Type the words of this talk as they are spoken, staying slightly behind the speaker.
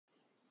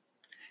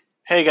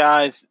Hey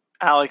guys,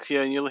 Alex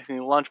here, and you're listening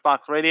to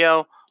Lunchbox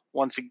Radio.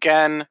 Once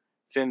again,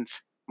 since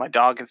my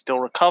dog is still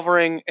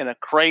recovering in a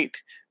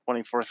crate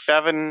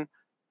 24/7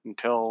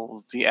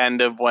 until the end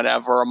of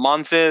whatever a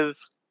month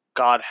is,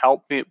 God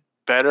help me, it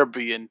better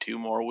be in 2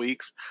 more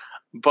weeks.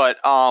 But,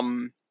 so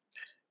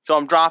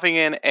I'm dropping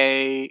in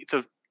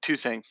two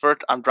things.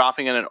 First, I'm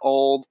dropping in an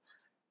old,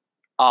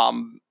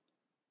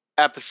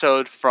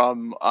 episode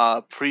from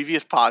a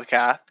previous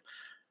podcast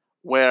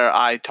where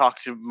I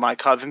talked to my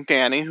cousin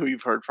Danny, who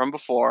you've heard from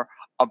before,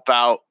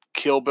 about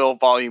Kill Bill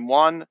Volume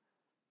 1.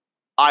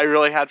 I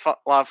really had a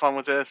lot of fun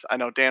with this. I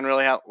know Dan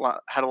really had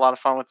a lot of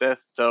fun with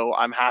this, so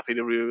I'm happy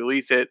to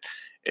re-release it.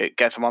 It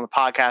gets him on the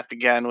podcast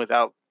again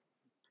without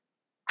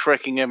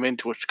tricking him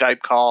into a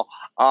Skype call.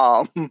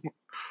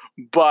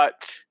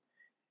 But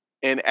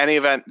in any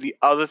event, the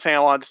other thing I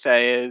wanted to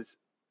say is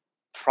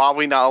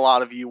probably not a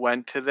lot of you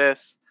went to this,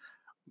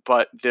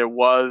 but there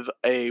was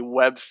a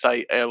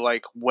website,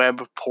 a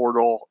web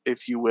portal,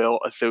 if you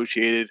will,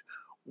 associated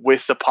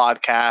with the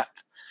podcast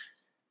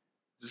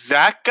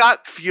that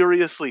got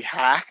furiously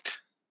hacked.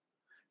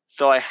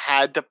 So I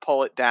had to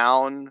pull it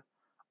down.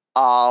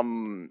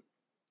 The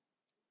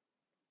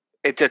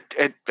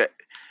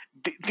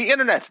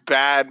internet's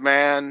bad,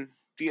 man.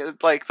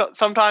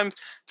 Sometimes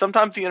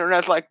the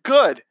internet's like,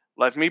 good,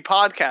 let me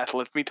podcast,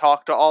 let me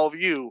talk to all of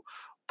you.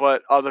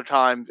 But other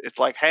times it's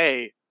like,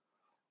 hey,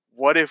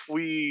 what if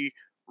we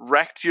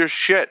wrecked your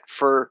shit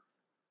for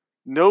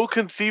no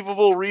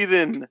conceivable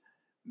reason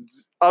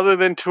other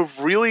than to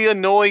really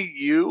annoy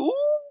you?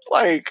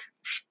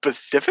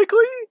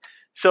 Specifically?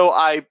 So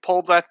I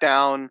pulled that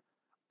down.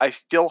 I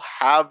still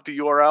have the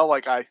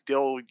URL, I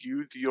still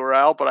use the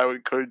URL, but I would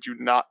encourage you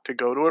not to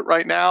go to it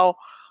right now.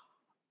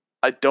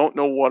 I don't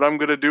know what I'm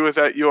going to do with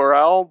that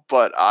URL,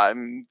 but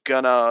I'm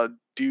going to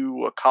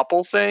do a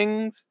couple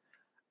things.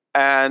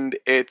 And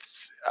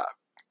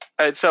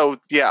so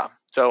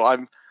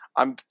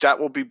that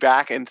will be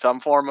back in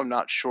some form. I'm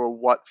not sure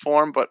what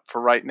form, but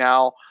for right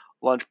now,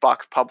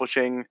 Lunchbox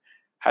Publishing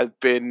has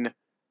been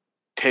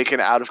taken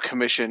out of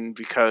commission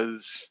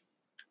because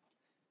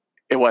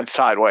it went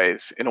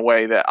sideways in a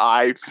way that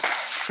I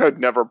had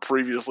never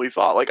previously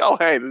thought. Oh,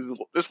 hey,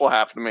 this will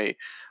happen to me,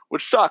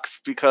 which sucks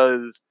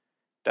because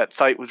that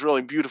site was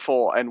really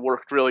beautiful and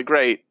worked really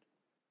great,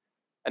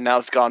 and now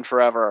it's gone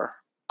forever.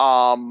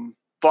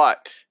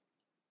 But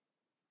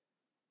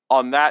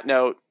on that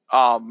note,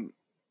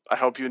 I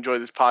hope you enjoy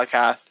this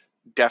podcast.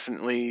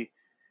 Definitely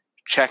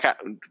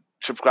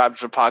subscribe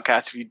to the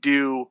podcast if you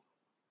do,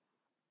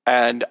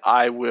 and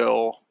I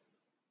will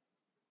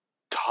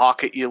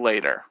talk at you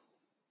later.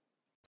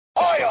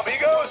 Hi,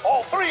 amigos!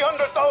 All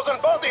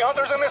 300,000 bounty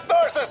hunters in the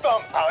star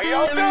system! How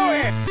y'all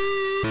doing?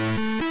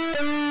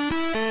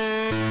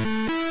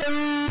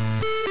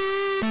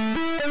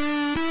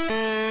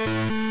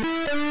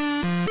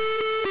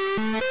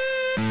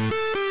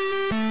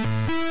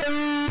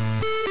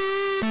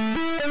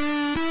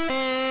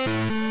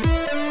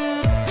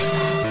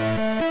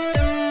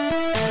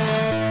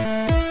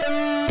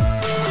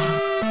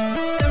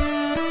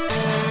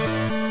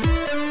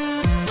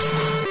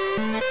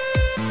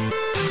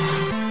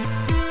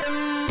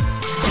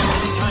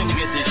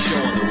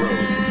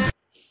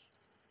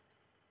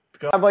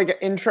 Have an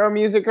intro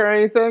music or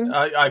anything?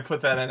 I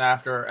put that in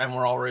after, and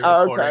we're already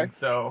recording, okay.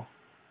 So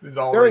it's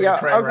already a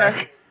train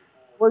wreck.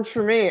 Works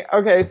for me.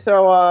 Okay,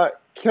 so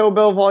Kill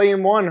Bill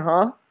Volume 1,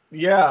 huh?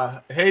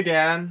 Yeah. Hey,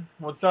 Dan.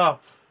 What's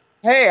up?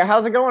 Hey,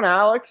 how's it going,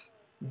 Alex?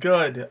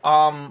 Good.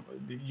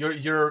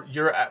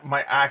 You're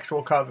my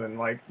actual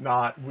cousin,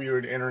 not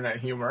weird internet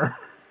humor.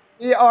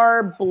 We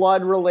are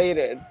blood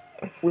related.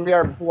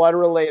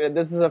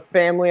 This is a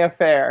family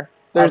affair.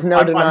 There's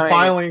no denying. I'm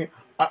finally...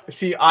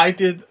 see, I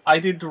did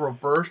the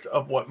reverse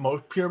of what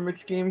most pyramid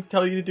schemes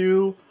tell you to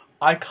do.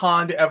 I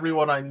conned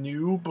everyone I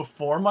knew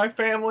before my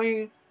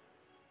family,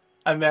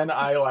 and then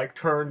I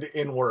turned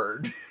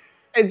inward.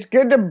 It's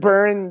good to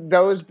burn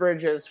those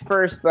bridges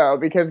first, though,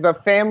 because the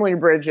family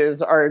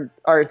bridges are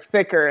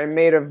thicker and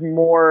made of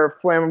more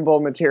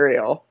flammable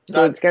material.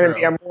 So it's going to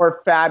be a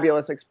more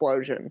fabulous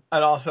explosion.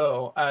 And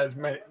also, as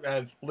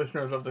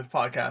listeners of this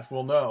podcast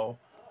will know,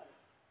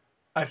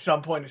 at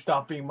some point, it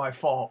stopped being my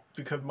fault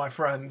because my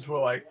friends were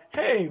like,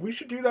 hey, we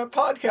should do that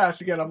podcast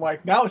again. I'm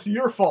like, now it's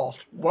your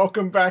fault.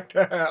 Welcome back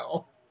to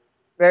hell.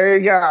 There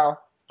you go.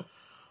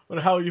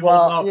 But how are you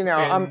holding up?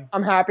 Well,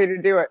 I'm happy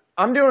to do it.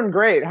 I'm doing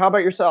great. How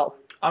about yourself?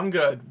 I'm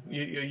good.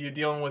 You're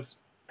dealing with...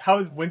 How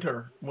is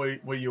winter where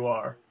you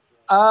are?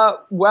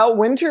 Well,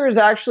 winter is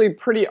actually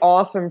pretty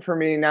awesome for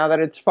me now that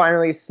it's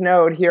finally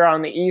snowed here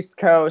on the East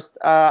Coast.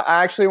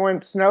 I actually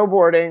went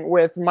snowboarding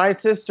with my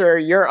sister,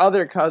 your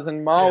other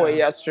cousin, Molly,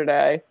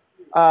 yesterday.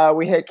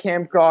 We hit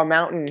Camp Gaw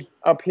Mountain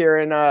up here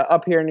in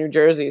New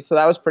Jersey, so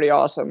that was pretty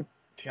awesome.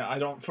 Yeah, I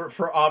don't,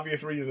 for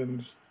obvious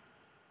reasons,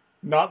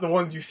 not the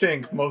ones you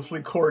think,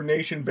 mostly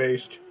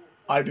coordination-based,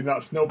 I do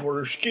not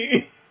snowboard or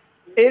ski.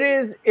 It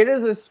is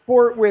a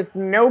sport with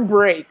no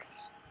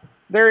brakes.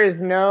 There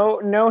is no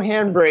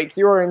handbrake.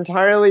 You are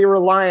entirely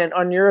reliant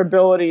on your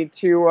ability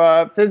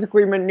to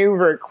physically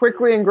maneuver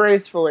quickly and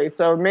gracefully.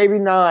 So maybe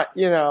not,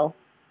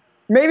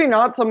 maybe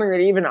not something that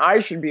even I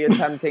should be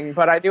attempting,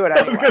 but I do it I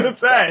anyway. was gonna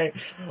say,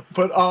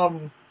 but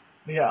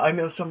yeah, I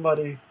know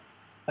somebody.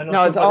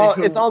 No,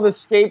 it's all the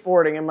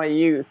skateboarding in my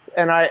youth,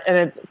 and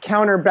it's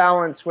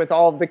counterbalanced with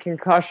all of the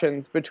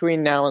concussions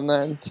between now and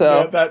then.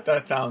 So yeah,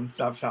 that sounds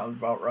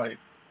about right.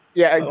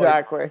 yeah,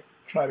 exactly.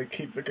 Try to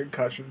keep the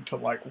concussion to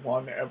like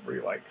one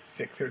every like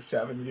 6 or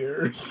 7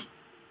 years.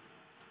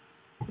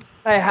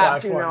 I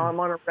have to now. I'm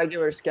on a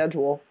regular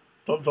schedule.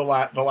 The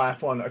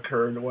last one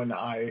occurred when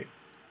I,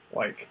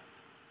 like,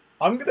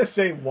 I'm gonna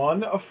say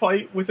won a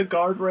fight with a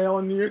guardrail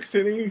in New York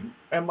City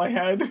and my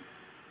head.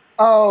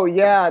 Oh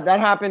yeah, that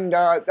happened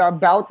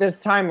about this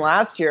time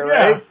last year,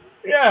 right?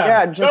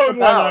 Yeah. Just that was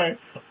about. when I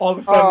all of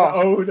a sudden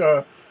owed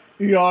a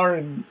ER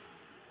in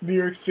New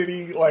York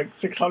City like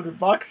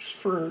 $600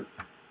 for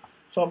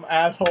some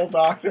asshole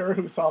doctor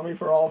who saw me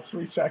for all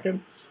 3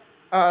 seconds.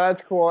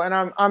 That's cool,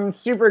 and I'm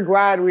super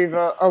glad we've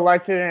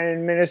elected an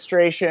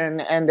administration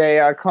and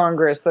a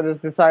Congress that has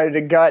decided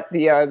to gut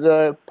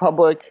the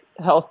public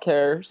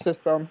healthcare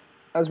system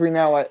as we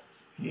know it.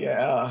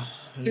 Yeah,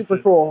 super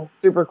cool.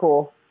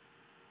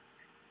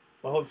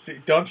 Well,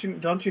 don't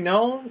you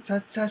know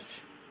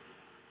that's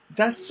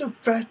the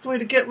best way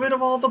to get rid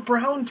of all the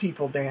brown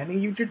people, Danny.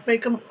 You just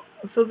make them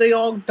so they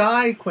all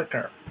die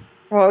quicker.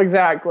 Well,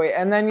 exactly,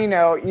 and then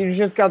you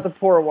just got the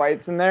poor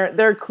whites, and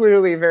they're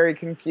clearly very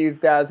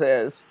confused as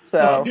is.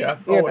 So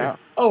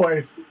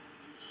always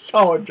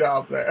solid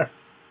job there.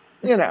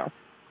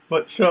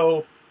 But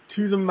so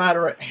to the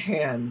matter at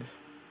hand.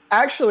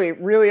 Actually,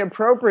 really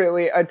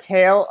appropriately, A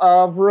Tale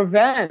of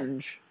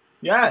Revenge.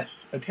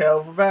 Yes, A Tale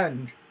of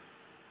Revenge.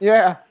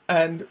 Yeah.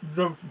 And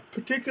the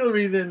particular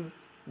reason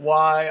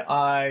why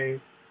I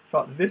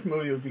thought this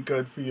movie would be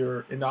good for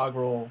your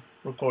inaugural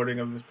recording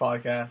of this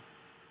podcast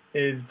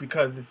is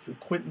because it's a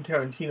Quentin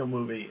Tarantino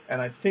movie, and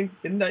I think,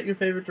 isn't that your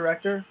favorite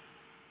director?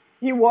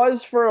 He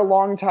was for a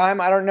long time.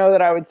 I don't know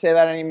that I would say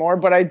that anymore,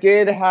 but I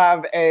did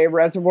have a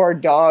Reservoir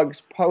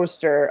Dogs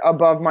poster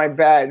above my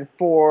bed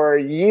for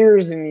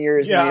years and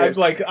years. Yeah, and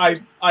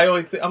years. I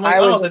always say,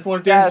 that's one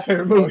of Dan's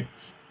favorite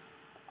movies.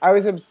 I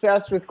was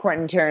obsessed with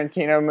Quentin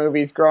Tarantino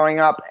movies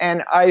growing up,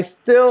 and I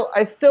still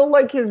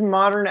like his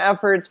modern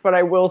efforts, but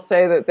I will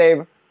say that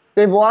they've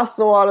lost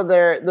a lot of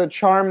the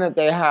charm that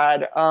they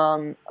had,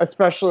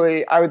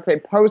 especially, I would say,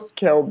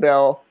 post-Kill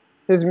Bill.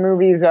 His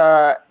movies,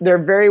 they're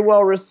very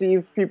well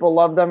received. People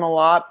love them a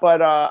lot,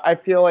 but I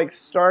feel like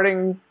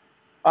starting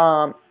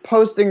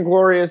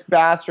post-Inglourious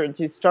Bastards,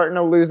 he's starting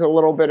to lose a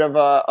little bit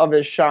of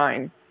his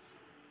shine.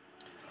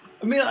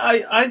 I mean,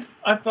 I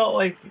felt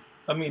like,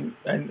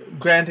 and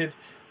granted,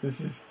 this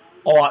is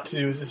a lot to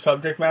do with the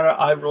subject matter.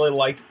 I really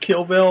liked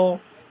Kill Bill.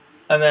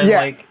 And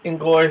then,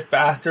 Inglourious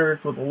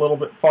Bastards was a little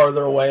bit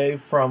farther away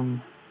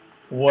from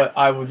what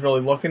I was really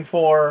looking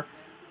for.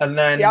 And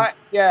then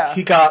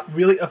he got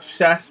really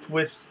obsessed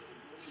with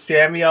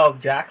Samuel L.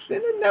 Jackson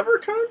and never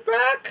turned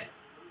back.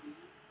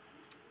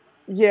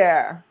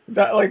 Yeah. Is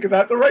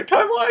that the right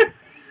timeline?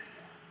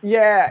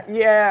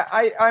 Yeah.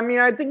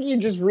 I think he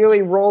just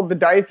really rolled the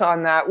dice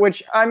on that,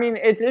 which,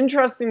 it's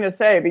interesting to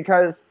say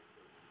because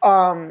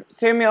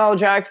Samuel L.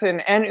 Jackson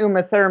and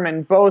Uma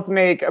Thurman both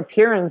make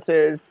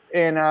appearances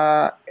in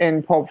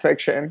Pulp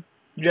Fiction.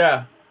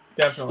 Yeah,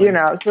 definitely.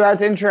 So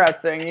that's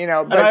interesting.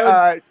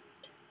 But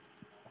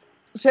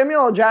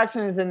Samuel L.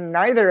 Jackson is in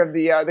neither of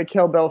the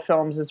Kill Bill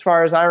films, as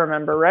far as I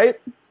remember, right?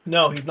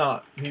 No, he's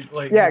not.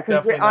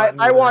 Because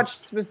I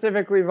watched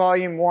specifically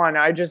Volume 1.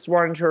 I just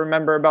wanted to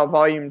remember about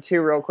Volume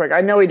 2 real quick.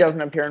 I know he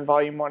doesn't appear in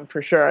Volume 1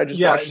 for sure. I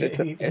just watched it.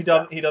 He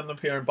doesn't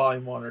appear in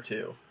Volume 1 or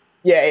 2.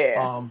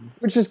 Yeah.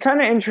 Which is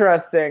kind of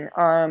interesting.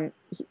 Quentin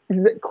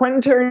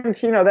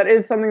Tarantino, that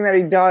is something that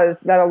he does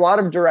that a lot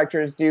of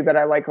directors do that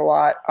I like a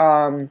lot.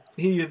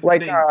 He is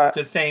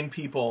the same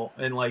people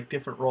in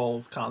different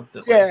roles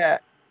constantly.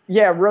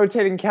 Yeah,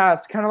 rotating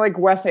cast, kind of like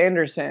Wes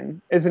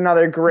Anderson is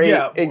another great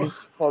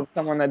example of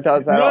someone that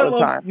does that all the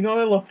time. You know what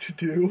I love to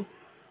do?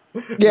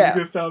 Yeah.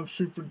 It sounds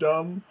super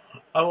dumb.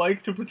 I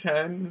like to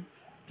pretend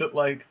that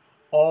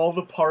all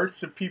the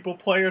parts that people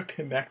play are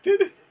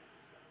connected.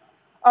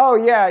 Oh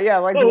yeah,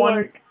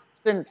 one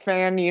instant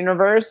fan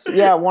universe.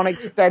 Yeah, one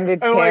extended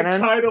canon.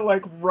 And try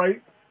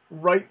to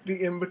write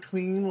the in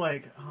between.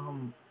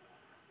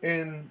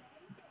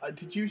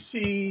 Did you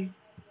see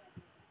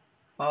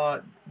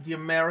the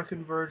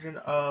American version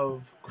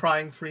of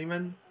Crying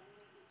Freeman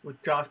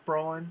with Josh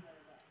Brolin?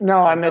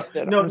 No, I missed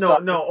it.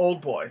 No,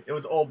 Old Boy. It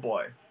was Old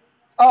Boy.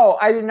 Oh,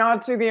 I did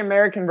not see the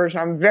American version.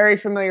 I'm very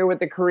familiar with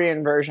the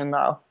Korean version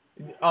though.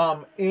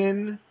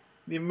 In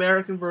the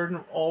American version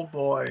of Old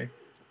Boy,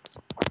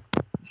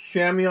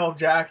 Samuel L.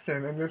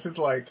 Jackson, and this is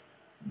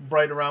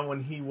right around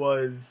when he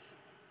was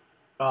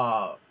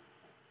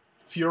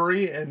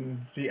Fury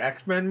in the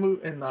X-Men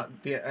movie and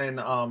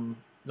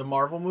the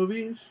Marvel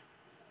movies.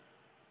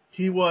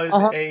 He was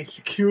a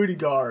security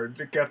guard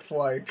that gets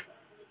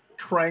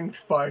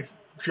tranked by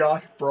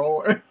Josh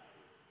Brolin.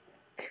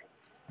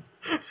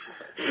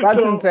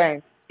 That's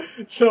insane.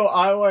 So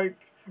I like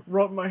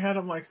rubbed my head.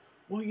 I'm like,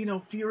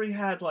 well, Fury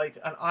had like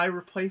an eye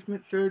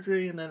replacement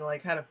surgery, and then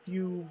like had a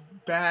few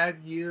bad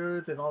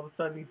years, and all of a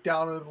sudden he's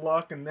down in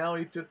luck, and now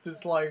he's just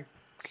this like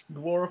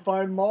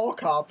glorified mall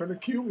cop in a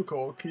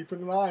cubicle,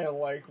 keeping an eye on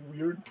like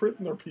weird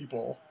prisoner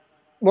people.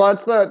 Well,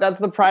 that's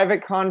the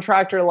private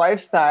contractor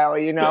lifestyle,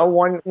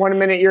 One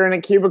minute you're in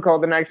a cubicle,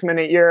 the next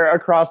minute you're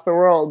across the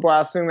world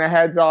blasting the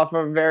heads off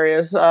of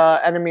various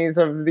enemies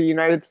of the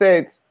United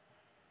States.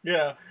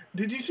 Yeah.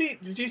 Did you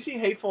see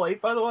Hateful Eight,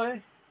 by the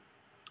way?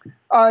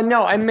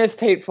 No, I missed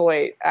Hateful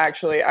Eight.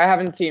 Actually, I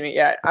haven't seen it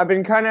yet. I've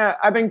been kind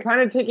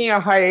of taking a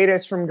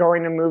hiatus from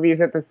going to movies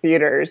at the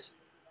theaters.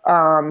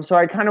 So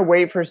I kind of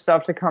wait for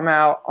stuff to come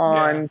out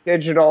on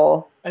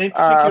digital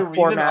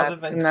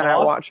format, and then I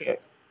watch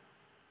it.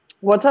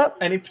 What's up?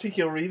 Any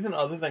particular reason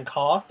other than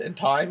cost and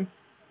time?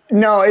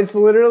 No, it's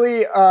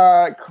literally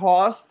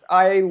cost.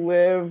 I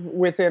live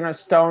within a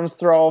stone's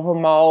throw of a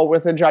mall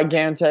with a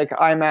gigantic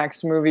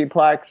IMAX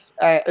movieplex.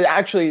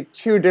 Actually,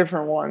 two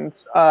different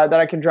ones that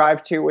I can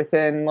drive to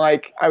within,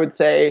 like, I would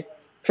say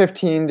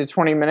 15 to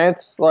 20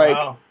 minutes,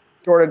 like,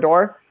 door to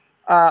door.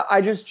 I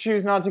just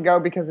choose not to go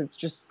because it's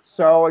just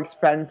so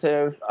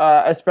expensive,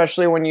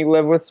 especially when you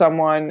live with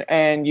someone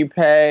and you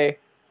pay,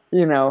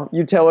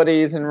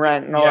 utilities and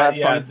rent and all that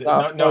fun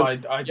stuff.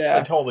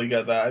 I totally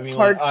get that. I mean,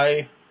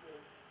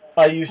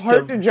 I used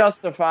hard to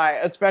justify,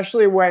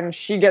 especially when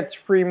she gets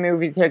free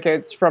movie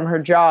tickets from her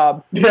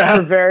job. Yeah.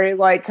 For very,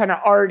 like, kind of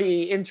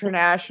arty,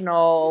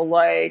 international,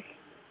 like,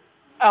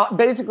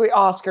 basically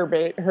Oscar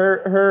bait.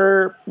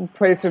 Her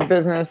place of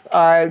business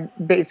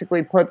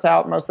basically puts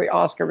out mostly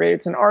Oscar bait.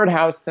 It's an art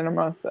house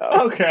cinema, so.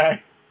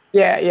 Okay.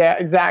 Yeah,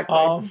 exactly.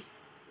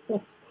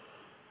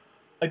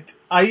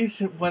 I used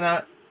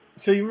to,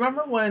 so you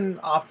remember when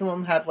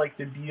Optimum had, like,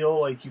 the deal,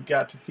 like, you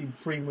got to see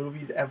free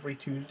movies every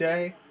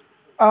Tuesday?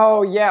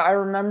 Oh yeah, I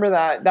remember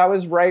that. That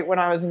was right when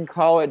I was in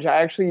college.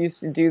 I actually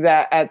used to do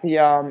that at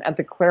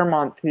the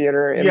Claremont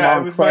Theater in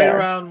Montclair. It was right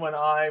around when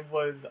I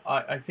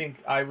think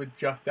I was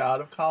just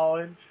out of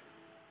college.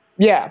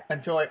 Yeah.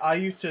 And so, like, I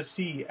used to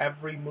see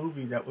every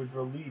movie that was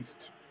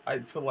released,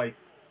 for, like,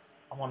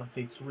 I want to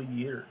say 3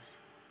 years.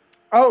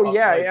 Oh,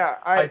 yeah.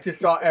 I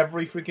just saw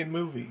every freaking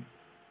movie.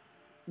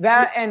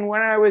 That, and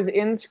when I was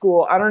in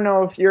school, I don't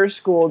know if your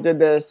school did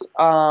this,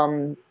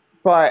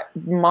 but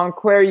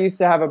Montclair used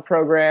to have a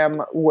program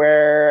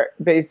where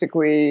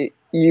basically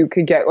you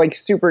could get, like,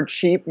 super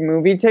cheap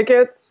movie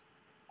tickets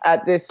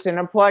at this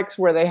Cineplex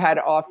where they had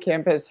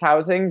off-campus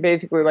housing,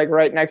 basically, like,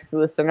 right next to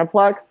the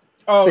Cineplex.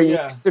 Oh, so you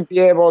used to be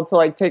able to,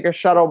 like, take a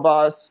shuttle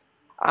bus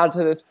out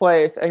to this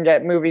place and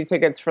get movie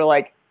tickets for,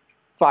 like,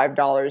 $5,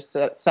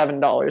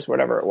 $7,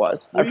 whatever it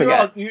was. I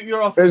forget. It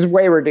was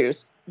way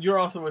reduced. You're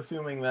also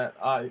assuming that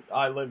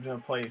I lived in a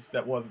place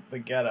that wasn't the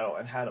ghetto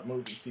and had a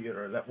movie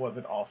theater that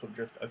wasn't also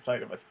just a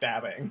site of a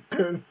stabbing.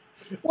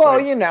 Well,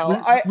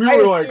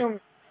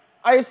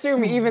 I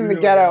assume even the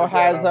ghetto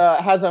has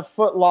a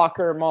Foot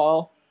Locker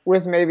mall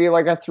with maybe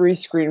like a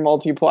 3-screen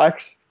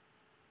multiplex.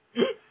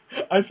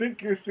 I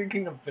think you're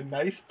thinking of the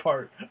nice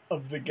part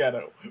of the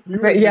ghetto.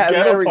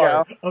 There we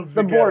go.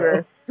 The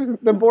border,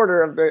 the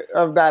border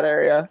of that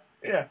area.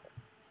 Yeah.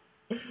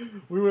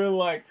 We were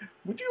like,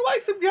 would you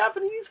like some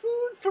Japanese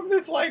food from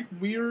this, like,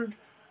 weird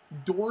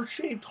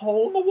door-shaped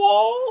hole in the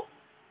wall?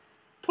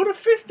 Put a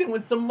fist in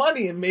with some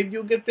money and maybe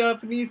you'll get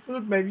Japanese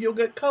food, maybe you'll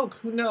get Coke,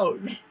 who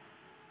knows?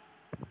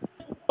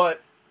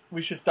 But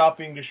we should stop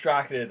being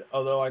distracted,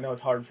 although I know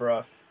it's hard for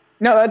us.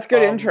 No, that's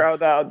good intro,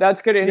 though.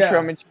 That's good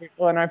intro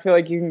material, and I feel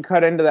like you can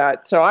cut into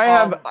that. So I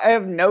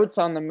have notes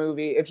on the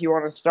movie if you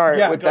want to start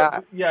with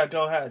that. Yeah,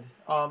 go ahead.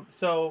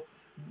 So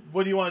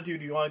what do you want to do?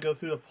 Do you want to go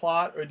through the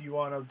plot, or do you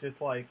want to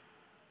just, like,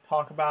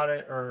 talk about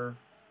it, or?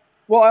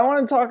 Well, I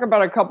want to talk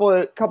about a couple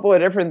of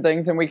different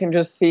things, and we can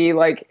just see,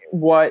 like,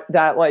 what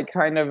that, like,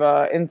 kind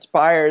of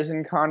inspires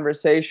in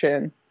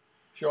conversation.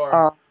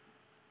 Sure.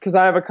 Because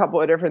I have a couple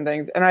of different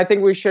things, and I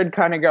think we should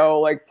kind of go,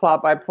 like,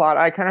 plot by plot.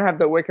 I kind of have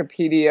the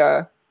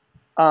Wikipedia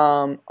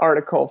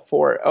article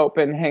for it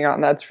open. Hang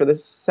on, that's for the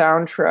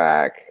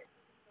soundtrack.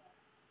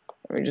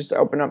 Let me just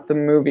open up the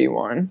movie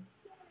one.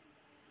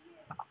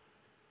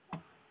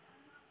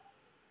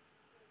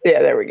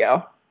 Yeah, there we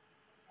go.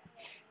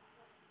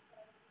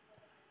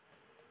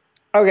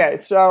 Okay,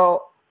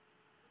 so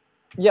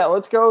yeah,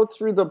 let's go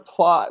through the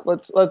plot.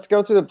 Let's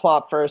go through the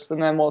plot first,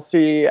 and then we'll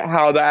see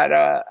how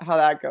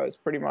that goes,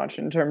 pretty much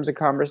in terms of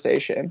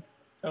conversation.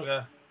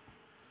 Okay.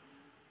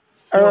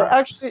 Or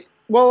actually,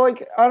 well,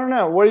 like, I don't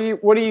know. What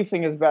do you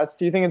think is best?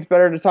 Do you think it's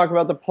better to talk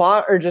about the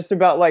plot or just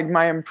about, like,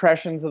 my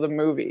impressions of the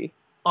movie?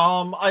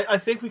 I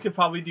think we could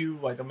probably do,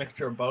 like, a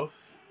mixture of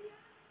both.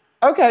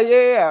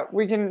 Okay, yeah.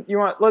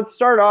 Let's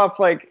start off,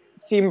 like,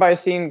 scene by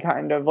scene,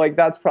 kind of. Like,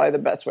 that's probably the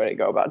best way to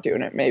go about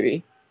doing it,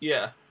 maybe.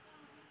 Yeah.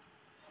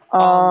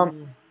 So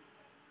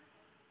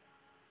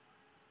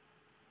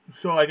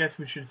I guess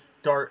we should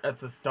start at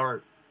the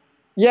start.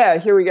 Yeah,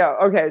 here we go.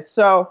 Okay,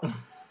 so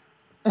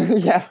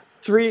yeah,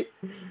 3,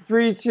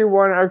 2,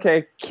 1.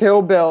 Okay,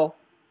 Kill Bill.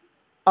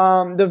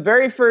 The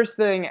very first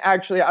thing,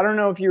 actually, I don't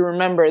know if you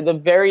remember, the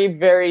very,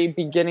 very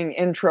beginning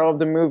intro of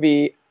the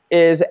movie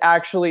is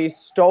actually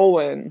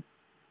stolen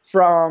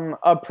from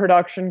a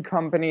production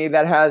company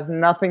that has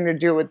nothing to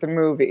do with the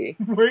movie.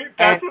 Wait,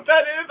 that's what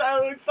that is? I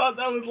always thought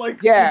that was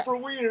like super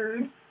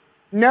weird.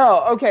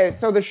 No, okay,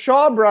 so the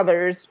Shaw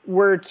brothers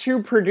were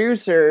two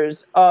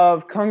producers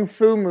of kung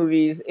fu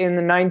movies in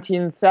the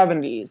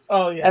 1970s.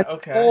 Oh, yeah, and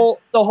okay.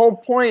 The whole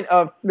point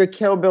of the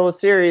Kill Bill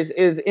series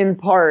is, in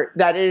part,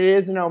 that it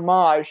is an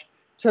homage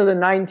to the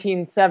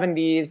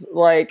 1970s,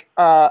 like,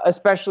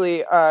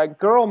 especially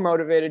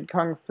girl-motivated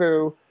kung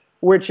fu,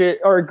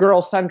 or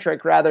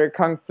girl-centric, rather,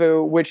 kung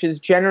fu, which is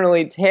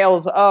generally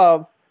tales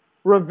of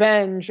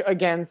revenge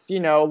against,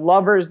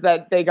 lovers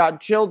that they got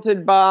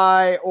jilted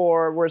by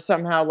or were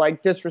somehow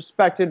like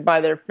disrespected by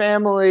their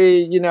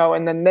family,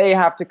 and then they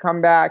have to come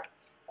back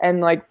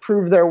and like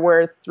prove their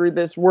worth through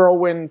this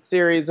whirlwind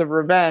series of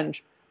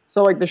revenge.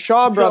 So like the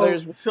Shaw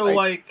brothers. So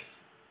like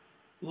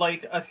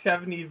a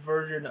 70s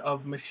version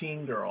of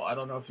Machine Girl. I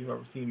don't know if you've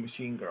ever seen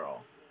Machine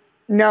Girl.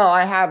 No,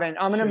 I haven't.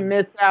 I'm going to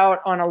miss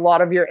out on a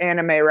lot of your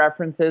anime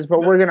references,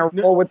 but we're going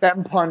to roll with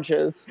them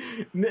punches.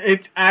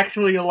 It's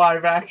actually a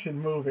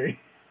live-action movie.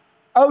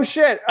 Oh,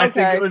 shit. Okay. I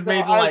think it was made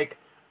in, like,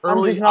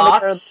 early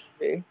aughts.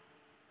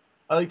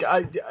 Like,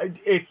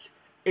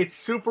 it's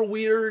super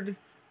weird.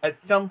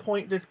 At some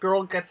point, this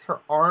girl gets her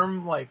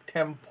arm, like,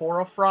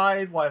 tempura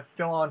fried while it's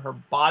still on her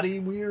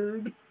body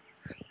weird.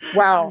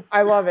 Wow.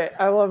 I love it.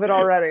 I love it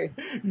already.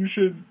 You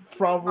should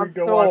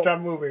probably watch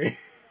that movie.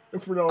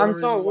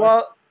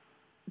 Well,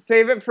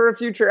 save it for a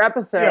future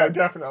episode. Yeah,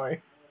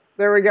 definitely.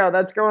 There we go.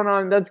 That's going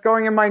on. That's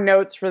going in my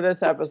notes for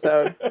this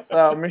episode.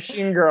 So,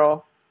 Machine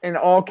Girl in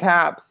all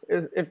caps,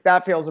 if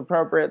that feels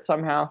appropriate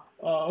somehow.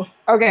 Oh.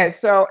 Okay,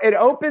 so it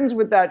opens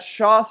with that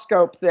Shaw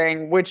scope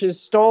thing, which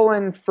is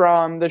stolen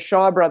from the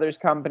Shaw Brothers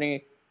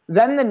company.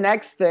 Then the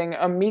next thing,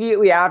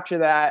 immediately after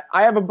that,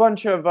 I have a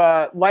bunch of,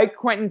 like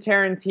Quentin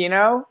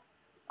Tarantino,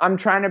 I'm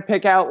trying to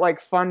pick out,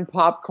 like, fun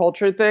pop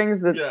culture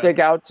things that stick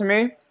out to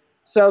me.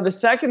 So the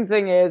second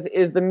thing is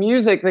the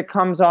music that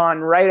comes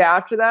on right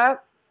after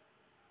that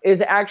is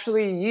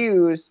actually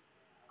used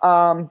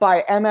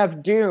by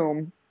MF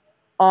Doom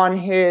on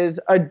his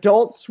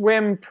Adult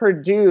Swim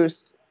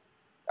produced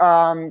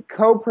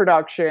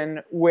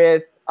co-production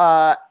with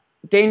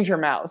Danger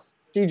Mouse,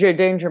 DJ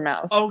Danger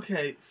Mouse.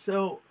 Okay,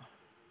 so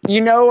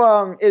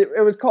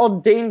it was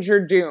called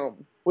Danger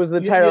Doom was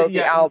the title of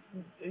the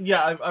album.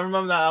 Yeah, I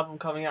remember that album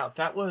coming out.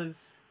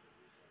 Was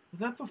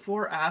that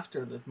before or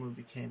after this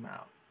movie came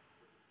out?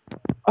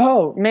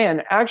 Oh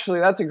man, actually,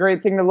 that's a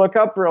great thing to look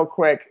up real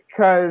quick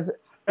because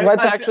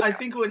I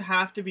think it would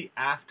have to be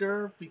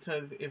after,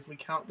 because if we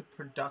count the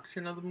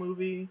production of the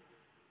movie,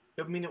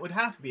 I mean, it would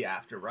have to be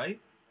after, right?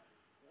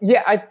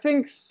 Yeah, I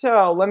think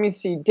so. Let me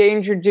see.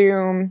 Danger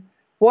Doom.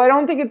 Well, I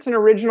don't think it's an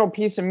original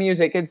piece of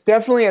music. It's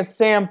definitely a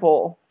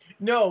sample.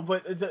 No,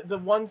 but the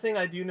one thing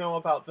I do know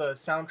about the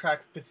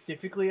soundtrack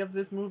specifically of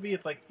this movie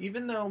is, like,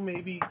 even though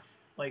maybe,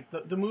 like,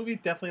 the movie's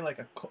definitely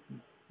like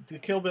the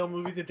Kill Bill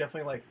movies are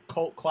definitely like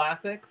cult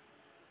classics,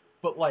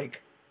 but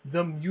like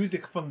the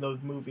music from those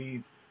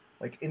movies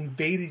like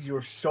invaded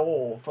your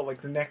soul for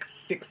like the next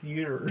 6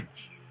 years.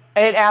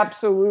 It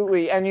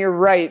absolutely, and you're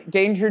right.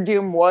 Danger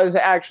Doom was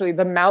actually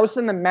The Mouse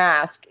and the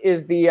Mask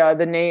is the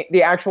name,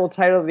 the actual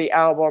title of the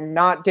album,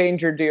 not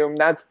Danger Doom.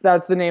 That's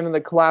the name of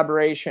the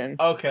collaboration.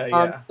 Okay,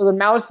 yeah. So The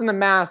Mouse and the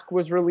Mask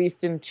was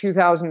released in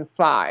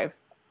 2005.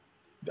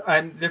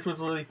 And this was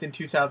released in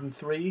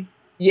 2003.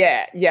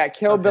 Yeah.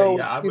 Kill Bill.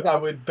 Yeah, I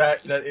would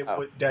bet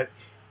that that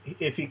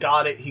if he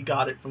got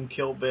it from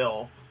Kill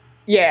Bill.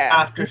 Yeah.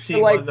 After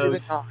seeing one of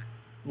those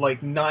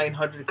like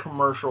 900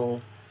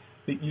 commercials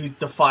that used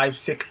the 5,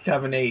 6,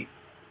 7, 8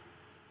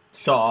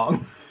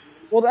 song.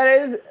 Well,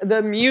 that is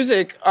the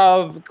music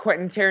of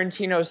Quentin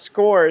Tarantino's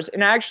scores.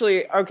 And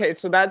actually, okay,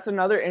 so that's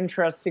another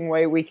interesting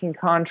way we can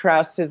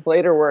contrast his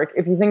later work.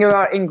 If you think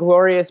about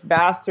Inglourious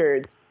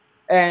Basterds,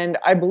 and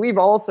I believe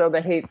also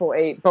The Hateful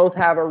Eight, both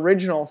have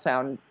original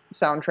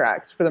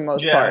soundtracks for the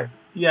most part.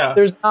 Yeah.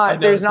 There's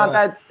not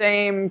that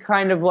same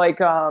kind of like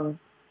Martin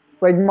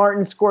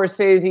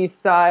Scorsese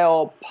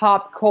style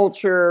pop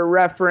culture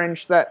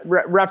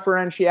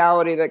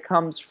referentiality that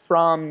comes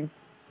from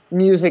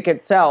music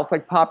itself,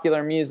 like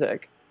popular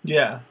music.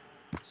 Yeah.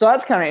 So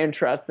that's kind of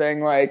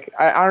interesting. Like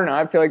I don't know,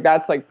 I feel like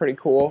that's like pretty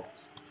cool.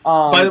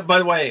 By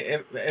the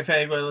way, if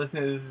anybody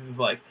listening to this is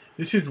like,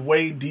 this is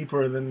way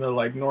deeper than the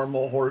like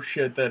normal horse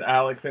shit that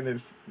Alex and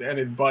his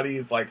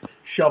buddies like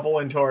shovel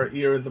into our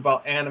ears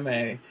about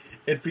anime.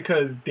 It's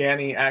because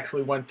Danny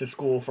actually went to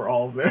school for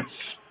all of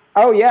this.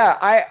 Oh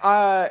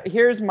yeah,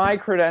 here's my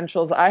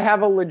credentials. I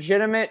have a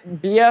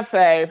legitimate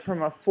BFA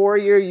from a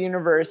 4-year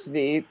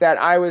university that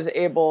I was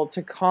able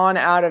to con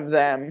out of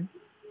them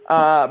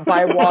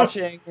by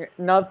watching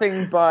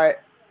nothing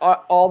but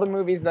all the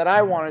movies that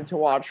I wanted to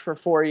watch for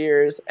 4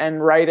 years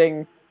and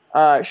writing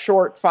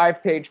short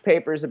 5-page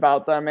papers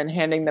about them and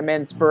handing them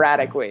in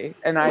sporadically.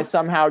 And I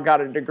somehow got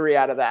a degree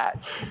out of that.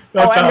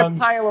 And a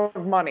pile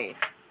of money.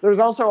 There was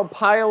also a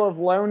pile of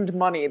loaned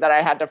money that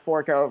I had to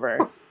fork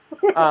over.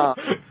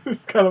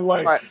 It's kind of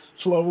like but-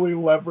 slowly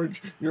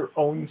leverage your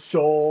own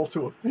soul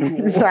to a fool.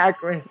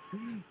 Exactly.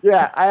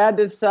 Yeah, I had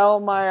to sell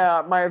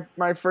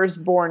my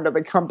firstborn to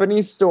the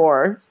company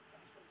store,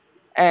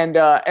 and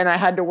I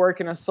had to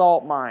work in a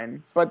salt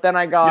mine. But then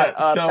I got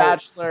Yeah, a so-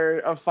 Bachelor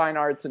of Fine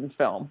Arts in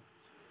Film,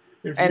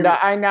 If and you-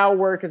 I now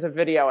work as a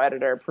video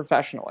editor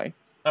professionally.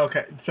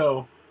 Okay,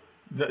 so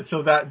that's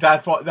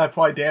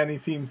why Danny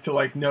seems to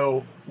like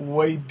know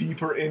way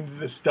deeper into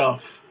the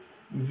stuff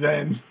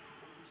than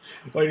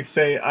like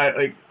say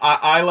I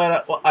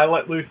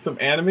let loose some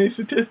anime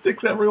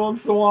statistics every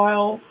once in a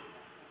while,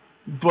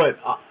 but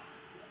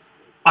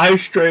I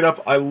straight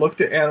up I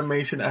looked at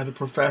animation as a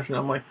profession.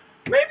 I'm like,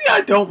 maybe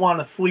I don't want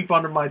to sleep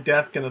under my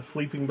desk in a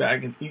sleeping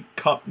bag and eat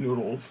cup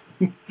noodles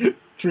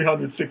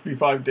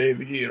 365 days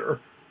a year.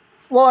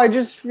 Well, I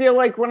just feel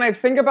like when I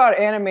think about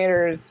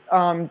animators,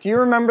 do you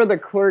remember the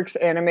Clerks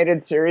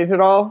animated series at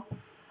all?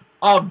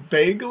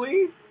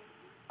 Vaguely.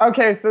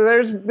 Okay, so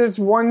there's this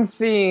one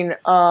scene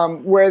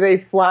where they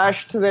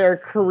flash to their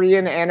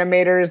Korean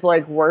animators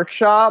like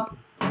workshop,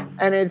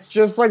 and it's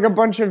just like a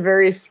bunch of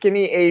very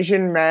skinny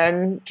Asian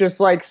men just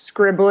like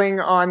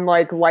scribbling on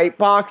like light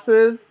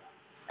boxes,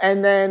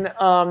 and then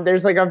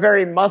there's like a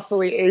very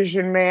muscly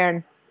Asian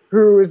man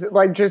who's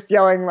like just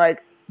yelling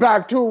like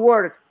 "back to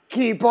work,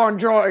 keep on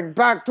drawing,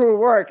 back to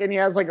work," and he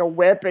has like a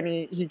whip and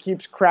he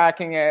keeps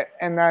cracking it,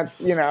 and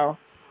that's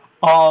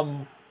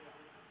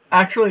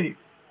Actually,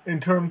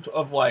 in terms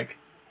of like,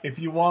 if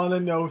you want to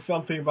know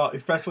something about,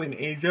 especially in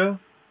Asia,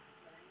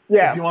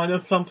 yeah. if you want to know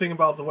something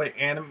about the way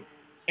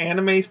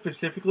anime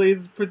specifically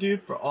is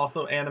produced, but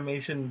also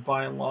animation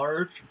by and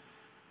large,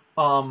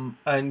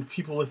 and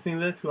people listening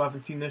to this who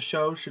haven't seen this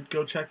show should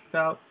go check this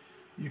out.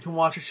 You can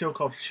watch a show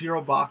called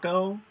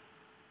Shirobako.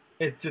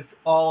 It's just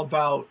all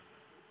about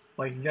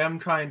like them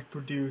trying to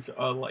produce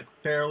a like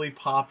fairly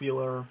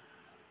popular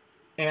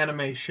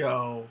anime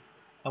show,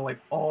 and like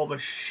all the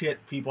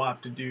shit people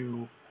have to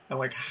do, and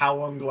like how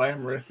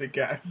unglamorous it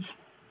gets.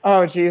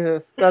 Oh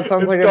Jesus, that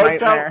sounds like a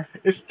nightmare.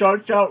 It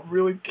starts out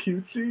really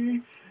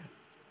cutesy,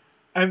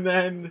 and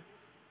then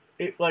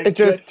it like It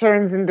just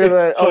turns into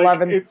the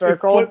 11th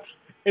circle.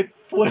 It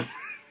flips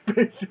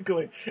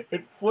basically.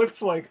 It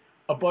flips like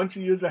a bunch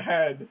of years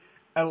ahead,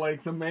 and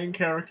like the main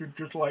character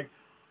just like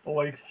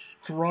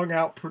strung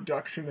out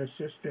production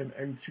assistant,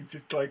 and she's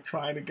just like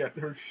trying to get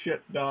her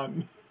shit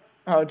done.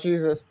 Oh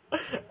Jesus!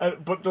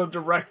 But the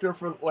director,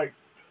 for like,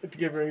 to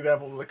give you an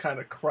example of the kind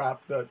of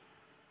crap that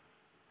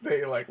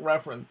they like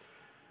reference,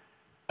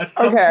 at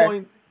some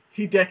point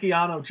Hideki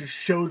Anno just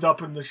shows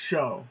up in the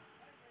show.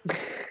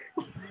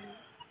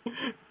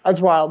 That's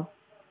wild.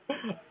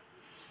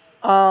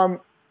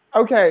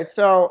 Okay,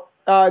 so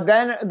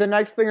then the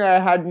next thing that I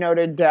had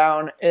noted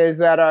down is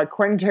that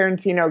Quentin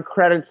Tarantino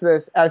credits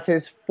this as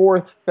his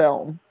 4th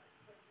film.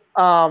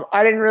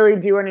 I didn't really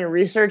do any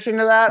research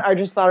into that. I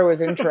just thought it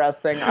was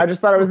interesting. I just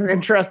thought it was an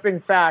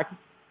interesting fact.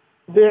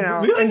 You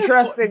know, Really?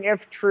 interesting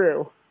if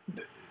true.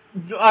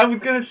 I was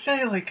gonna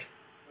say, like,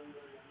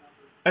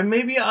 and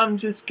maybe I'm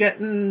just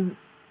getting.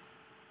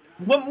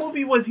 What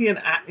movie was he an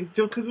actor?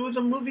 Because it was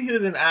a movie he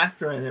was an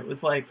actor in. It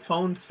was like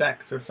Phone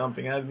Sex or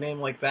something. It had a name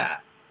like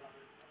that.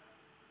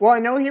 Well, I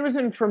know he was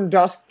in From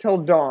Dusk Till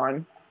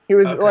Dawn. He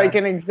was like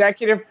an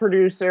executive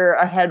producer,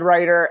 a head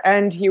writer,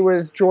 and he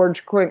was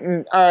George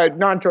Clinton.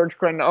 Not George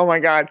Clinton. Oh my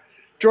God,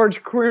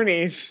 George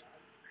Clooney's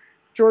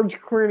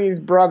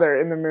brother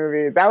in the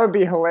movie. That would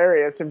be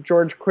hilarious if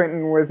George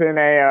Clinton was in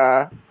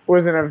a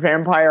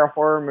vampire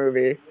horror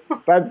movie.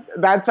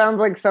 That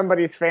sounds like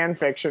somebody's fan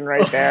fiction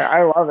right there.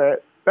 I love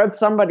it. That's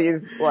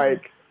somebody's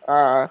like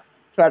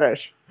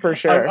fetish for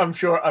sure. I'm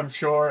sure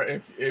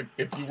if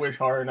you wish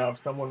hard enough,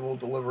 someone will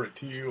deliver it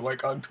to you,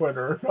 like on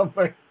Twitter or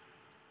something.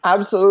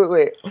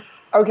 Absolutely.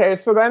 Okay,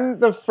 so then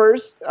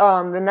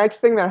the next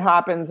thing that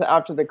happens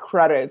after the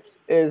credits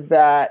is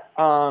that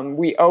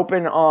we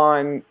open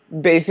on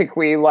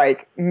basically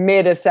like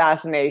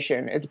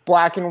mid-assassination. It's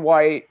black and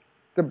white.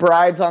 The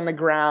bride's on the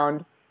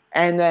ground,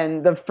 and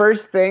then the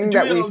first thing Do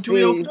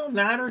we open on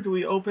that, or do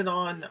we open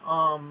on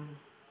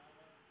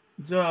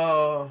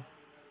the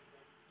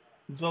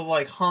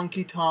like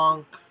honky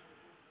tonk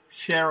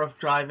sheriff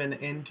driving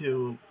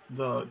into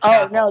the chapel?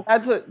 Oh no,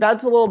 that's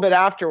a little bit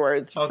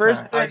afterwards.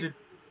 Okay.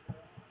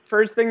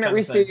 First thing that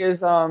we see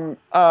is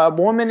a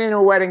woman in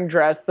a wedding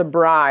dress, the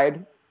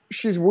bride.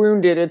 She's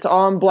wounded. It's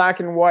all in black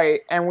and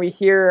white, and we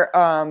hear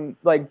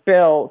like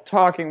Bill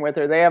talking with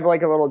her. They have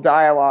like a little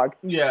dialogue.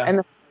 Yeah. And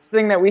the first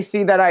thing that we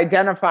see that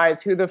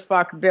identifies who the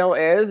fuck Bill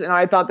is, and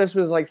I thought this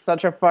was like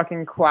such a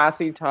fucking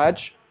classy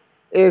touch,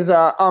 is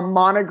a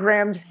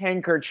monogrammed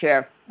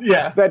handkerchief.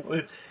 Yeah.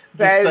 That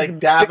says like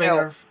dabbing Bill.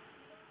 her.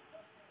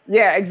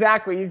 Yeah,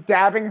 exactly. He's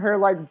dabbing her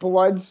like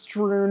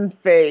blood-strewn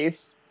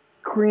face,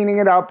 cleaning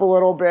it up a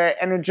little bit,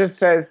 and it just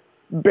says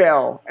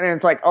Bill, and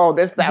it's like, oh,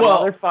 that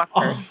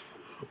motherfucker.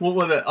 What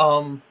was it?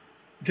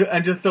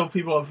 And just so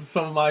people have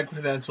some of my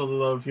credentials,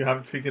 although if you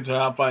haven't figured it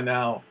out by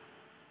now,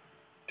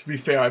 to be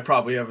fair, I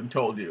probably haven't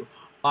told you.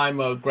 I'm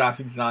a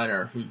graphic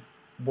designer who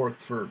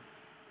worked for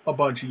a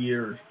bunch of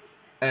years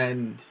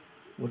and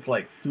with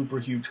like super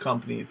huge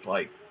companies,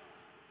 like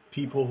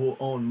people who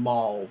own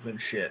malls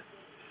and shit.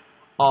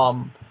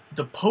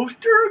 The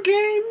poster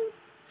game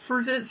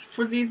for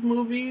these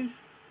movies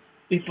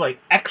is like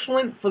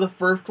excellent for the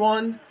first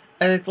one,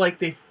 and it's like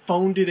they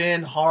phoned it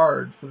in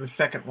hard for the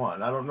second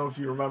one. I don't know if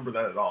you remember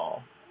that at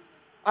all.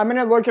 I'm going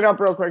to look it up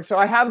real quick. So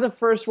I have the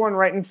first one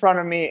right in front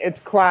of me. It's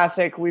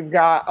classic. We've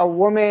got a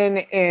woman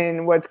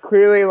in what's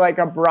clearly like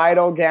a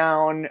bridal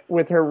gown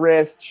with her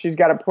wrist. She's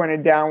got it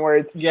pointed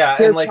downwards. Yeah,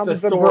 Here and like the comes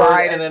sword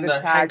bride and then is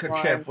the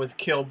handkerchief tagline. with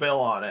Kill Bill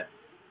on it.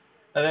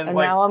 And then And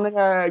like now I'm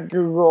going to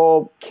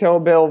Google Kill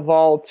Bill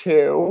Vol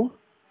 2.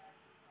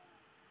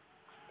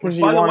 Because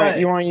Which, by the way-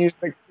 you want to use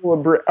the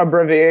cool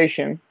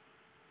abbreviation.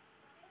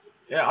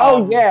 yeah,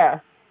 Oh, yeah.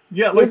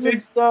 Yeah, like This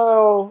is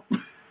so...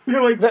 they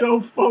like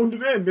so phoned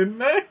it in, didn't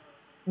they?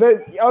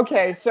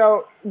 Okay,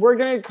 so we're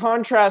going to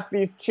contrast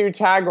these two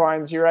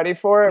taglines. You ready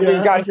for it? Yeah,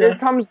 We've got okay. Here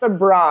Comes the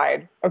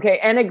Bride. Okay,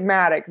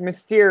 enigmatic,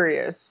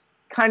 mysterious,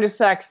 kind of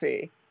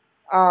sexy.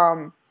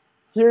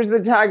 Here's the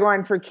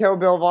tagline for Kill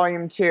Bill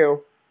Volume 2.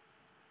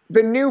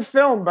 The new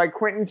film by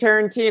Quentin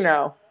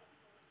Tarantino.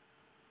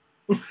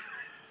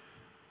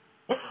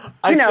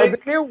 The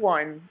new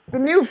one. The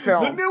new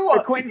film. The new one.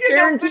 That Quentin You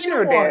know, the Tarantino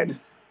new one. did.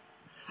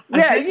 I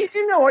Yeah, think-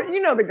 you know what?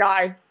 You know the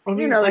guy. I mean,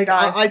 you know the like,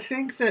 guy. I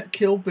think that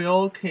Kill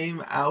Bill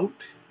came out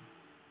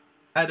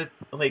at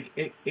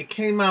it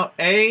came out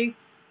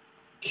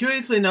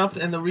curiously enough,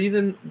 and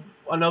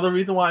another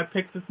reason why I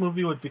picked this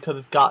movie was because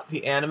it's got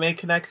the anime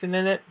connection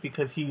in it,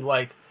 because he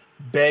like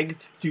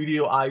begged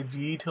Studio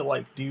IG to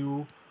like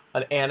do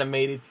an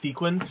animated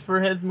sequence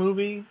for his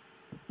movie,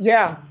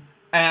 Yeah.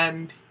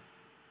 and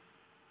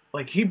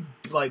like he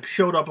like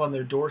showed up on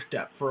their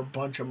doorstep for a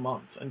bunch of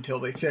months until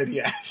they said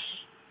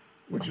yes,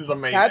 which is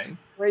amazing. That's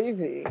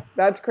crazy.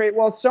 That's great.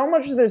 Well, so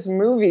much of this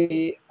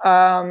movie,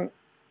 the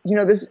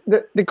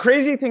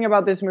crazy thing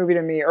about this movie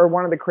to me, or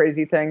one of the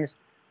crazy things,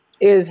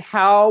 is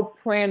how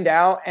planned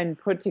out and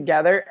put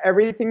together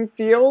everything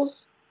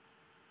feels,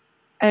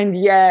 and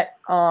yet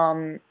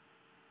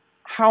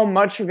how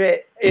much of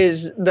it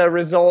is the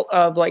result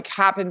of like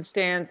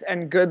happenstance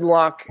and good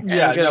luck and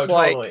Yeah, just no,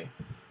 totally.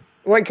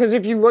 like because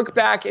if you look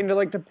back into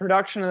like the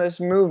production of this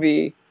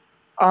movie,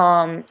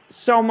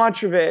 so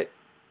much of it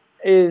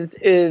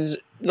is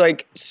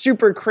like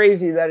super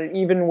crazy that it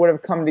even would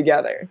have come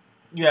together.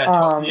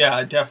 Yeah,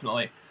 yeah,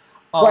 definitely.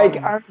 Like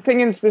I'm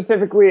thinking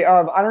specifically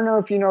of, I don't know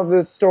if you know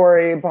the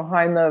story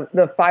behind the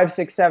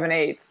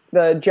 5678s,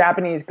 the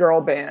Japanese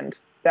girl band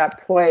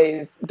that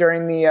plays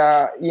during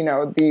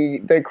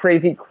the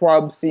crazy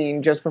club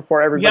scene just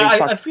before everybody.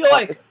 Yeah, I feel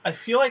dies.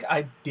 like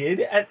I did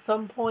at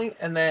some point,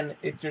 and then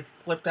it just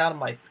slipped out of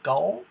my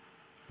skull.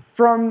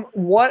 From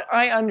what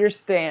I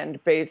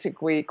understand,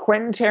 basically,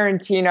 Quentin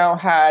Tarantino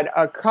had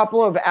a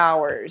couple of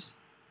hours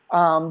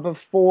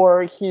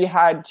before he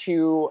had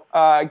to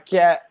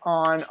get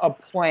on a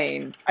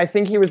plane. I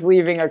think he was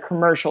leaving a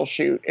commercial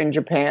shoot in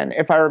Japan,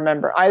 if I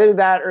remember. Either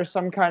that or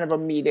some kind of a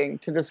meeting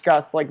to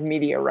discuss like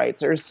media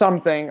rights or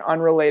something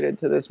unrelated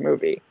to this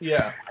movie.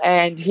 Yeah.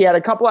 And he had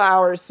a couple of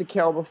hours to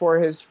kill before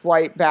his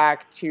flight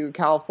back to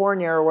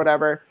California or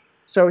whatever.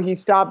 So he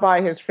stopped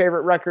by his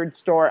favorite record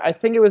store. I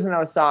think it was in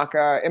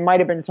Osaka. It might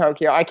have been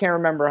Tokyo. I can't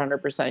remember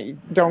 100%.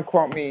 Don't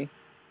quote me.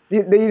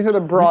 These are the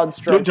broad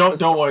strokes.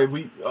 Don't worry.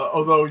 We,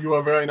 although you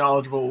are very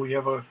knowledgeable, we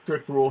have a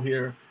strict rule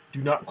here: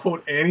 do not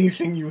quote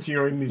anything you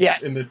hear in this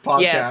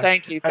podcast. Yeah,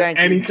 thank you.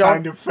 Any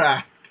kind of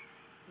fact.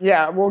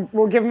 Yeah,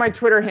 we'll give my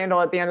Twitter handle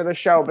at the end of the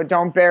show, but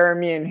don't bury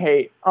me in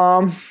hate.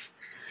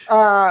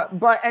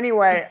 But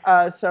anyway,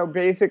 so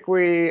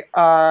basically,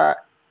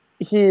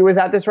 he was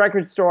at this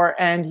record store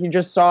and he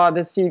just saw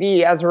the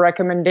CD as a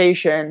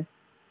recommendation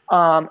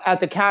at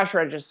the cash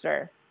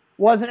register.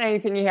 Wasn't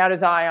anything he had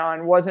his eye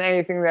on. Wasn't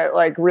anything that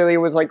like really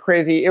was like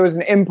crazy. It was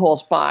an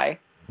impulse buy,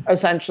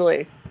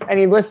 essentially. And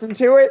he listened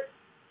to it,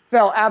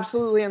 fell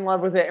absolutely in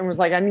love with it, and was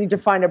like, I need to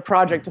find a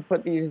project to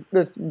put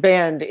this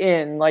band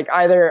in, like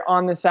either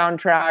on the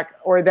soundtrack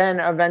or then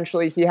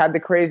eventually he had the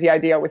crazy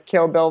idea with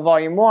Kill Bill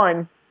Volume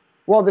 1.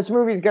 Well, this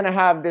movie's going to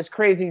have this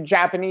crazy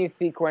Japanese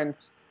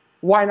sequence.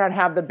 Why not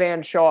have the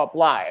band show up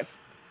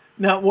live?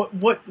 Now,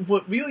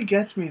 what really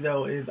gets me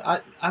though is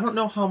I don't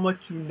know how much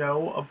you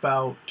know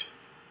about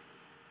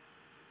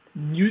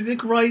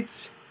music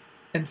rights,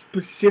 and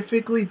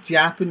specifically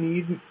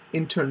Japanese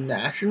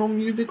international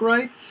music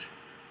rights.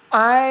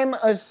 I'm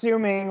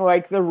assuming,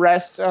 like the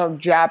rest of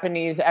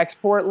Japanese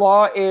export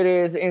law, it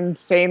is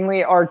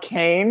insanely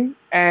arcane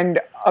and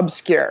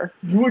obscure.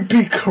 You would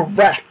be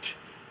correct.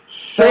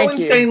 Thank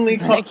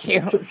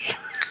you.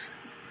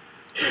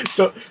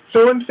 So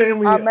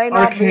insanely I may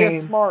not be a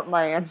arcane smart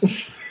man.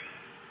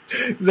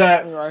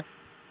 that Anyway.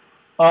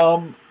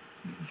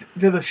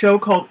 there's a show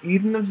called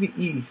Eden of the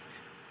East,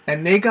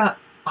 and they got,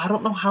 I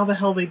don't know how the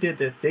hell they did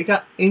this, they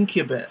got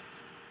Incubus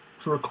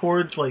to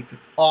record like this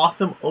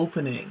awesome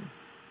opening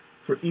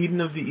for Eden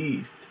of the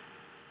East.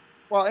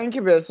 Well,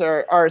 Incubus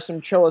are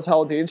some chill as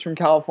hell dudes from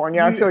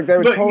California. I feel like they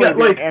would totally yeah, do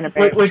like, an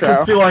anime like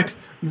show. I feel like,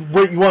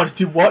 wait, you want to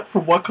do what for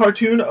what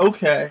cartoon?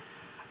 Okay,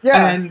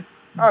 Yeah. and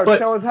Oh,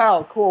 chill as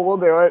hell. Cool, we'll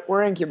do it.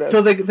 We're Incubus.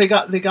 so they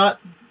got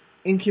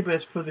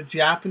Incubus for the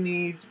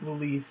Japanese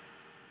release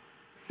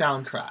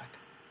soundtrack.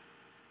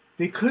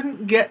 They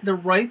couldn't get the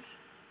rights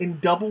in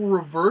double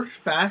reverse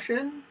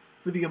fashion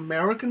for the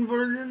American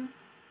version,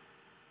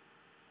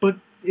 but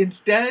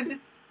instead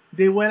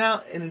they went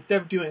out and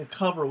instead of doing a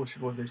cover, which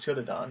is what they should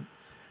have done,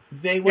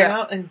 they went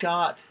out and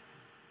got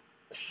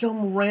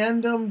some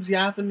random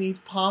Japanese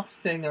pop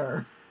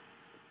singer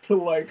to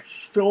like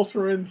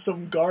filter in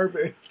some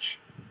garbage.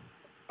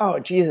 Oh,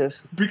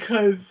 Jesus.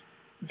 Because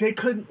they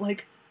couldn't,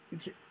 like,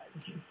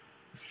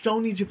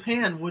 Sony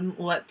Japan wouldn't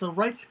let the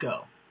rights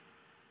go.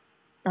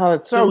 Oh,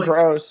 it's so like,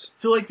 gross.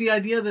 So, like, the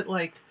idea that,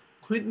 like,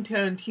 Quentin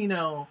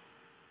Tarantino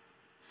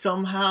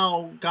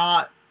somehow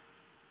got,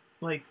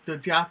 like, the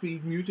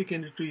Japanese music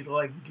industry to,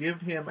 like, give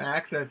him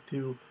access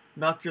to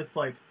not just,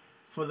 like,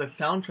 for the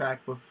soundtrack,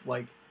 but,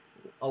 like,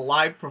 a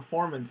live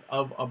performance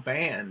of a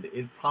band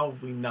is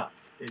probably nuts.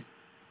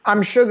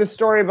 I'm sure the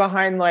story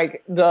behind,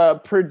 like, the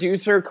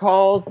producer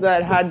calls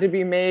that had to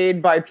be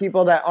made by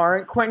people that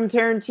aren't Quentin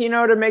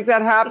Tarantino to make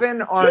that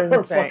happen are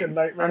insane. Fucking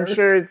nightmare.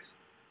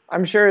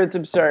 I'm sure it's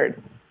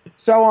absurd.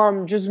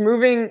 So, just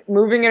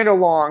moving it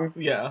along.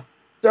 Yeah.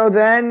 So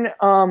then,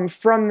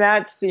 from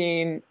that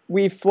scene,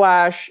 we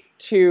flash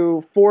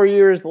to 4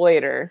 years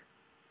later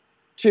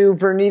to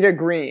Vernita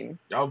Green.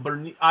 Oh,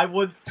 I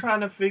was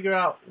trying to figure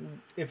out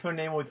if her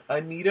name was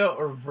Anita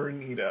or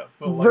Vernita.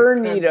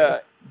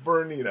 Vernita.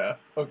 Vernita.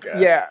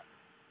 Okay. Yeah.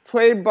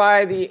 Played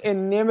by the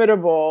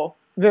inimitable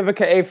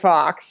Vivica A.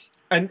 Fox.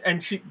 And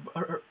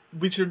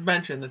we should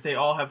mention that they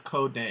all have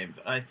code names.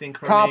 I think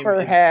her Copperhead.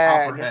 name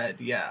is Copperhead,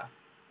 yeah.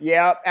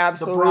 Yep,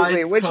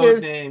 absolutely. The bride's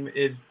code name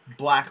is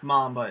Black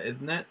Mamba,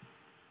 isn't it?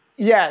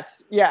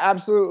 Yes, yeah,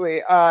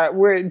 absolutely.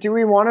 Do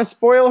we want to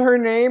spoil her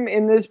name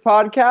in this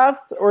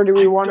podcast, or do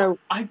we want to?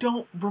 I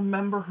don't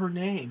remember her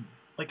name,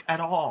 like, at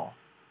all.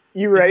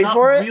 You ready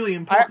for it? It's not really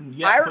important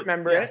yet. I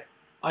remember it.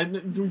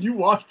 You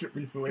watched it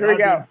recently. Here we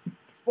go.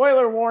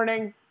 Spoiler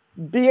warning.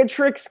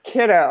 Beatrix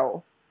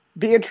Kiddo.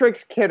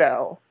 Beatrix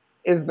Kiddo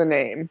is the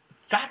name.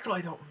 That's why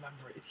I don't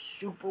remember it. It's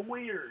super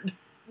weird.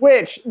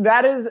 Which,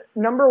 that is,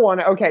 number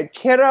one, okay,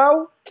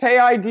 Kiddo,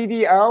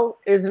 Kiddo,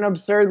 is an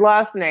absurd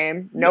last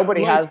name.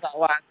 Nobody has that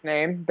last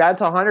name.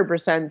 That's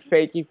 100%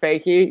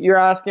 fakey. You're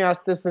asking us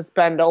to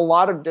suspend a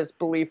lot of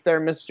disbelief there,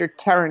 Mr.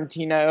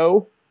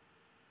 Tarantino.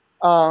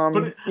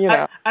 But you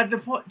know. At the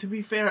point, to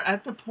be fair,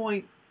 at the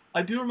point,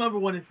 I do remember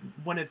when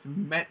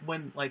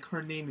like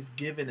her name is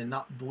given and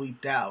not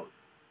bleeped out.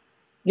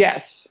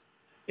 Yes.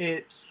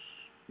 It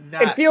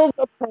feels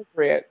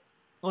appropriate.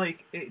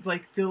 Like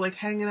they're like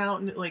hanging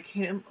out and like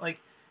him like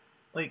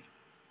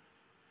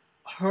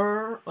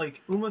her,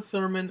 like Uma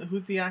Thurman,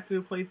 who's the actor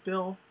who plays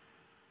Bill?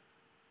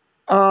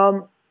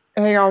 Hang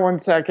on one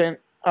second.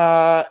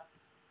 I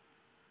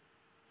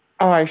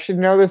should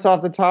know this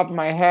off the top of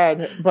my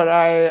head, but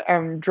I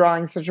am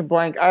drawing such a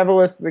blank. I have a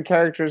list of the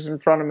characters in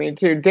front of me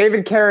too.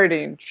 David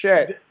Carradine.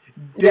 Shit.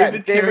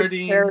 David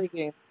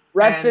Carradine.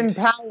 Rest in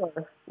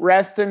power.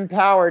 Rest in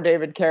power,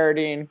 David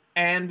Carradine.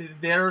 And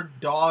their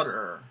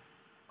daughter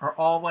are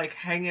all like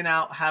hanging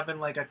out, having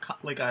like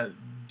a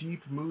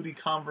deep, moody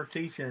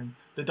conversation.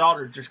 The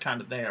daughter's just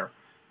kind of there,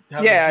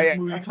 having a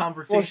deep, moody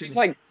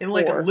conversation in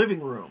like a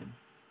living room.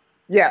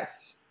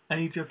 Yes. And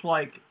he just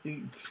like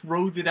he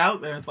throws it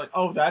out there. It's like,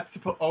 oh, that's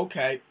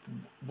okay.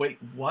 Wait,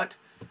 what?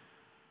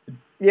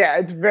 Yeah,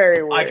 it's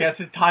very weird. I guess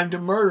it's time to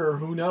murder.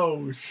 Who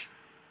knows?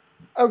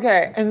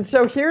 Okay, and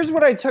so here's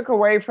what I took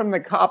away from the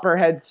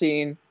Copperhead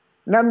scene.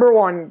 Number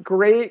one,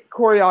 great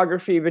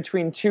choreography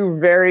between two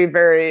very,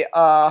 very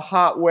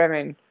hot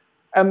women.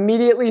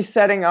 Immediately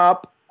setting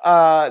up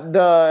one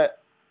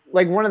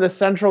of the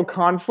central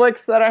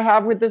conflicts that I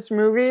have with this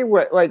movie.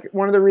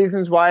 One of the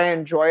reasons why I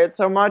enjoy it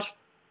so much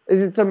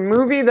is it's a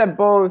movie that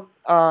both.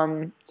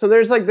 So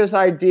there's like this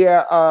idea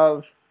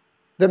of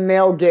the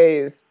male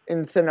gaze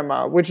in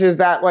cinema, which is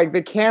that like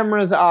the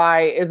camera's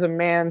eye is a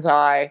man's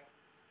eye.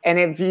 And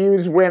it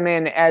views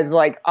women as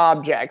like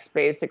objects,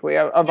 basically,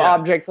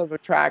 objects of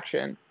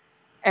attraction.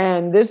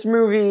 And this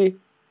movie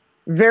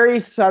very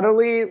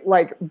subtly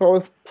like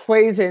both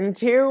plays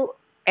into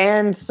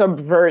and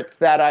subverts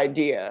that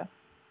idea.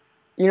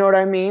 You know what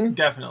I mean?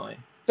 Definitely.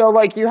 So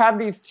like you have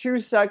these two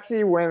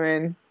sexy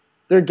women,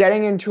 they're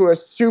getting into a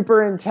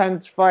super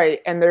intense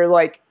fight, and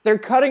they're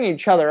cutting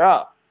each other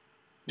up.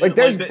 Like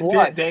there's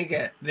blood. They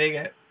get.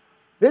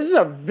 This is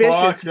a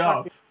vicious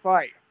fucking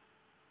fight.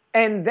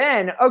 And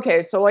then,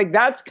 okay, so, like,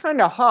 that's kind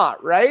of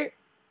hot, right?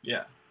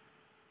 Yeah.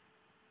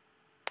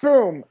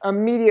 Boom.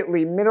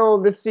 Immediately, middle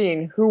of the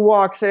scene, who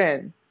walks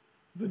in?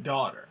 The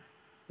daughter.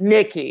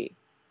 Nikki.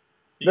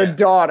 The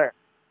daughter.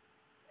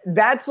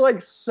 That's,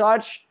 like,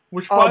 such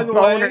Which, by the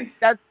way...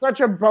 That's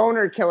such a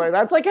boner killer.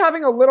 That's like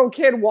having a little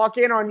kid walk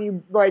in on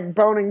you, like,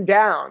 boning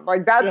down.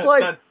 Like, that's,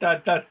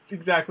 that's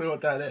exactly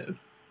what that is.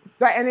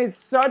 And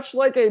it's such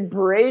like a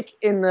break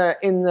in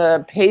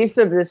the pace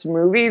of this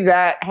movie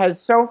that has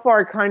so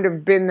far kind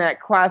of been that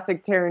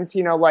classic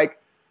Tarantino, like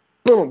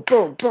boom,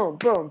 boom, boom,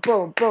 boom,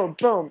 boom, boom,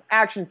 boom,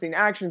 action scene,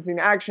 action scene,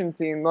 action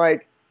scene.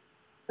 Like,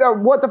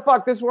 what the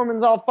fuck? This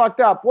woman's all fucked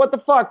up. What the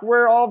fuck?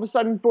 We're all of a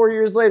sudden 4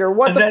 years later.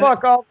 What the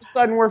fuck? All of a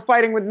sudden we're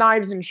fighting with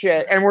knives and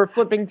shit, and we're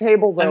flipping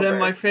tables over. And then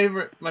my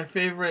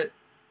favorite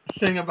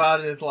thing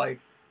about it is like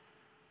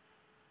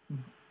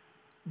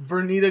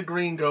Vernita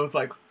Green goes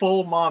like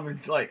full mom,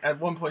 and like at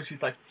one point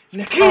she's like,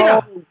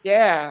 Nikita! Oh,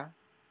 yeah.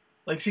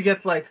 Like she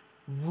gets like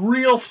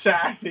real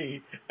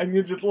sassy, and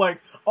you're just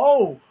like,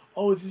 oh,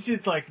 this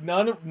is like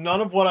none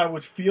of what I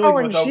was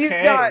feeling was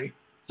okay.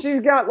 She's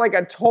got like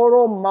a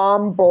total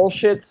mom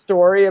bullshit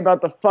story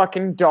about the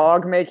fucking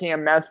dog making a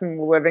mess in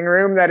the living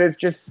room that is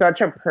just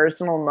such a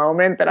personal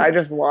moment that I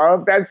just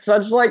love. That's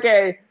such like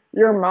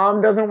your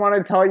mom doesn't want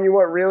to tell you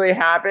what really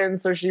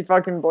happened, so she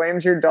fucking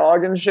blames your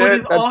dog and shit. But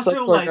it's That's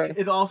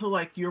also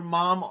like your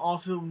mom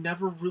also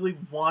never really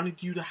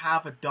wanted you to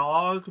have a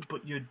dog,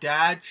 but your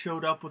dad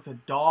showed up with a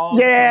dog.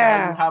 Yeah,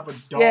 so now you have a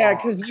dog. Yeah,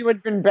 because you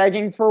had been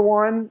begging for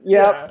one.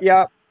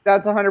 Yep.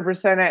 That's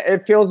 100% it.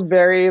 It feels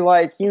very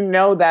like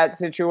that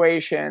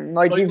situation.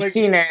 Like you've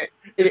seen it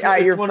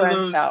at your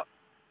friend's house.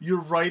 You're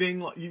writing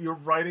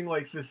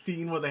like the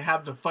scene where they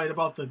have to fight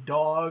about the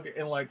dog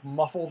in like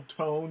muffled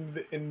tones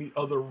in the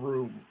other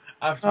room.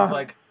 After it's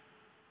like,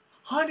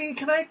 honey,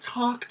 can I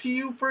talk to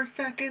you for a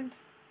second?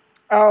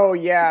 Oh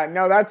yeah,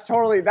 no, that's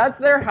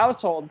their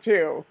household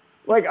too.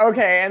 Like,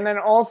 okay, and then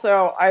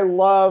also I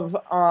love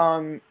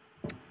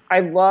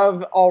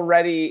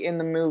already in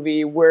the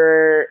movie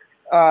where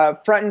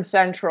front and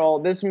central,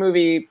 this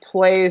movie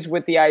plays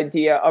with the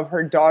idea of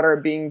her daughter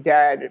being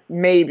dead,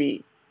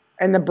 maybe,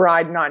 and the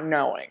bride not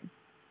knowing.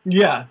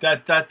 Yeah,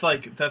 that's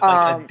like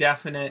a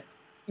definite.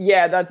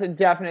 Yeah, that's a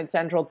definite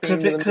central theme.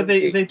 Because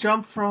they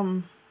jump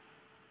from.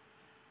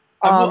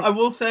 I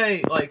will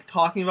say, like,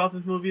 talking about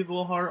this movie is a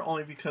little hard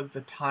only because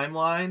the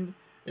timeline.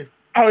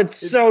 It's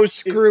so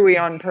screwy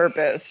on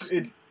purpose.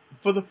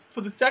 For the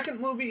second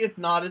movie, it's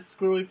not as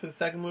screwy. For the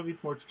second movie,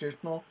 it's more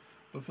traditional.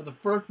 But for the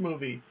first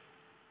movie,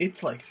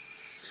 it's like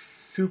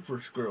super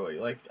screwy.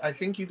 Like, I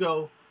think you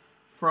go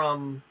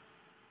from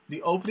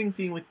the opening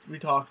scene which we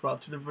talked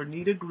about to the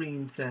Vernita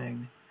Green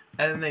thing,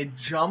 and then they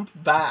jump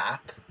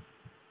back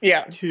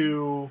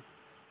to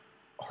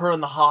her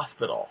in the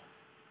hospital.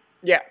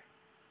 Yeah.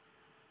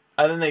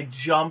 And then they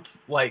jump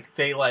almost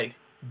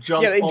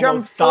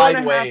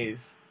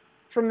sideways.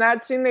 From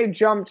that scene, they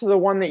jump to the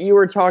one that you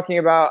were talking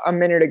about a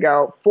minute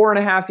ago,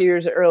 4.5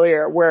 years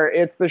earlier, where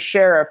it's the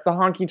sheriff, the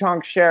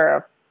honky-tonk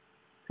sheriff,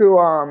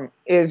 who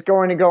is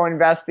going to go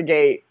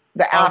investigate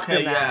the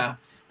aftermath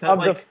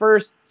of the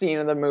first scene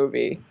of the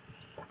movie.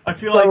 I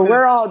feel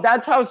like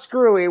that's how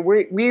screwy.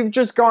 We've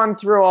just gone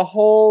through a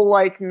whole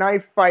like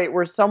knife fight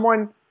where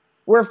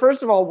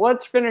first of all,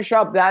 let's finish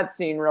up that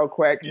scene real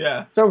quick.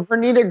 Yeah. So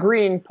Vernita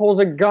Green pulls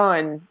a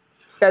gun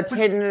that's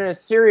hidden in a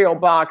cereal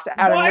box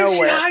out of nowhere. Why is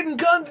she hiding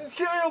guns in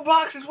cereal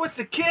boxes with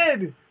the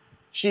kid?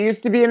 She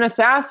used to be an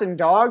assassin,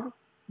 dog.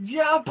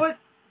 Yeah, but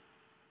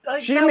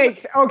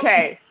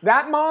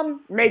that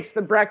mom makes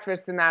the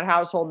breakfast in that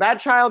household. That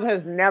child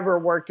has never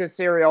worked a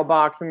cereal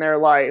box in their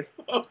life.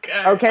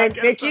 Okay,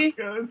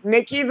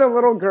 Nikki, the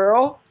little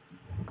girl,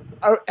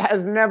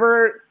 has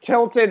never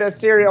tilted a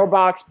cereal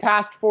box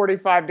past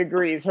 45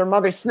 degrees. Her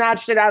mother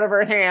snatched it out of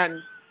her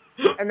hand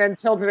and then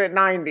tilted it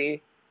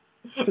 90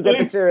 to get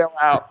the cereal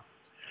out.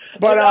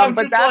 But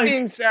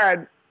being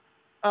said,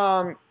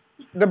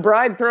 the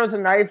bride throws a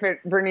knife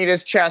at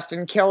Vernita's chest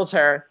and kills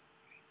her.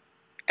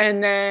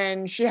 And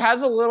then she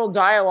has a little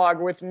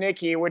dialogue with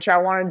Nikki, which I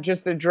want to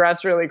just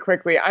address really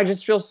quickly. I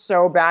just feel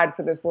so bad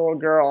for this little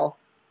girl.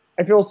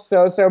 I feel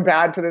so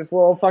bad for this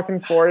little fucking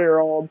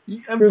 4-year-old.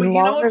 Whose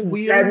mom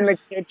is dead in the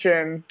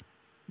kitchen.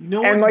 You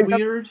know what's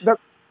weird?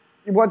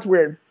 What's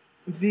weird?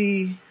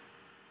 The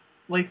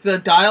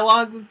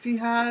dialogue that she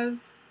has.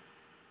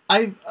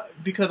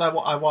 Because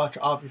I watch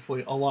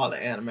obviously a lot of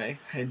anime,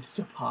 hence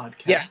the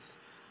podcast. Yes.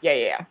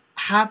 Yeah.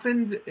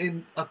 Happened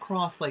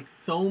across like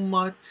so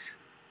much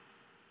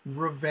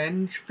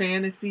revenge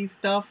fantasy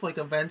stuff. Like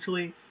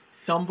eventually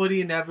somebody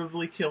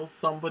inevitably kills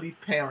somebody's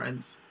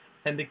parents,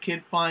 and the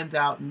kid finds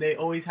out, and they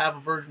always have a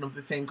version of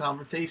the same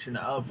conversation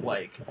of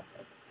like,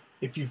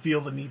 if you feel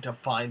the need to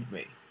find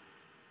me,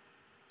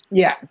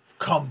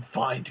 come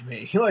find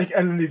me. Like,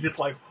 and then they just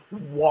like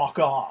walk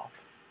off.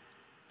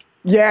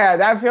 Yeah,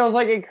 that feels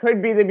like it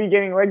could be the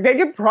beginning. Like, they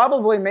could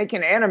probably make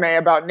an anime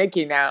about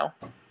Nikki now.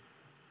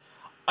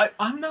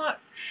 I'm not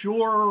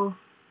sure.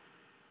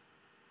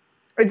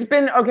 It's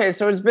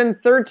been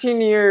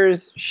 13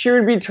 years. She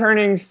would be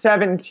turning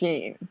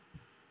 17.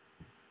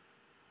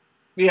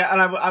 Yeah,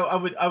 and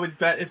I would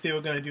bet if they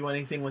were going to do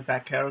anything with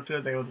that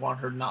character, they would want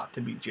her not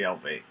to be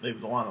jailbait. They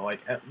would want to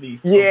like at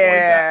least avoid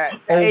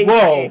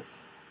that.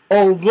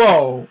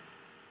 Although,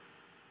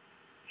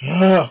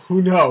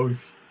 who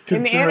knows?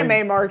 In the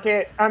anime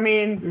market, I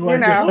mean,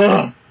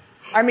 listen.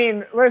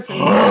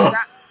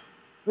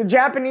 The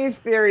Japanese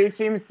theory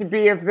seems to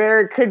be if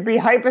there could be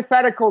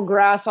hypothetical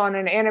grass on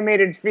an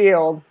animated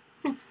field.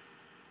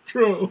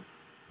 True.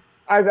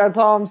 That's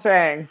all I'm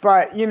saying.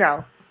 But,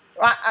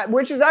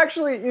 which is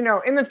actually,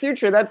 in the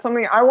future, that's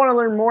something I want to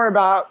learn more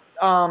about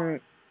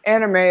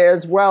anime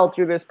as well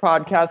through this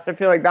podcast. I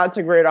feel like that's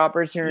a great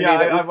opportunity.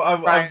 Yeah,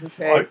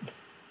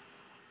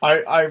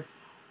 I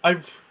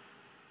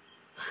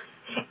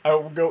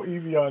will go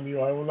easy on you.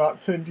 I will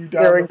not send you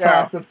down the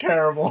path of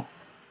terrible.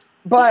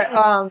 But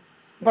I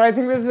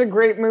think this is a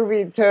great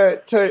movie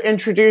to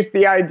introduce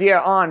the idea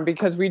on,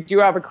 because we do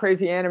have a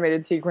crazy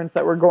animated sequence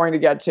that we're going to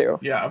get to.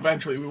 Yeah,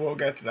 eventually we will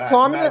get to that.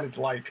 So I'm going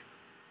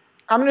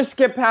to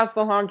skip past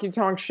the honky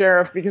tonk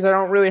sheriff because I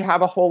don't really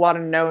have a whole lot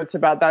of notes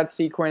about that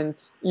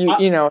sequence.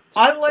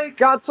 It's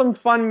got some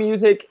fun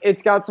music.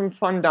 It's got some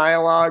fun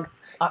dialogue.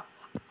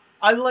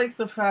 I like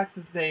the fact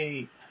that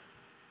they,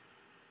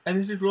 and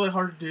this is really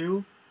hard to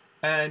do,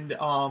 and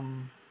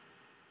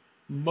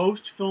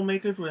most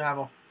filmmakers would have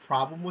a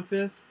problem with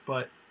this,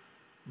 but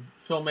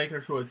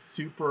filmmakers who are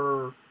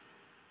super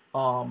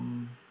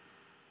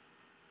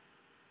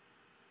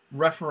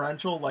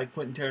referential, like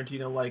Quentin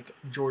Tarantino, like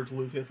George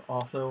Lucas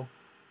also,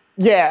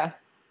 do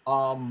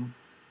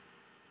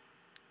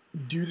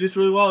this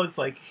really well. It's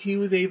like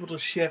he's able to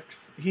shift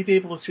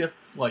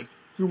like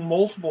through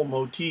multiple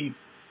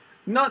motifs.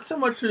 Not so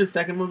much to the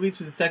second movie.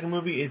 So the second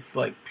movie, it's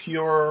like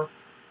pure,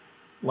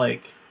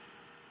 like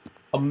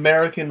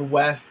American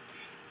West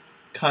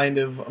kind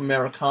of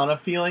Americana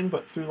feeling,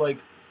 but through like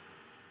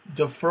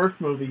the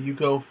first movie, you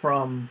go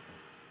from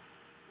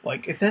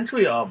like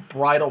essentially a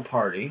bridal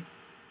party,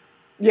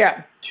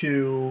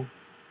 to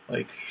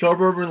like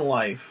suburban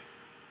life,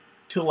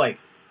 to like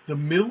the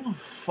middle of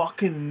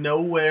fucking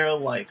nowhere,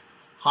 like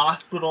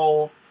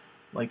hospital,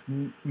 like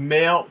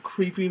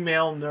creepy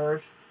male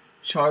nurse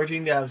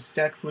charging to have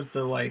sex with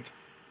the like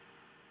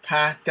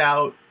passed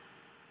out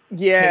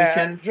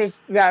patient.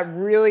 Just that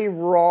really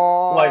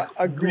raw, like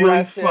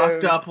aggressive, really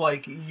fucked up.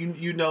 Like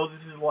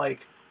this is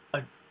like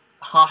a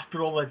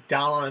hospital that's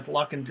down on its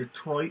luck in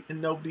Detroit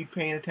and nobody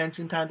paying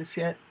attention kind of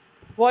shit.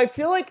 Well, I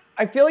feel like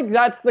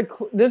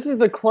this is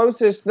the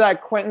closest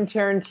that Quentin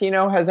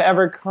Tarantino has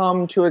ever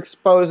come to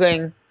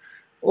exposing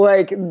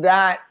like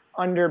that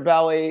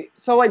underbelly.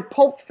 So like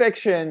Pulp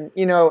Fiction,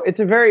 it's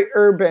a very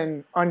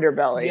urban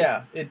underbelly.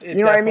 Yeah, it you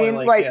know what I mean?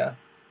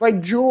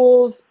 Like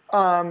Jules,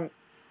 Travolta's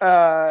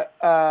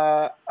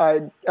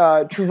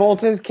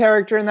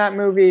character in that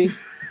movie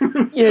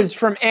is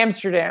from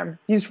Amsterdam.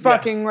 He's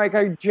fucking like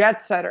a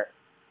jet setter.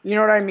 You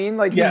know what I mean?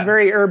 Like he's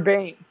very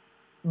urbane.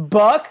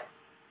 Buck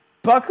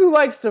who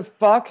likes to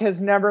fuck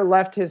has never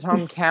left his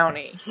home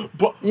county.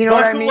 You know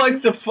what I mean? Buck who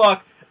likes to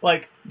fuck,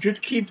 like,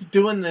 just keeps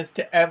doing this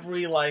to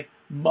every, like,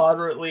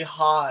 moderately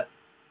hot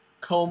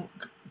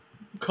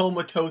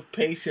comatose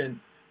patient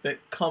that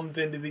comes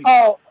into the...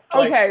 Oh,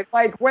 okay.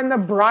 Like, when the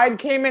bride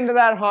came into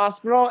that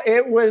hospital,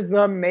 it was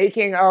the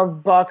making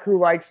of Buck who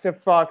likes to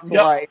fuck's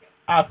life.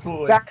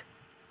 Absolutely.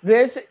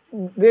 This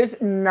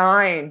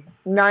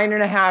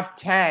 9.5,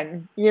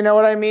 10. You know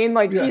what I mean?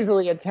 Like,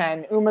 easily a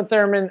 10. Uma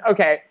Thurman,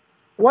 okay.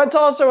 Let's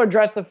also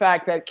address the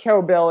fact that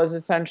Kill Bill is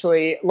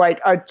essentially like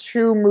a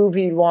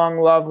 2-movie long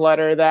love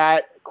letter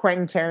that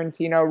Quentin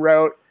Tarantino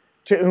wrote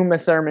to Uma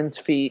Thurman's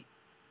feet.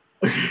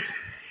 I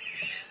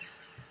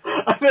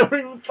never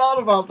even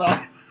thought about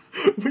that.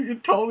 But you're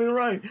totally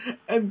right.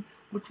 And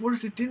what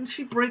is it? Didn't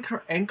she break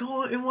her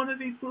ankle in one of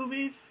these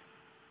movies?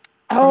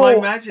 Oh, am I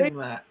imagining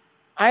that?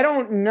 I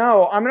don't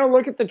know. I'm going to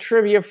look at the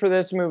trivia for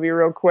this movie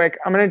real quick.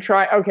 I'm going to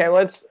try. Okay,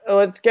 let's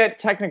get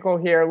technical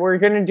here. We're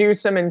going to do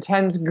some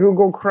intense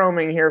Google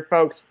Chroming here,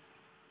 folks.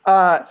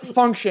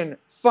 Function,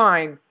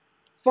 fine.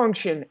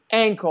 Function,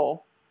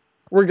 ankle.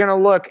 We're going to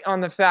look on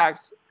the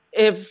facts.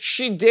 If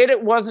she did,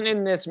 it wasn't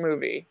in this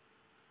movie.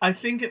 I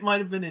think it might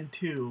have been in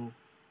 2.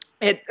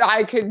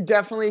 I could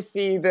definitely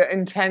see the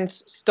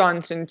intense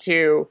stunts in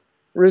 2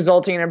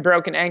 resulting in a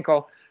broken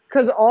ankle.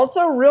 Because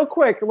also, real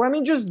quick, let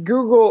me just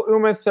Google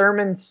Uma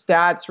Thurman's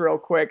stats real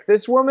quick.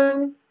 This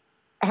woman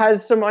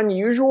has some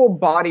unusual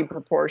body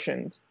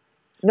proportions.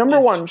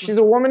 Number one, she's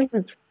a woman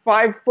who's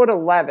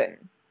 5'11".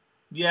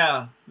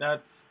 Yeah,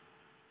 that's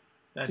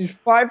she's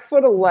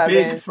 5'11".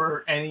 Big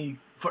for any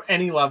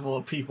level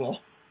of people.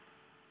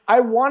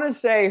 I want to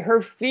say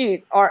her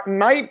feet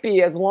might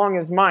be as long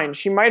as mine.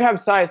 She might have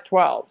size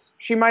 12s.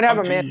 She might have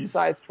a man's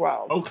size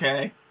 12.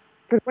 Okay.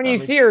 Because when you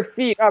see her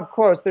feet up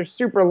close, they're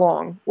super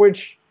long,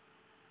 which...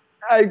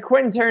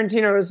 Quentin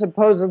Tarantino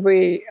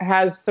supposedly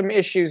has some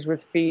issues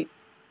with feet.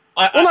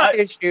 Not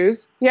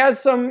issues. He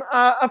has some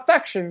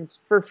affections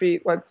for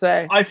feet, let's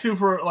say.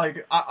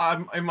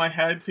 I'm in my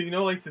head, so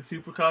like the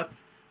supercuts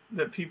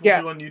that people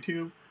do on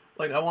YouTube?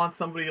 Like, I want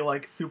somebody to,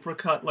 like,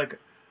 supercut, like,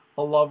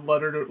 a love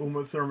letter to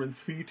Uma Thurman's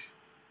feet.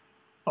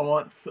 I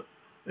want,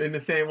 in the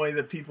same way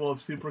that people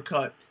have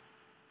supercut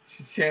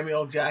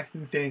Samuel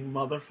Jackson saying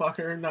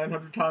motherfucker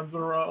 900 times in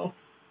a row.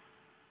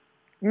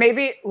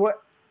 Maybe,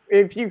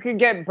 if you could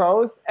get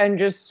both and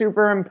just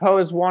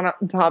superimpose one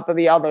on top of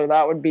the other,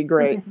 that would be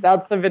great.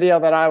 That's the video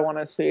that I want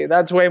to see.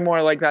 That's way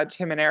more like that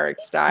Tim and Eric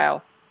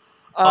style.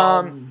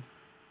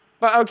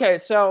 But okay,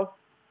 so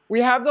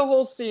we have the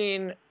whole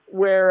scene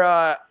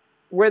where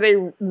they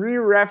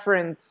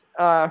re-reference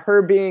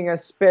her being a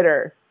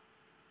spitter,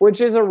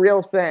 which is a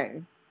real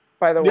thing,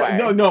 by the way.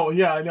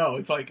 Yeah, I know.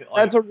 It's like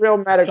that's a real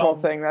medical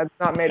thing. That's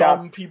not made up.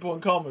 Some people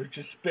in coma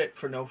just spit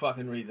for no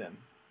fucking reason.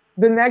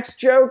 The next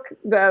joke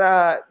that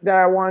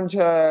I wanted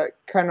to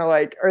kind of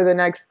like, or the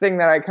next thing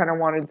that I kind of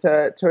wanted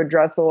to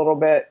address a little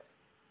bit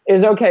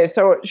is, okay,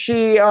 so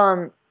she,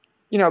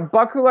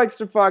 Buck Who Likes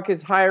to Fuck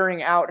is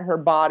hiring out her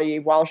body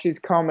while she's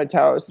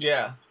comatose.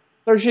 Yeah.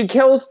 So she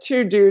kills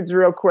 2 dudes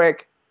real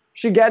quick.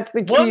 She gets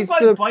the keys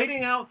by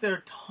biting out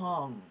their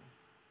tongue.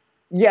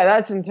 Yeah,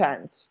 that's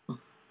intense.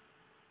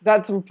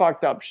 That's some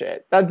fucked up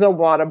shit. That's a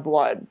lot of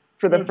blood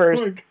for the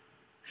first.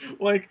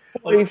 Like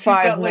she's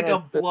got like a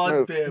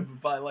blood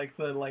bib by like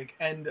the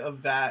end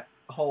of that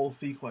whole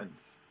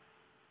sequence.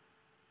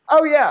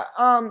 Oh yeah.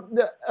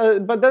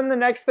 But then the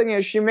next thing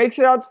is she makes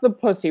it out to the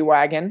pussy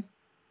wagon,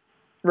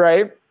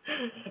 right?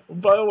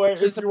 By the way,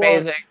 it's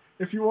amazing.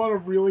 If you want a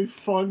really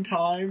fun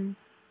time,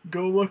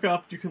 go look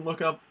up. You can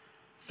look up.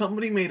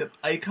 Somebody made an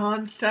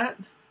icon set.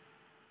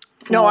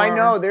 No, I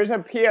know. There's a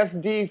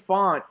PSD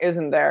font,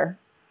 isn't there,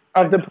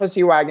 of the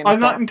pussy wagon? I'm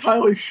not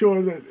entirely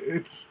sure that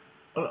it's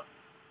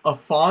a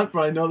font,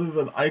 but I know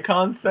there's an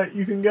icon set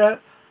you can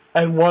get,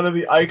 and one of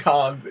the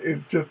icons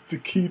is just the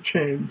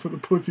keychain for the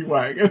pussy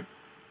wagon.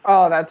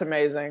 Oh, that's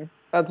amazing.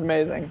 That's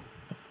amazing.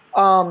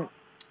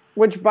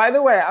 Which, by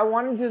the way, I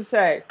wanted to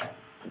say,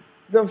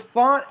 the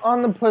font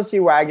on the pussy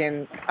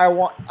wagon, I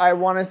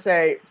want to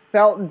say,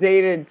 felt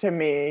dated to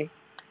me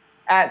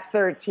at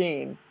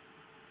 13.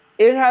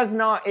 It has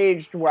not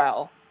aged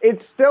well.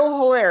 It's still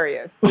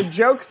hilarious. The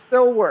joke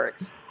still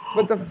works.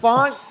 But the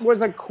font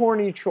was a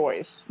corny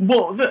choice.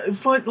 Well,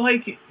 but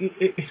like,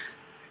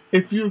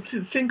 if you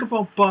think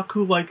about Buck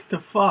Who Likes to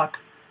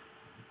Fuck,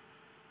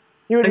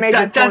 he would make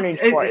a corny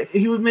choice.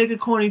 He would make a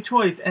corny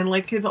choice, and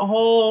like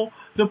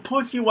the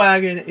pussy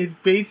wagon is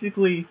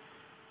basically,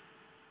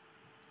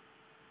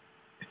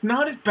 it's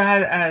not as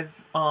bad as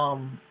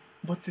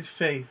what's his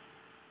face?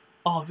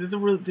 Oh, there's a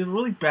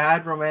really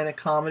bad romantic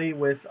comedy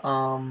with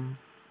forget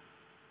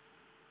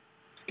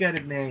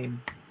his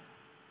name.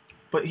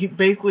 But this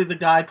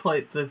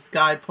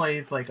guy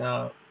plays like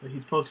he's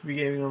supposed to be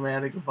giving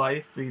romantic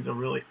advice, but he's a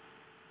really,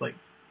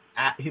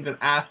 he's an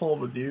asshole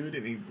of a dude,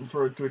 and he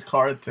refers to his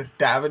car as the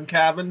Stabbing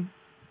Cabin.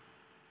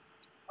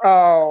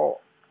 Oh,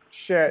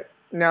 shit.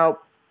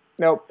 Nope,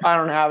 I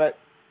don't have it.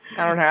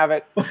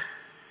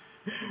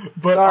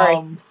 But,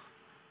 sorry.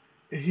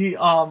 He,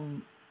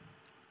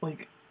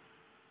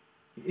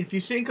 if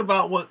you think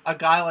about what a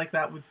guy like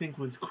that would think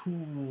was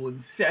cool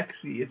and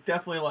sexy, it's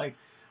definitely like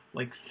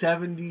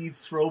 70s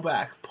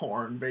throwback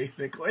porn,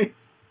 basically.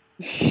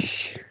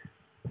 It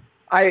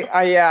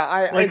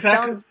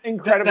sounds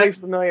incredibly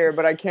familiar,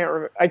 but I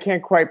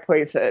can't quite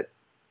place it.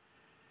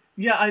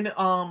 Yeah, I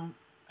know.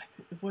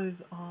 It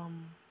was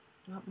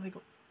not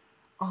Michael.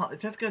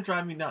 It's just gonna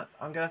drive me nuts.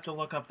 I'm gonna have to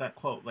look up that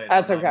quote later.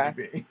 That's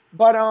okay.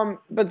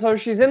 But so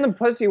she's in the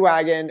pussy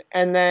wagon,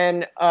 and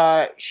then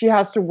she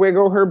has to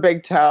wiggle her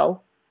big toe,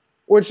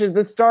 which is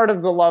the start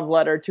of the love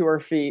letter to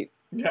her feet.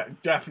 Yeah,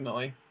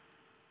 definitely.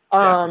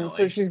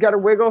 So she's got to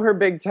wiggle her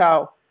big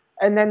toe.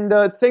 And then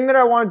the thing that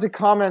I wanted to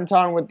comment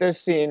on with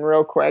this scene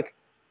real quick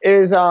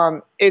is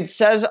it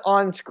says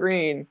on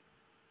screen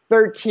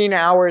 13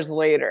 hours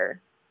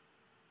later.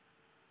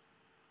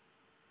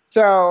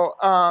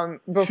 So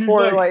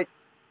before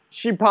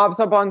she pops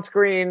up on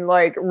screen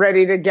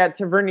ready to get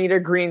to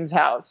Vernita Green's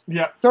house.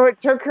 Yeah. So it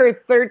took her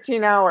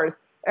 13 hours.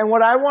 And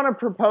what I want to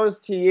propose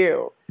to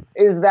you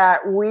is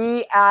that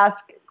we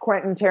ask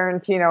Quentin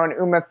Tarantino and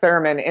Uma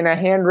Thurman in a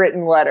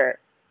handwritten letter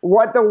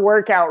what the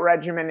workout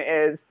regimen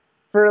is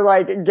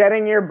for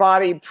getting your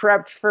body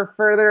prepped for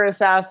further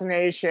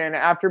assassination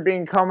after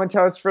being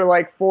comatose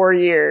for 4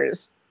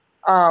 years.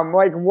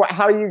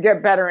 How you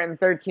get better in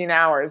 13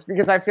 hours,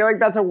 because I feel like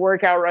that's a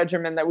workout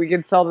regimen that we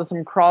could sell to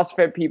some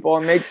CrossFit people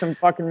and make some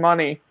fucking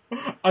money.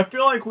 I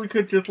feel like we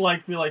could just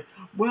be like,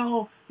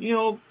 well,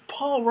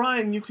 Paul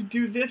Ryan, you could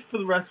do this for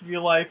the rest of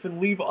your life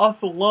and leave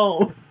us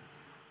alone.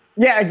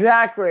 Yeah,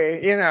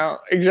 exactly.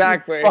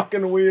 Exactly. You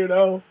fucking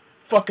weirdo.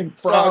 Fucking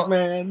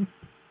frogman.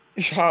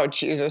 Oh,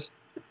 Jesus.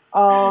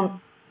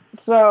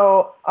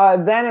 So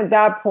then at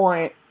that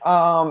point,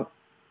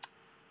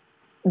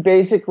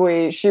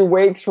 basically she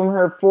wakes from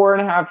her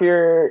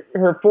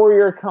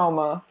 4-year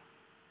coma,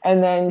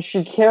 and then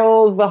she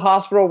kills the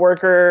hospital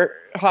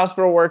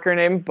worker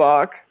named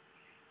Buck,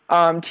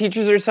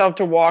 teaches herself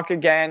to walk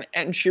again,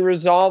 and she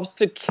resolves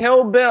to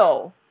kill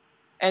Bill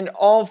and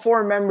all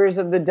 4 members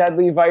of the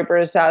Deadly Viper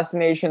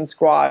assassination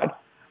squad.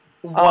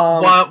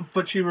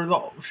 But she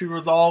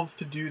resolves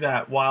to do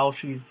that while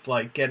she's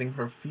getting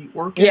her feet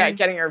working. Yeah,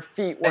 getting her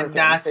feet working. And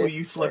that's where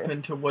you flip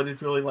into what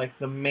is really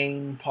the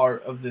main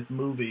part of this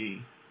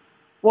movie.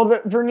 Well,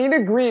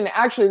 Vernita Green,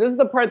 actually, this is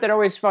the part that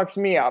always fucks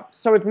me up.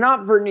 So it's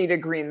not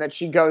Vernita Green that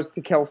she goes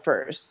to kill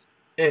first.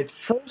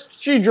 First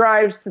she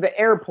drives to the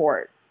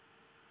airport,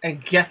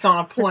 and gets on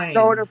a plane.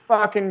 Go to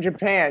fucking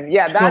Japan.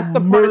 Yeah, that's the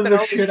part murder that the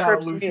always shit out of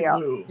trips Lucy me up.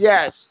 Liu.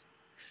 Yes.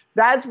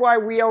 That's why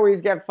we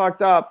always get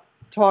fucked up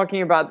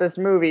talking about this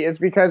movie, is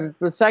because it's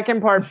the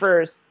second part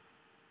first,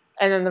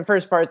 and then the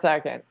first part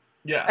second.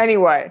 Yeah.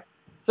 Anyway,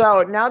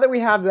 so now that we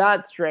have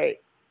that straight,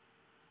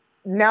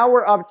 now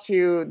we're up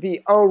to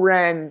the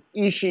O-Ren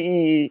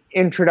Ishii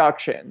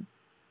introduction,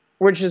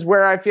 which is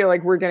where I feel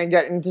like we're going to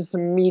get into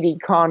some meaty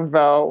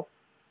convo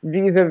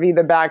vis-a-vis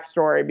the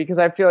backstory, because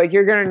I feel like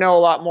you're going to know a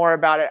lot more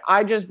about it. I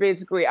have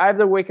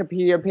the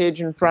Wikipedia page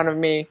in front of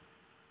me.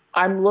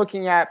 I'm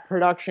looking at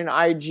production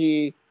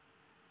IG.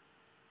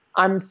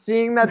 I'm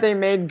seeing that they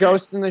made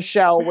Ghost in the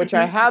Shell, which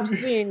I have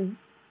seen.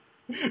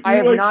 I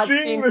have not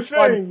seen the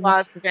thing,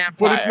 Blood Vampire.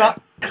 but it's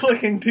not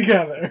clicking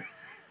together.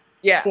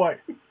 Yeah. Quite.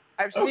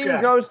 I've seen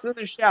Ghost in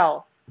the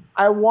Shell.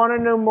 I want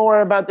to know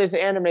more about this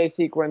anime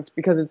sequence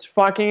because it's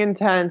fucking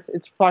intense.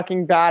 It's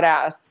fucking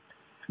badass.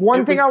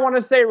 One thing I want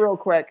to say real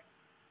quick.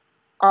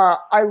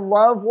 I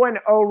love when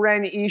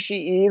O-Ren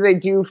Ishii, they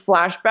do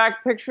flashback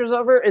pictures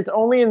of her. It's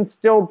only in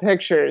still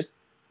pictures.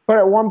 But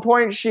at one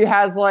point she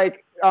has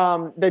like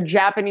the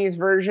Japanese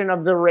version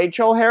of the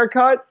Rachel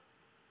haircut.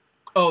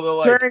 Oh, the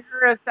like... during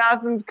her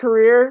assassin's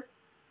career.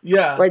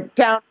 Yeah. Like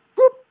down.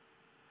 Whoop,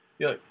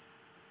 yeah.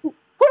 Whoop,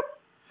 whoop.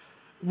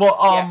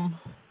 Well,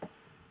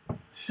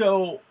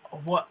 so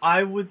what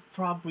I would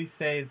probably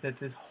say that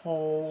this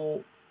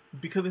whole,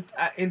 because it's,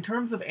 in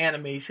terms of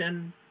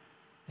animation,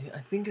 I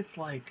think it's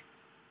like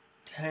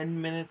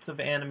 10 minutes of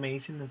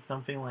animation is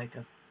something like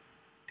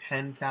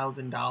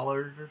 $10,000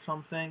 or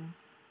something.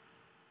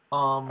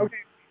 Okay.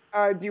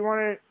 Do you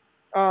want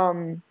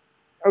to?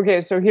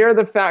 Okay, so here are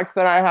the facts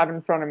that I have in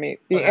front of me.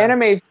 The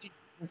anime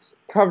sequence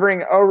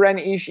covering O-Ren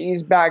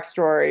Ishii's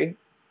backstory.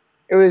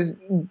 It was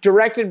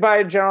directed by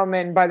a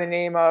gentleman by the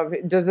name of,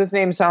 does this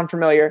name sound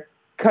familiar?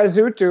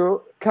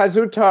 Kazuto,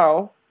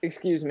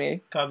 excuse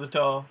me.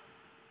 Kazuto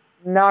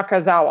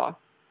Nakazawa.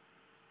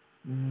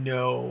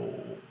 No,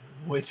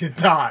 which is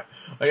not.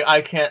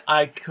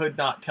 I could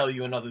not tell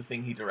you another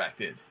thing he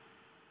directed.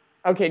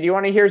 Okay, do you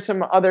want to hear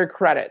some other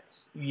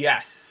credits?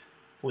 Yes,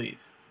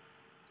 please.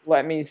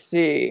 Let me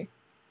see.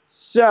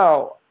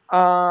 So,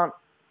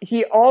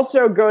 he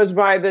also goes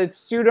by the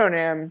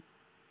pseudonym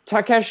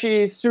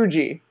Takeshi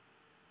Tsuji.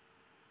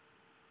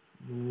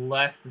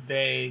 Less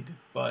vague,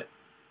 but...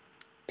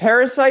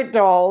 Parasite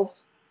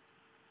Dolls.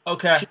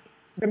 Okay.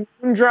 The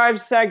Moondrive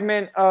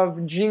segment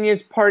of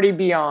Genius Party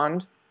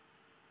Beyond.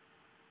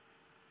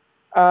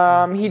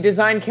 He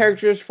designed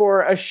characters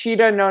for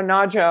Ashita no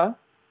Naja.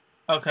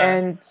 Okay.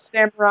 And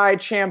Samurai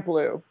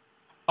Champloo.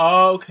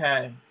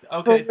 Okay.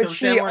 Okay, but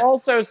she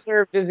also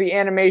served as the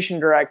animation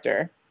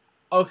director.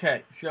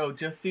 Okay, so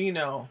just so you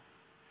know,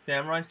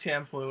 Samurai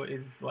Champloo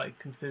is like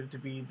considered to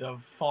be the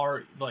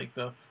far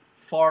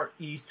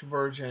east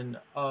version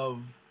of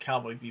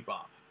Cowboy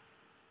Bebop.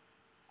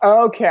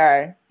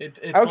 Okay. It's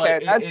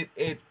okay.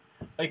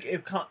 Like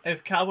if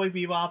Cowboy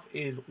Bebop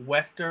is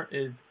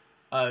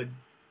a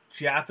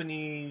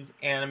Japanese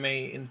anime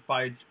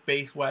inspired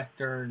space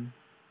western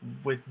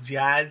with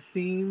jazz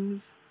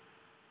themes.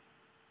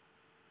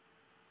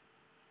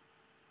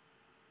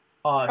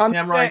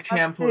 Samurai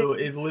Champloo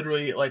is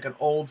literally like an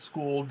old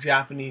school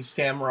Japanese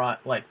samurai,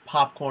 like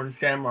popcorn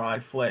samurai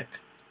flick.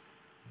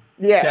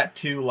 Yeah. Set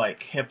to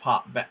like hip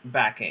hop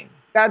backing.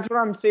 That's what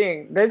I'm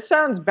seeing. This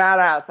sounds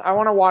badass. I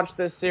want to watch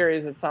this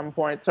series at some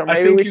point. So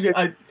maybe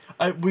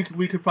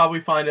we could probably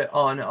find it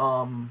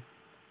on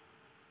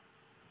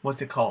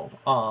what's it called?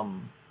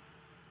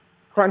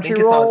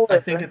 Crunchyroll. I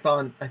think it's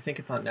on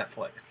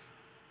Netflix.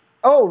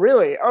 Oh,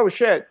 really? Oh,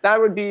 shit.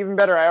 That would be even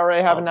better. I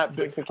already have a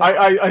Netflix account.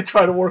 I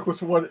try to work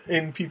with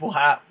within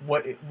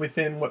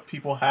what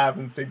people have,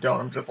 and if they don't,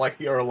 I'm just like,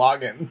 here are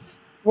logins.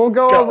 We'll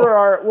go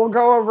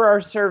over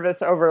our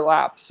service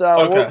overlap.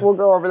 So okay. we'll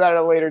go over that at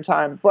a later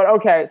time. But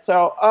okay,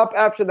 so up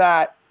after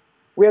that,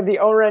 we have the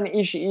O-Ren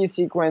Ishii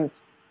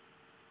sequence.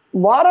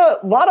 Lot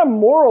of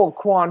moral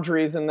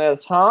quandaries in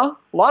this, huh?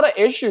 A lot of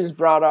issues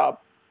brought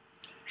up.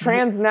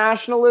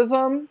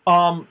 Transnationalism.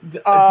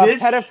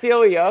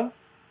 Pedophilia.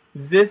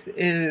 This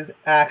is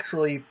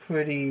actually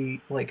pretty,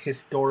 like,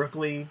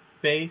 historically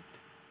based.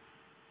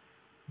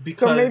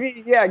 Because so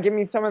maybe, give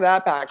me some of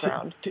that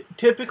background.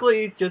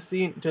 Typically, just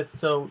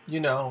so you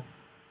know,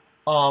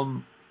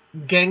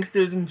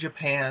 gangsters in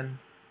Japan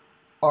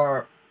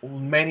are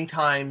many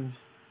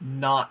times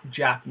not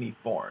Japanese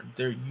born.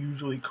 They're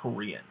usually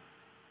Korean.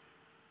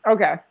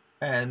 Okay.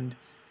 And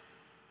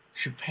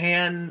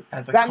Japan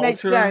as a culture... That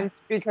makes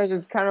sense because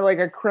it's kind of like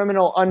a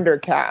criminal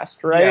undercast,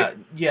 right?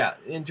 Yeah.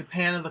 In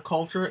Japan as a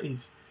culture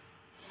is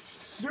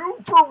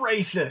super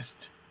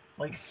racist.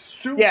 Like,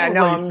 super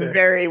racist. I'm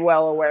very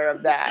well aware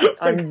of that.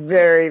 I'm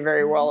very,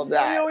 very well of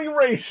that. Really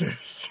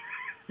racist.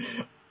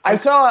 I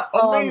saw...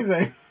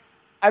 amazing.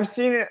 I've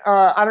seen it...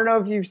 I don't know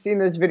if you've seen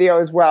this video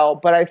as well,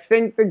 but I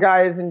think the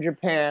guy is in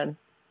Japan,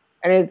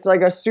 and it's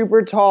like a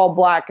super tall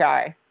black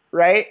guy,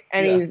 right?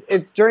 And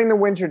it's during the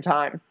winter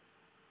time.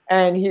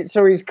 And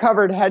he's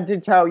covered head to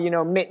toe,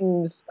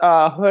 mittens,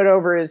 hood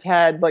over his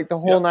head, like the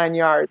whole 9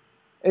 yards.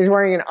 and he's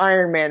wearing an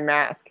Iron Man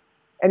mask.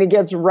 And he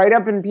gets right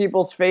up in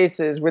people's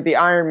faces with the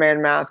Iron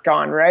Man mask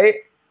on, right?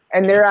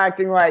 And they're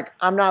acting like,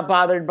 I'm not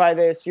bothered by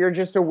this. You're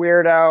just a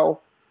weirdo,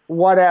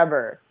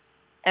 whatever.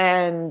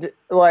 And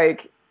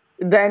like,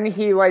 then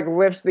he like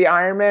lifts the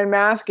Iron Man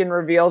mask and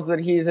reveals that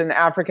he's an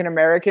African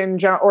American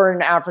or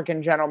an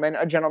African gentleman,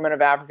 a gentleman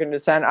of African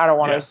descent. I don't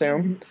want to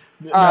assume.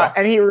 No.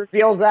 And he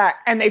reveals that,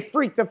 and they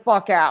freak the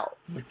fuck out.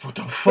 Like, what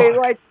the fuck? They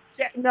like,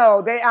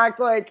 they act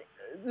like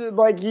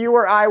you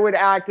or I would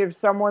act if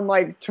someone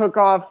like took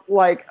off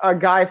like a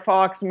Guy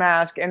Fawkes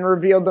mask and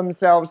revealed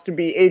themselves to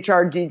be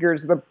H.R.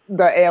 Giger's the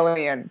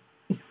alien.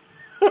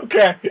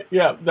 Okay,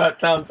 yeah,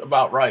 that sounds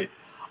about right.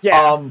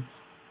 Yeah.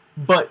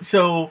 But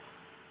so,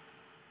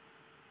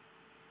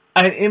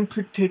 and in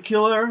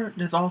particular,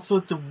 there's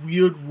also some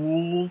weird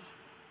rules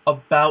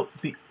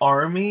about the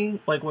army.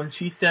 Like when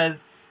she says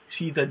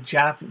she's a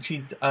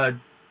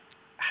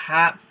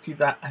I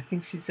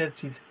think she said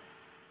she's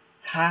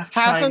half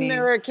Chinese,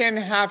 American,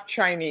 half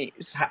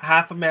Chinese.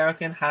 Half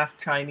American, half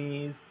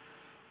Chinese,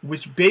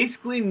 which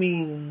basically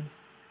means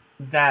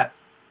that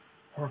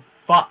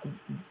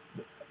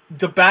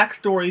the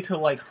backstory to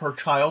like her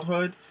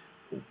childhood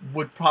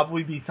would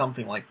probably be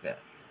something like this.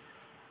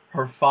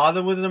 Her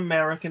father was an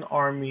American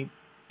army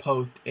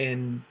post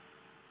in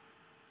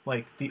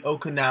like the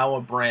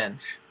Okinawa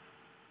branch.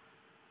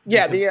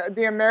 Yeah,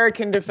 the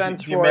American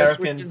Defense Force,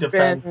 which has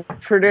been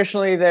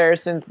traditionally there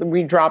since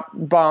we dropped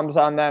bombs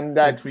on them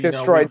that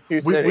destroyed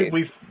two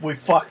cities. We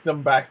fucked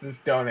them back to the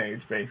Stone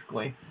Age,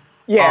 basically.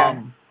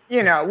 Yeah,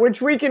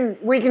 which we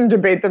can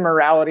debate the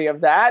morality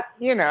of that,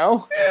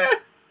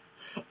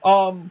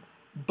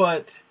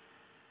 But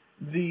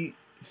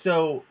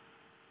so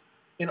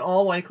in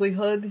all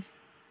likelihood,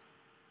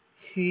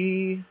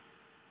 he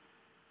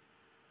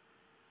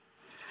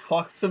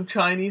fucked some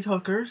Chinese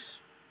hookers.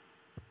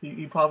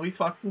 He probably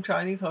fucked some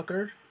Chinese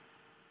hookers.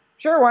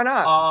 Sure, why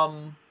not?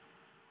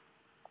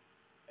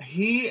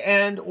 He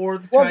and or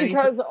the Chinese...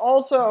 because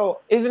also,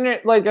 isn't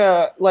it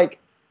like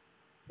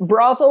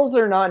brothels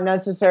are not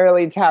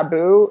necessarily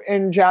taboo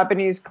in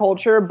Japanese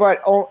culture,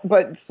 but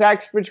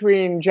sex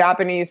between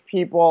Japanese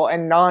people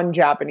and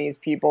non-Japanese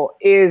people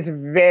is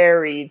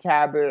very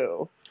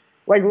taboo.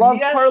 Like, love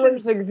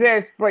parlors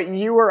exist, but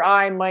you or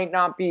I might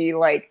not be,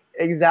 like,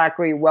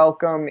 exactly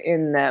welcome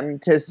in them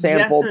to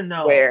sample yes or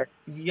no. Where.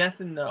 Yes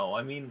and no.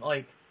 I mean,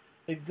 like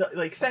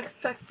sex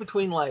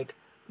between, like,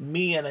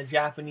 me and a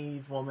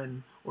Japanese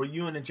woman, or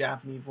you and a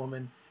Japanese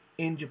woman,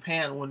 in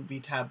Japan wouldn't be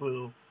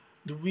taboo.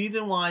 The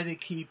reason why they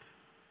keep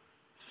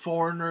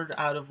foreigners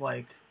out of,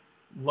 like,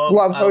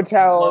 love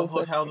hotels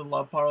and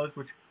love parlors,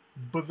 which,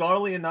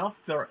 bizarrely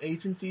enough, there are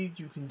agencies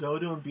you can go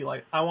to and be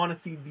like, I want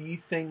to see these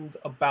things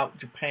about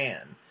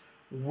Japan.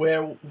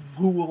 Who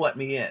will let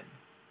me in?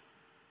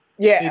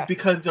 Yeah. It's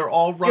because they're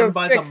all run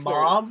by the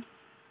mob.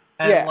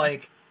 And,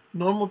 like,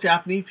 normal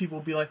Japanese people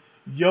will be like,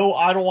 yo,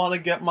 I don't want to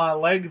get my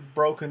legs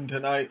broken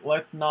tonight.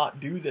 Let's not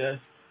do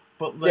this.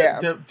 But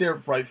they're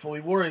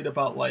rightfully worried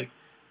about, like,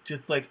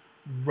 just, like,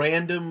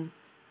 random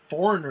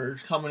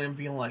foreigners coming in and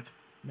being like,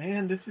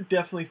 man, this is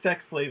definitely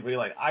sex slavery.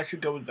 Like, I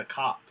should go with the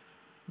cops.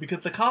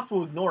 Because the cops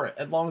will ignore it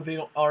as long as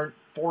they aren't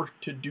forced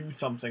to do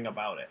something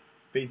about it,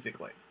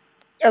 basically.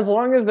 As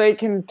long as they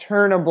can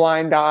turn a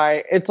blind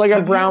eye. It's like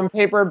a brown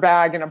paper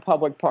bag in a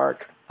public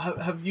park.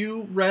 Have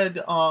you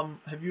read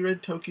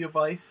Tokyo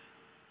Vice?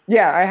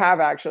 Yeah, I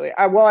have actually.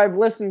 I've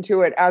listened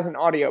to it as an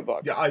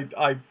audiobook. Yeah,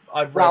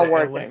 I've read it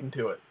and listened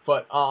to it.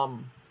 But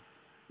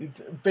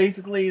it's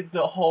basically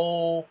the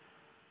whole,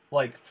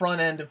 like,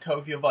 front end of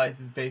Tokyo Vice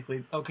is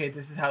basically, okay,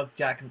 this is how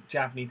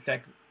Japanese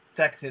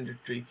sex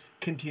industry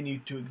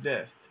continued to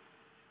exist.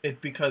 It's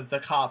because the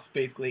cops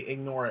basically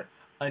ignore it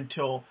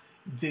until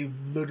they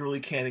literally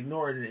can't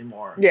ignore it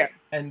anymore. Yeah.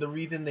 And the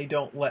reason they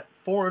don't let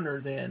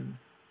foreigners in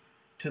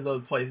to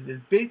those places is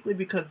basically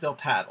because they'll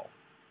tattle.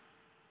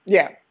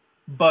 Yeah.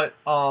 But,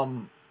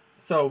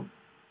 so,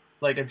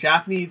 like, a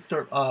Japanese,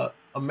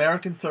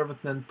 American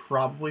serviceman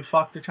probably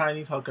fucked a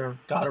Chinese hooker,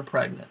 got her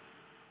pregnant.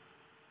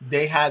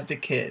 They had the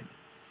kid.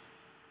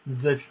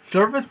 The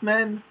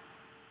serviceman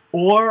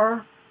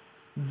or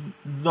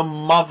the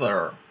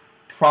mother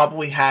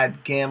probably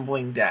had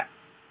gambling debt.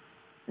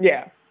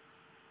 Yeah.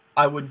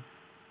 I would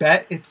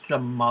bet it's the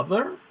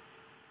mother.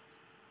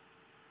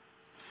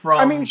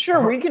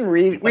 Sure, we can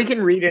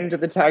read into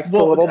the text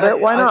a little bit.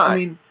 Why not? I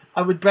mean,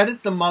 I would bet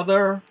it's the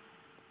mother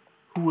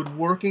who was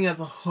working as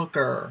a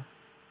hooker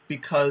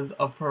because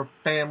of her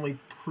family's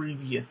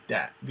previous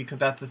debt. Because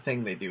that's the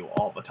thing they do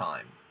all the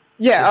time.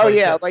 Yeah,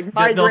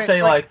 they'll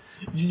say, like,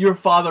 your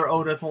father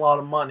owed us a lot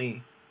of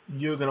money.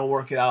 You're gonna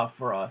work it out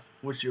for us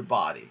with your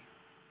body.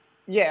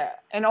 Yeah,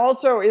 and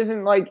also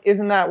isn't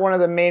that one of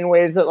the main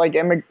ways that, like,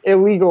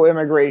 illegal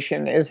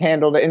immigration is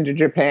handled into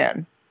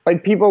Japan?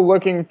 Like, people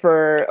looking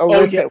for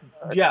illicit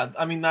work. Yeah,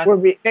 I mean,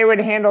 they would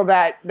handle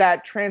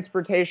that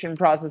transportation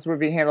process would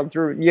be handled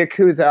through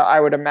Yakuza, I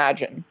would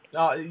imagine.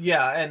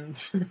 Yeah,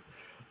 and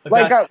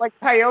like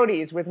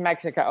coyotes with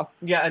Mexico.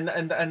 Yeah,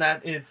 and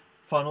that is,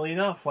 funnily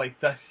enough, like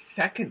the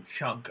second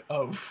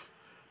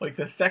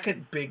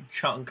big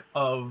chunk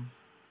of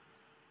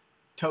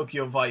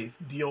Tokyo Vice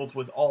deals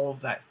with all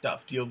of that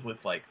stuff. Deals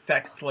with like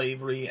sex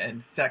slavery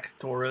and sex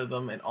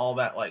tourism and all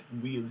that like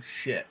weird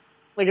shit.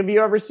 Like, have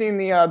you ever seen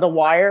the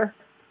Wire?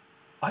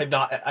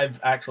 I've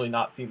actually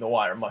not seen The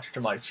Wire, much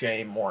to my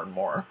shame, more and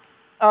more.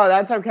 Oh,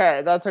 that's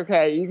okay. That's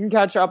okay. You can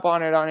catch up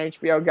on it on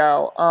HBO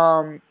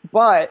Go.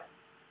 But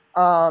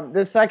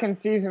the second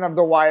season of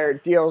The Wire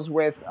deals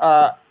with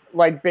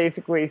like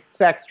basically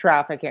sex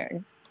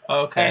trafficking.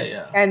 Okay,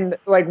 And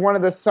like one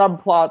of the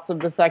subplots of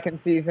the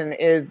second season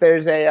is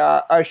there's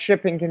a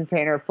shipping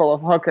container full of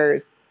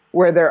hookers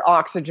where their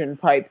oxygen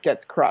pipe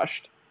gets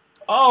crushed.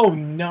 Oh,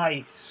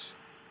 nice.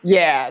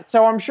 Yeah,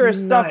 so I'm sure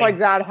stuff Nice. like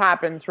that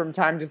happens from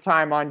time to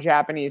time on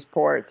Japanese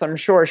ports. I'm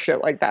sure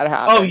shit like that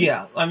happens. Oh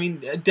yeah, I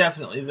mean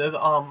definitely. There's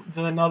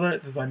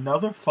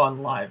another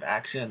fun live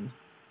action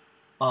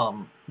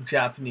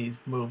Japanese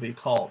movie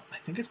called, I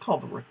think it's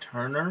called The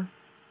Returner.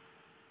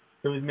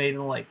 It was made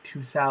in like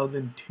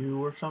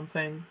 2002 or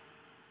something.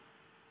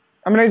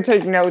 I'm gonna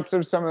take notes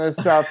of some of the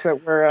stuff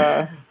that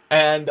we're.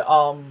 And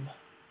I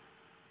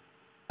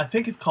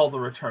think it's called The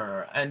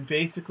Returner. And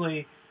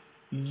basically,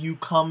 you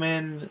come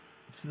in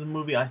to the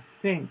movie, I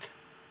think,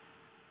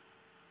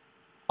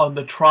 on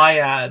the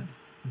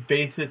triads,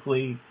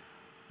 basically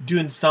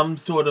doing some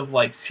sort of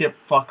like ship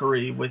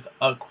fuckery with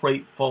a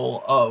crate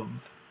full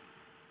of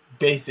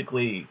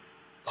basically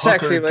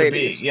Sexy hookers to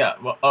ladies. be. Yeah,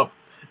 well,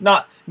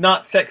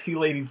 not sexy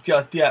ladies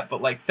just yet,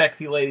 but like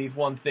sexy ladies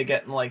once they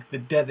get in like the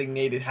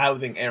designated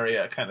housing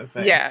area kind of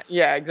thing.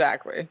 Yeah,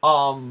 exactly.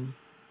 And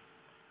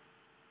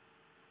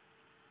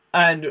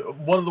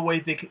one of the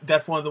ways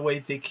that's one of the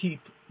ways they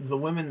keep the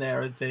women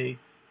there is they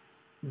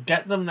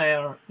get them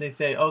there, they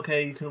say,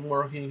 okay, you can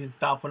work and you can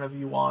stop whenever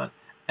you want,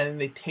 and then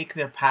they take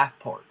their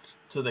passports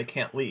so they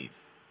can't leave.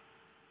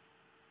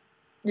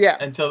 Yeah.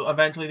 And so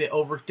eventually they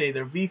overstay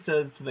their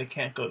visas so they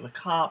can't go to the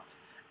cops,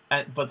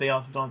 but they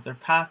also don't have their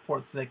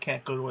passports so they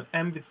can't go to an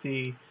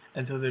embassy,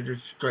 and so they're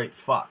just straight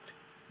fucked.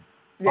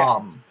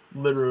 Yeah.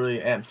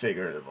 Literally and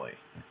figuratively.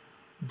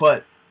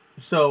 But,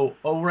 so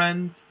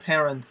Oren's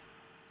parents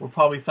were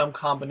probably some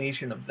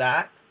combination of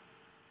that,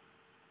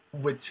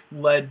 which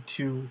led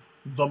to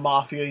the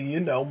mafia,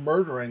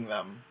 murdering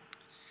them.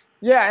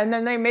 Yeah, and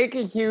then they make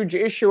a huge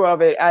issue of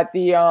it at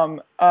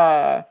the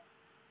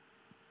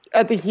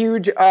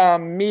huge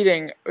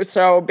meeting.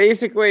 So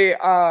basically,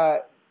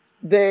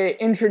 they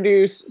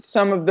introduce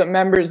some of the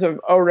members of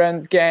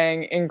Oren's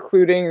gang,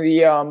 including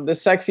the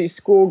sexy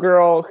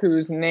schoolgirl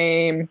whose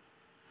name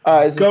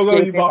is Gogo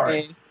escaping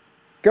Yubari. me.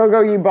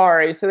 Gogo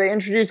Yubari. So they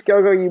introduce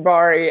Gogo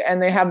Yubari,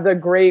 and they have the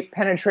great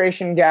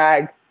penetration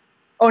gag.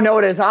 Oh no,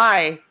 it is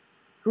I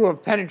who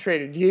have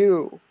penetrated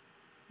you.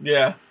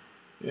 Yeah.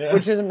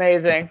 Which is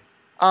amazing.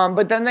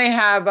 But then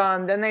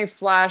they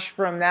flash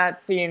from that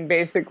scene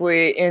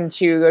basically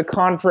into the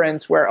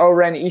conference where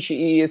Oren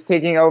Ishii is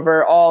taking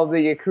over all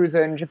the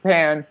Yakuza in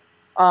Japan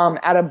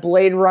at a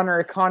Blade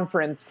Runner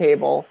conference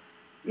table.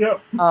 Yep.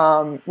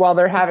 While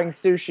they're having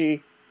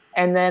sushi.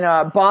 And then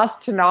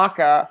Boss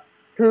Tanaka,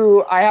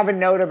 who I have a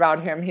note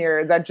about him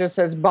here that just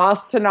says,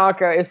 Boss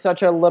Tanaka is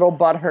such a little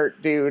butthurt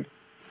dude.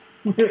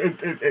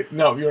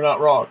 No, you're not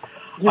wrong.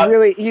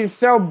 He's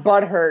so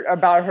butthurt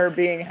about her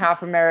being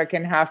half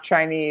American, half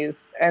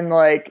Chinese, and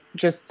like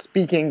just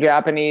speaking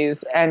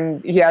Japanese,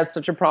 and he has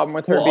such a problem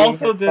with her being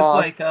also his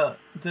boss.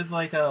 there's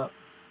like a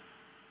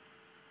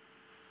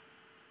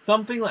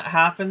something that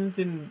happens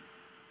in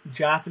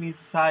Japanese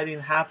society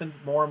and happens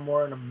more and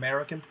more in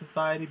American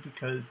society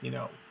because,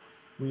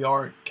 we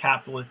aren't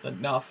capitalist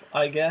enough,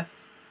 I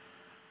guess,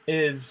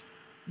 is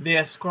they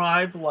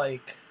ascribe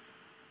like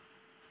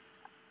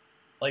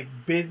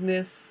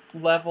business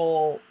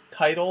level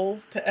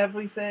titles to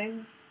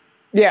everything.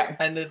 Yeah.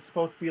 And it's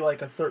supposed to be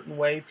like a certain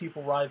way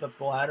people rise up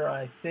the ladder.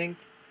 I think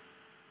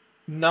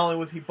not only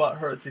was he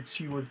butthurt that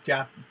she was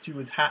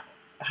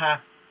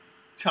half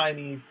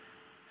Chinese,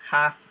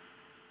 half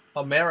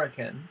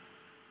American,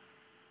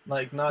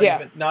 like not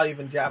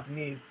even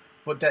Japanese,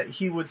 but that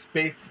she was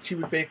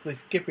basically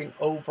skipping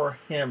over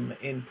him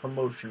in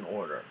promotion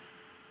order.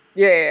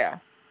 Yeah.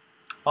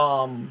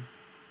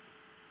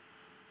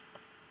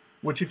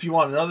 Which, if you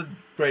want another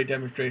great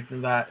demonstration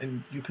of that,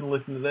 and you can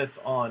listen to this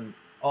on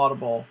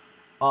Audible,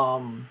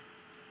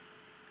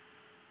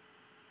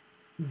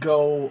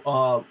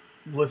 go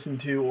listen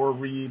to or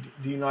read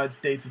The United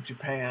States of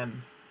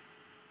Japan,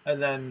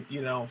 and then,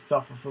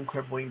 suffer from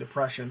crippling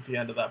depression at the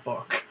end of that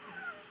book.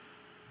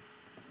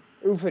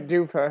 Oofa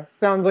doofa.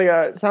 Sounds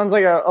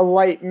like a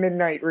light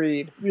midnight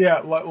read. Yeah,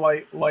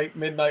 light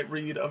midnight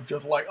read of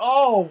just like,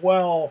 oh,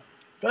 well,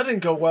 that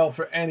didn't go well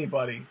for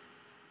anybody.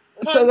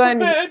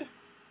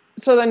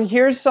 So then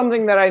here's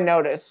something that I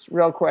noticed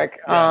real quick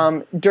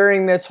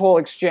during this whole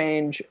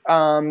exchange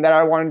that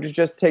I wanted to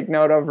just take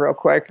note of real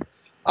quick,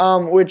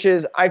 which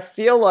is I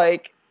feel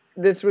like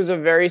this was a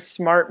very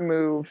smart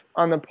move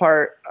on the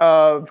part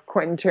of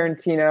Quentin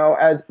Tarantino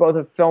as both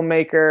a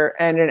filmmaker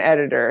and an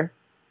editor,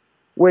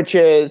 which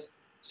is,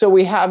 so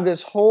we have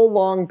this whole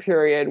long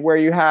period where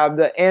you have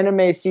the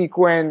anime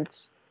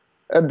sequence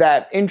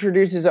that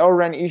introduces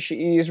O-Ren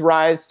Ishii's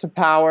rise to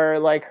power,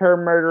 like her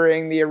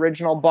murdering the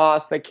original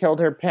boss that killed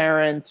her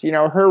parents, you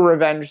know, her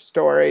revenge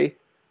story.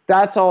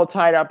 That's all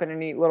tied up in a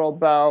neat little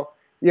bow.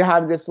 You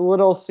have this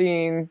little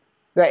scene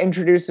that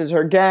introduces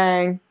her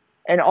gang,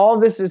 and all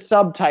of this is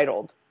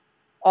subtitled.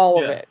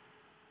 All of it.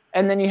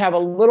 And then you have a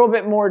little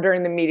bit more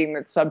during the meeting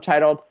that's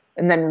subtitled,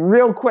 and then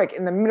real quick,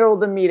 in the middle of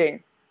the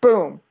meeting,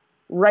 boom,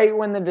 right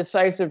when the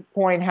decisive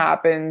point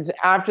happens,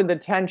 after the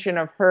tension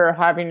of her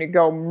having to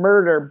go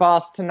murder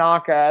Boss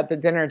Tanaka at the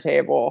dinner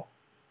table.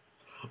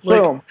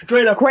 Like, boom.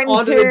 straight up Quentin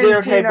onto the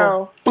dinner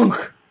table.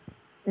 Tarantino.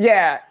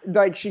 Yeah,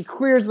 like she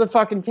clears the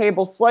fucking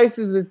table,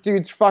 slices this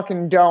dude's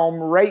fucking dome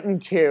right in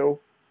two,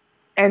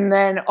 and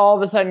then all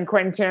of a sudden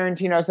Quentin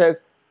Tarantino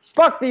says,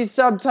 fuck these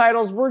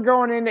subtitles, we're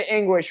going into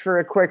English for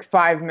a quick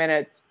 5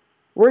 minutes.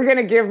 We're going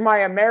to give my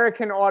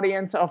American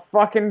audience a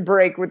fucking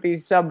break with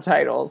these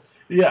subtitles.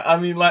 Yeah, I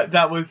mean,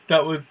 that was,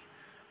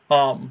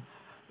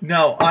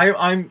 no,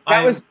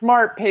 That was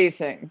smart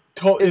pacing.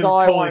 It was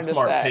totally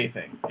smart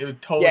pacing. It was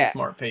totally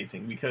smart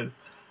pacing because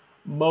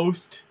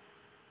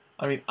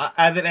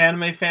as an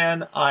anime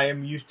fan, I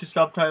am used to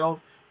subtitles.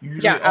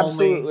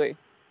 Absolutely.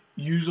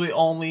 Usually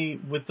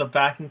only with the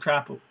backing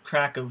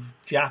track of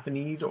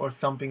Japanese or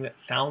something that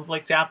sounds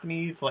like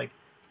Japanese. Like,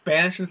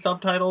 Spanish and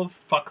subtitles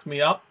fucks me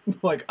up.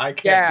 Like, I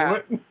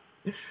can't do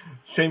it.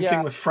 Same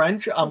thing with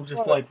French. I'm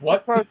just like,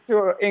 what? Close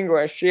to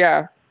English,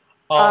 yeah.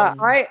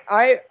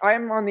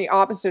 I'm on the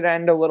opposite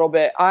end a little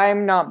bit.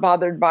 I'm not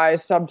bothered by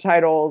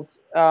subtitles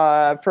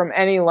from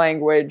any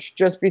language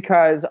just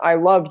because I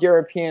love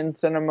European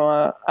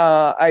cinema.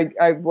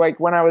 I like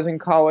when I was in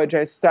college,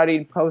 I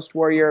studied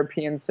post-war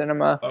European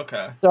cinema.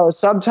 Okay. So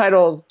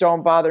subtitles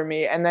don't bother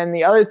me. And then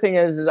the other thing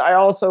is I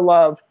also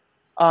love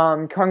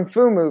kung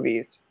fu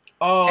movies.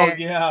 Oh,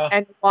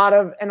 and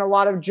a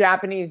lot of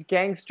Japanese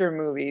gangster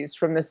movies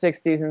from the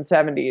 60s and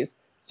 70s.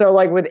 So,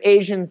 like, with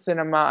Asian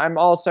cinema, I'm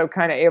also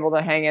kind of able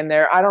to hang in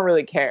there. I don't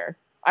really care.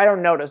 I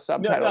don't notice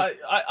subtitles.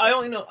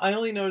 No, I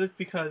only noticed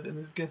because, and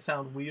this is gonna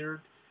sound weird,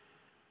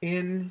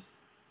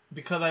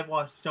 because I've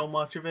watched so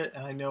much of it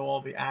and I know all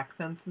the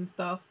accents and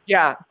stuff.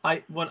 Yeah.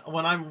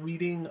 When I'm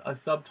reading a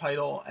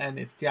subtitle and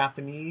it's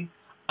Japanese,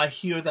 I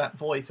hear that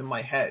voice in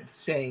my head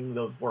saying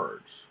those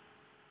words.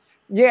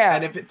 Yeah.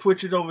 And if it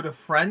switches over to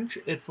French,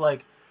 it's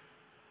like,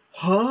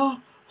 huh?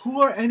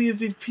 Who are any of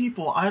these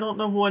people? I don't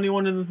know who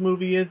anyone in this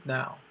movie is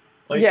now.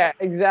 Like, yeah,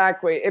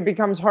 exactly. It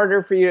becomes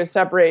harder for you to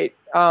separate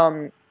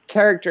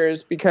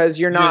characters because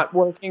you're not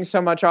working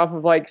so much off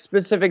of like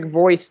specific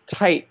voice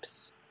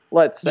types,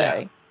 let's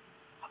say.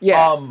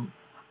 Yeah.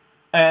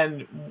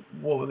 And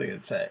what were they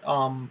gonna say?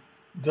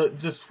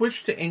 The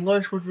switch to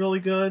English was really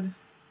good.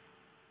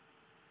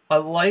 I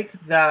like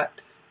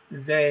that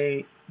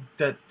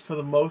that for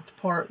the most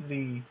part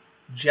the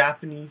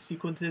Japanese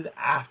sequences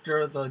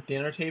after the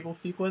dinner table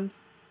sequence.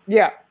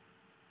 Yeah.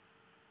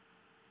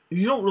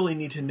 You don't really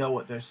need to know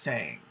what they're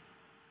saying.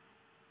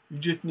 You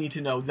just need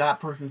to know that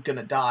person's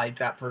gonna die,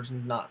 that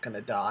person's not gonna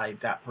die,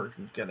 that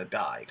person's gonna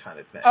die, kind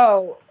of thing.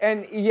 Oh,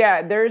 and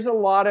yeah, there's a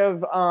lot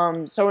of,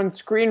 so in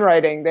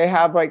screenwriting, they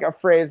have like a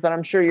phrase that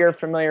I'm sure you're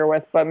familiar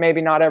with, but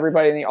maybe not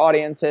everybody in the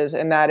audience is,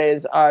 and that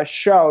is,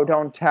 show,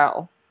 don't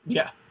tell.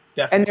 Yeah,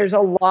 definitely. And there's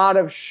a lot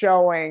of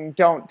showing,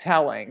 don't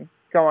telling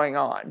going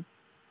on.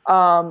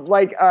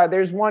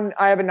 There's one,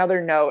 I have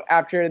another note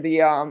after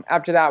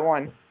that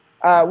one,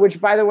 which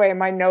by the way,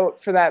 my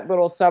note for that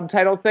little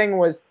subtitle thing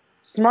was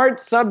smart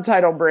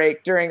subtitle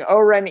break during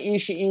O-Ren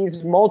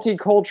Ishii's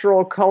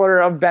multicultural color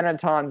of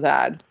Benetton's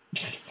ad.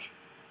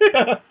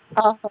 That's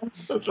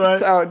right.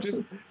 So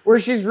just where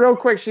she's real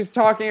quick, she's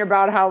talking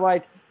about how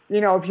like,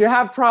 you know, if you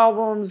have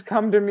problems,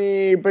 come to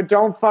me, but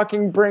don't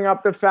fucking bring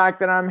up the fact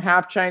that I'm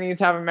half Chinese,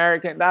 half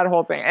American, that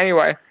whole thing.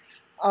 Anyway,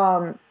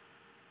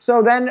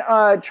 so then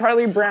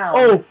Charlie Brown.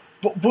 Oh,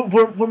 but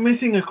we're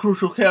missing a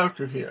crucial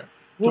character here.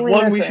 The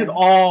one we should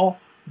all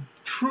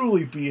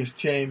truly be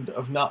ashamed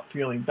of not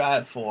feeling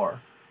bad for.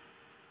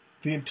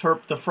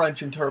 The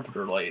French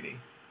interpreter lady.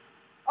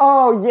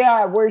 Oh,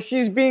 yeah, where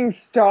she's being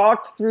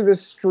stalked through the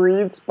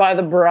streets by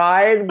the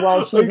bride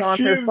while she's on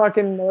her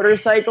fucking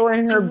motorcycle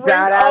in her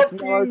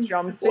badass yellow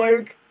jumpsuit.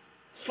 Like,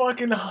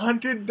 fucking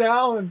hunted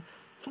down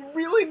for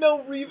really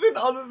no reason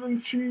other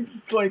than she's,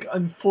 like,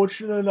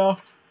 unfortunate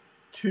enough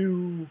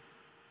to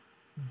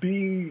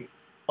be,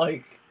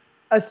 like...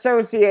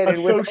 Associated.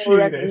 with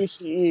O-Ren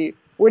Ishii.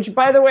 Which,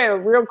 by the way,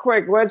 real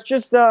quick, let's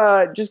just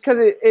because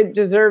it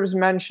deserves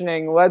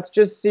mentioning, let's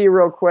just see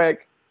real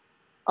quick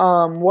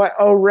what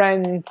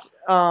O-Ren's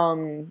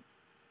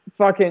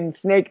fucking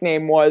snake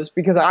name was,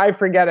 because I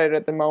forget it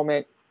at the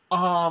moment.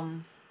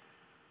 Cottonmouth,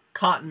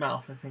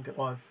 I think it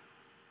was.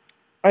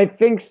 I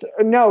think so.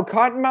 No,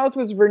 Cottonmouth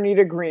was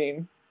Vernita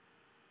Green.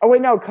 Oh,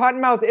 wait, no,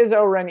 Cottonmouth is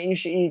O-Ren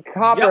Ishii.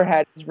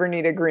 Copperhead is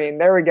Vernita Green.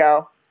 There we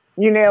go.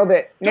 You nailed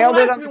it. Don't nailed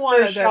it on the why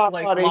first shot,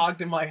 like, buddy.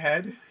 logged in my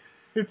head.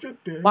 It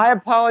just did. My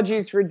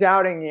apologies for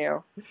doubting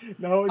you.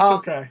 No, it's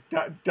okay.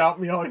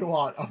 Doubt me all you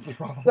want. I'm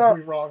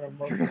probably wrong on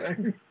most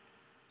things.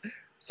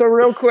 So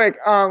real quick,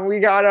 we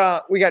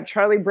got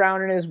Charlie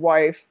Brown and his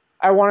wife.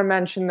 I want to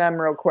mention them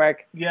real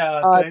quick.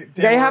 Yeah,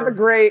 They have a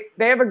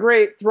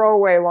great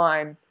throwaway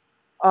line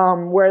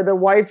where the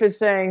wife is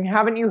saying,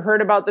 "Haven't you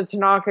heard about the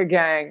Tanaka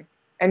gang?"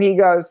 And he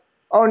goes,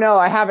 "Oh no,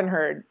 I haven't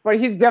heard." But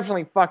he's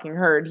definitely fucking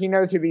heard. He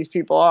knows who these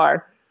people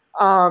are.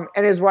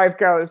 And his wife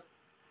goes,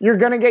 "You're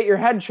gonna get your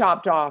head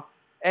chopped off."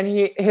 And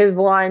his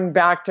line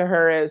back to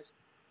her is,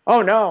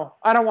 "Oh no,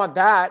 I don't want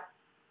that."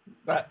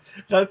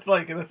 That's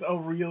a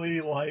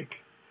really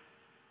like.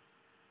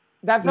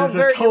 That felt There's a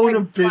very tone like,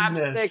 of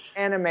business. slapstick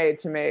anime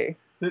to me.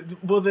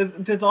 Well,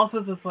 there's also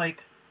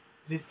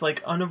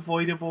this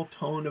unavoidable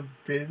tone of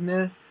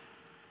business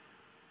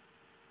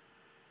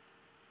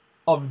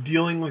of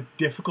dealing with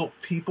difficult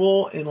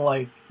people in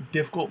like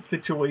difficult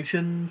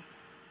situations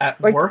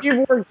at Like work. if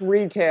you worked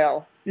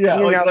retail. Yeah,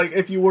 you know? like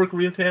if you work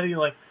retail, you're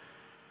like,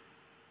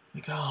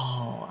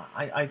 oh,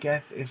 I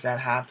guess if that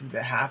happens,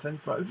 it happens.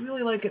 But I'd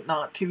really like it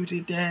not to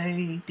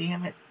today.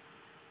 Damn it.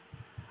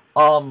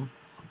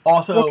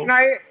 Also, well,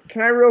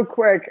 can I real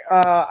quick?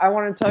 I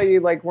want to tell you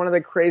like one of the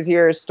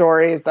crazier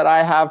stories that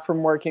I have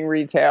from working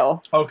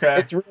retail. Okay.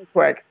 It's real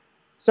quick.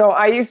 So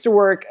I used to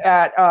work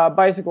at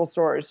bicycle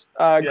stores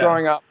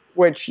growing up,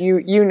 which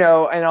you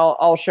know, and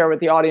I'll share with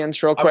the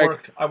audience real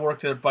quick. I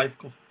worked at a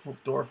bicycle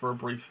store for a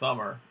brief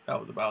summer. That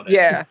was about it.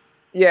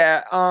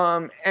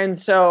 Yeah. And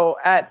so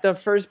at the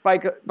first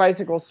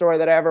bicycle store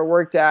that I ever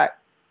worked at,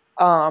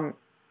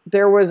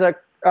 there was a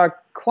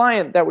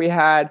client that we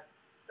had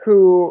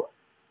who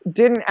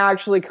didn't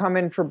actually come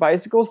in for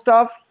bicycle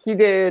stuff. He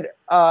did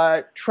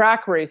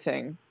track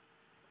racing.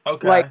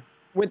 Okay. Like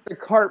with the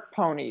cart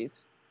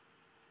ponies.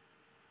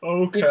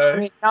 Okay. You know what I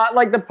mean? Not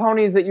like the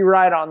ponies that you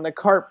ride on, the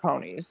cart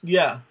ponies.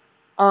 Yeah.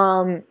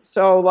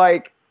 So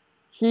like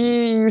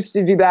he used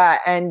to do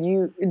that,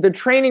 and the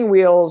training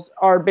wheels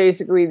are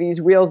basically these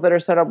wheels that are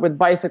set up with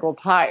bicycle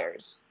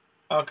tires.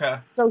 Okay.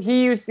 So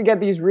he used to get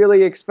these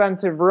really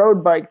expensive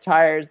road bike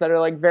tires that are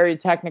like very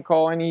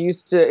technical, and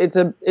it's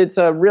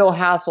a real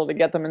hassle to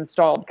get them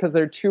installed because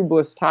they're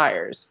tubeless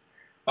tires.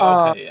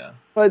 Okay, yeah.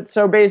 But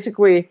so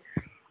basically,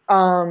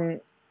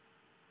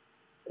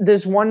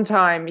 this one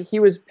time he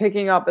was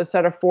picking up a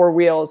set of 4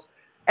 wheels,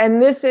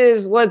 and this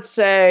is, let's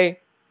say,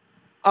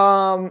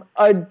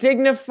 a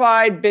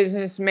dignified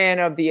businessman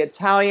of the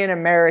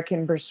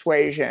Italian-American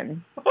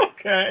persuasion.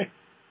 Okay.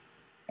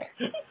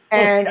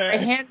 And I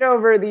hand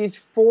over these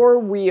 4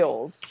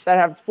 wheels that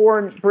have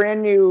 4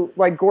 brand new,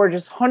 like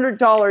gorgeous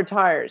 $100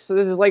 tires. So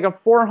this is like a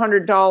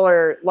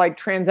 $400 like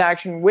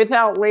transaction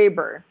without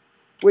labor,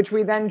 which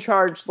we then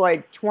charged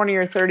like $20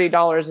 or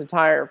 $30 a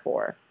tire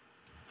for.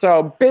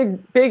 So big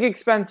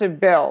expensive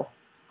bill.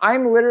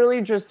 I'm literally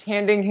just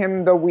handing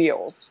him the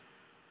wheels.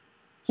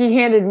 He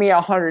handed me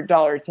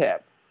 $100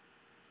 tip.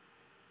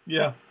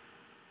 Yeah.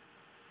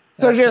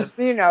 So just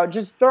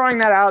throwing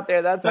that out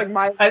there. That's like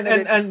my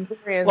and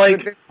experience like,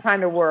 with this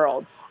kind of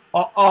world.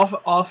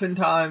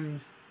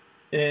 Oftentimes,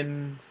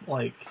 in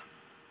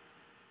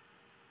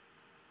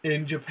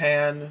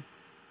Japan,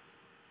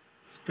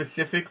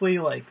 specifically,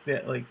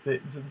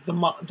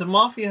 the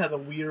mafia has a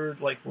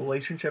weird like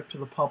relationship to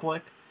the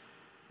public.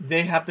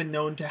 They have been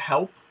known to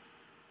help,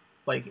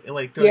 like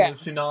during the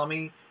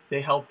tsunami,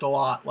 they helped a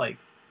lot, like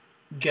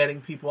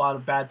getting people out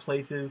of bad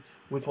places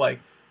with like,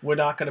 we're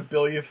not going to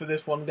bill you for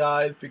this one,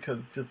 guys, because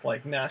it's just,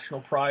 like, national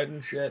pride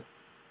and shit.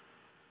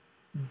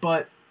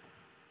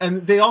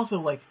 And they also,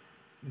 like,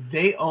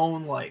 they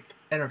own, like,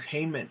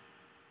 entertainment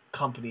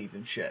companies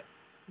and shit.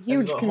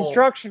 Huge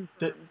construction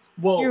firms.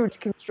 Huge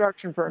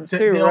construction firms,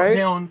 too, right?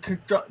 They own,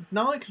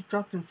 not only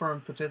construction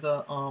firms, but there's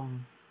a,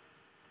 and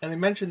they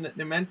mentioned that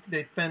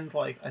they spend,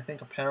 like, I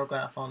think a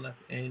paragraph on this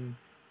in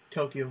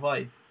Tokyo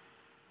Vice.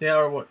 They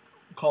are what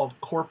called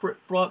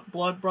corporate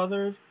blood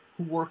brothers,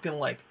 who work in,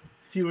 like,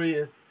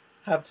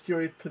 have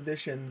serious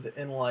positions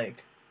in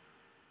like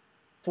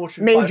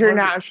Fortune major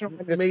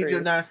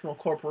national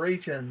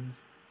corporations,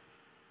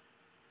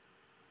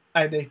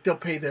 and they still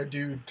pay their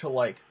dues to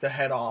like the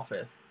head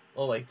office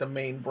or like the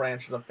main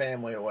branch of the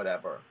family or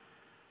whatever.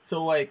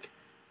 So like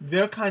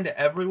they're kind of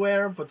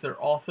everywhere, but they're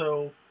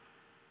also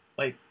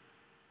like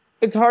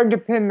it's hard to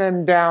pin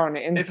them down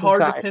in it's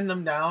society. hard to pin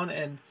them down,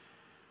 and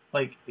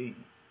like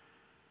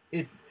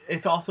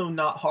it's also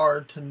not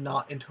hard to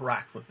not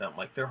interact with them.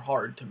 Like they're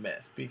hard to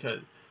miss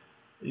because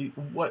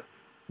what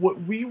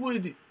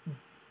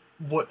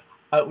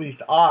at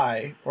least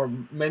I or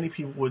many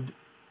people would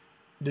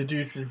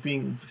deduce as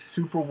being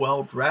super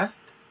well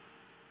dressed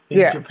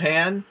in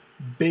Japan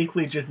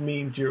basically just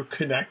means you're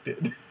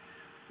connected.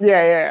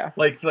 Yeah.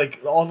 Like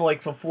all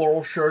the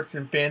floral shirts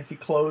and fancy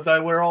clothes I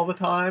wear all the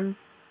time.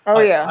 Oh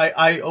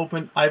I've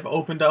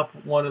opened up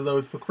one of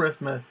those for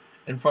Christmas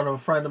in front of a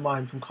friend of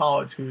mine from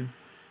college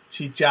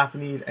she's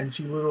Japanese, and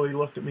she literally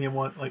looked at me and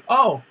went like,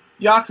 "Oh,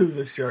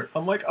 Yakuza shirt."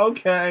 I'm like,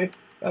 okay.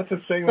 That's a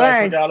thing that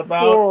I forgot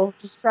about. Cool.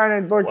 Just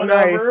trying to look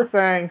nice.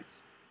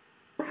 Thanks.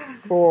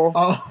 Cool.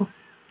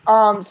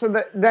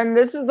 Then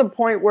this is the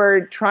point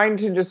where trying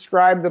to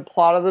describe the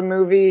plot of the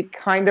movie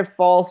kind of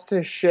falls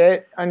to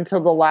shit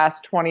until the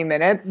last 20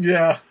 minutes.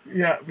 Yeah,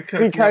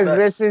 Because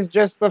this is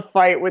just the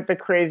fight with the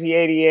crazy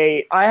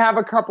 88. I have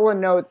a couple of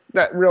notes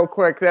that real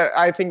quick that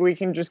I think we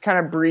can just kind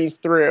of breeze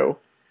through.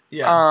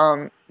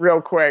 Yeah.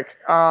 Real quick.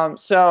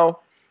 So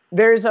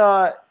there's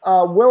a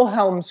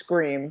Wilhelm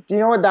scream. Do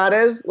you know what that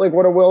is? Like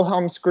what a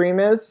Wilhelm scream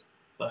is?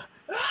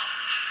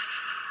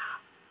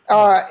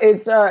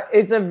 It's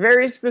a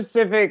very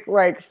specific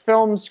like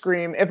film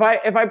scream. If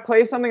I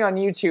play something on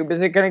YouTube,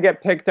 is it going to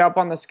get picked up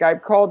on the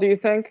Skype call, do you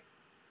think?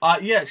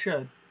 Yeah, it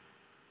should.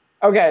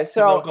 Okay,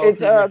 so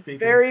it's a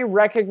very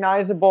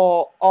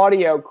recognizable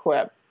audio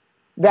clip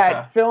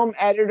that film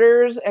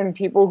editors and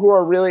people who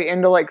are really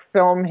into like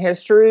film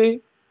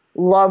history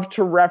love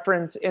to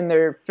reference in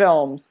their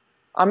films.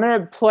 I'm going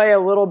to play a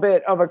little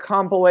bit of a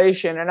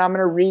compilation and I'm going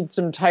to read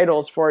some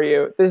titles for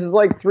you. This is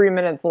like 3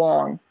 minutes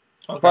long.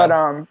 Okay. But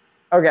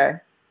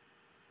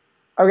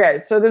Okay,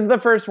 so this is the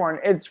first one.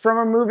 It's from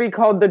a movie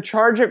called The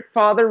Charge at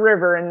Father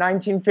River in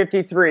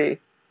 1953.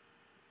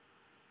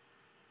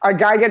 A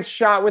guy gets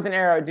shot with an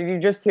arrow. Did you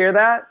just hear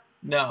that?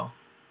 No.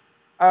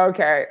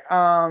 Okay.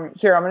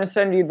 Here, I'm gonna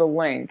send you the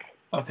link.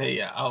 Okay,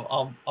 yeah,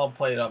 I'll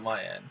play it on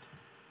my end.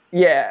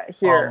 Yeah,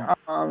 here.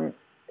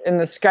 In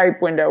the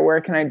Skype window,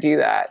 where can I do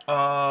that?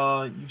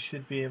 You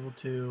should be able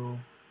to.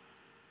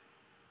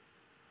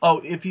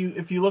 Oh, if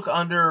you look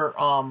under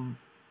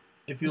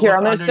if you here, look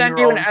I'm gonna under send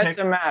your you an own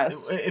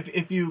SMS.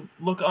 If you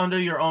look under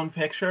your own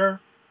picture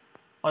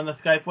on the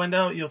Skype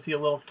window, you'll see a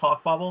little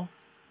talk bubble.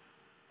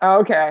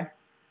 Okay.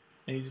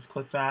 And you just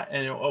click that,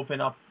 and it'll open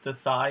up the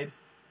side.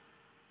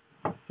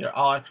 Here,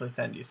 I'll actually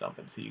send you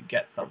something so you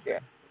get something. Yeah.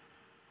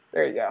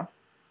 There you go.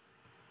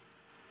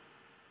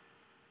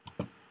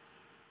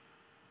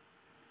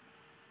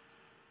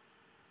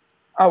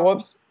 Oh,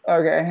 whoops.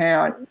 Okay, hang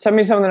on. Send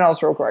me something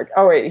else real quick.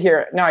 Oh, wait,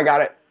 here. No, I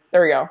got it.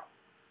 There we go.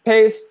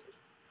 Paste.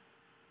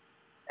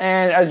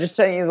 And I just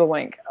sent you the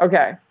link.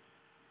 Okay.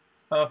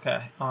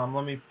 Okay.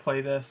 Let me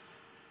play this.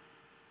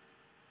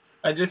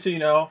 And just so you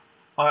know,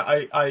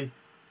 I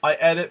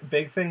edit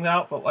big things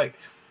out, but like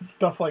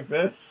stuff like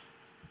this.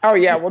 Oh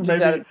yeah, we'll just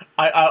maybe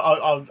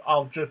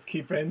I'll just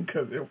keep in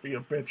because it'll be a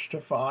bitch to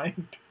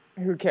find.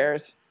 Who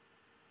cares?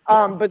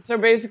 But so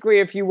basically,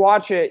 if you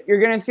watch it,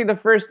 you're gonna see the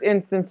first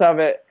instance of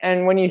it,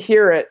 and when you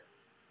hear it,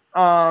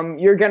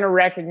 you're gonna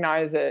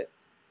recognize it,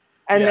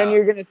 and then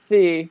you're gonna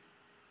see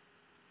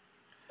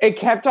it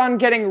kept on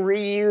getting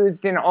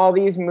reused in all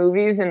these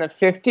movies in the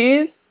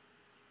 50s.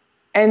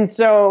 And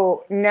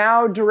so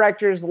now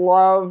directors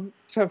love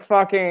to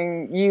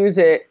fucking use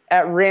it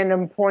at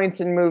random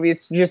points in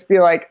movies to just be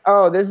like,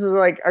 oh, this is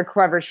like a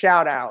clever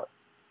shout out.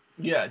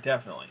 Yeah,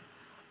 definitely.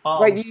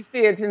 Like you see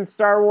it's in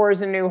Star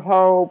Wars A New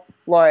Hope,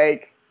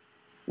 like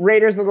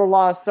Raiders of the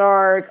Lost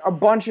Ark, a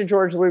bunch of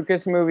George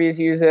Lucas movies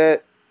use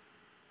it.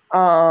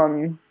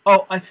 Oh,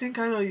 I think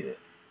I know.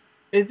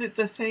 Is it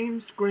the same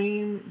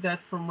scream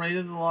that's from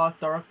Raiders of the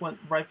Lost Ark went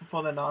right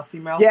before the Nazi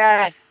mouth?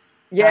 Yes.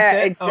 Yeah,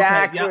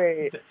 exactly.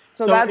 Okay, yeah.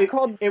 So that's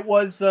called. It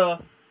was the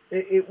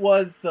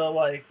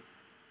like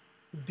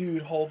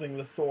dude holding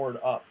the sword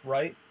up,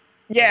 right?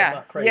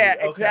 Yeah. Yeah.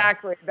 Okay.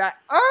 Exactly. That.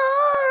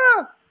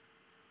 Ah.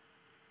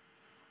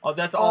 Oh,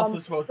 that's also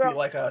supposed to be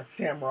like a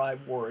samurai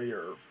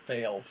warrior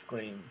fail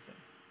screams.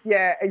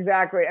 Yeah,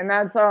 exactly. And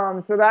that's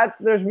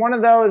there's one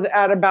of those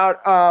at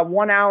about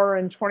 1 hour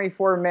and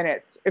 24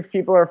 minutes if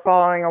people are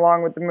following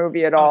along with the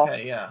movie at all.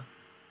 Okay, yeah.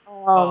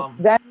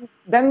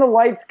 Then the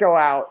lights go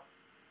out.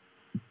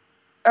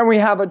 And we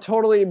have a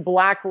totally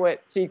blacklit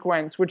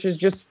sequence, which is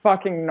just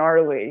fucking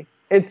gnarly.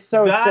 It's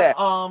so sick.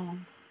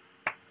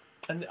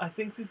 And I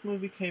think this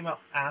movie came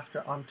out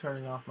after I'm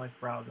turning off my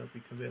browser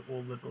because it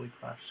will literally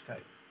crash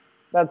Skype.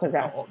 That's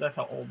okay. That's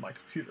how old my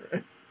computer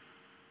is.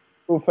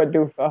 Oofa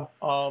doofa.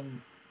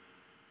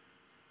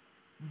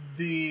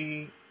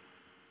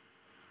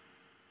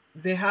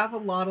 They have a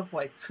lot of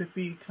like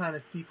trippy kind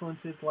of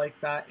sequences like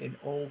that in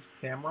old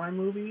samurai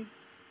movies.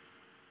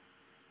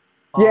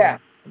 Yeah.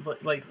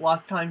 Like a lot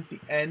of times the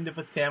end of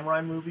a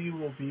samurai movie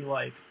will be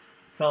like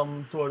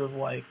some sort of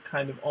like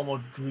kind of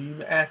almost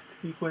dream-esque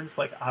sequence.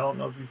 Like I don't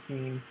know if you've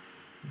seen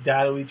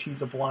Zatoichi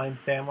the Blind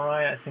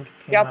Samurai. I think it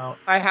came out.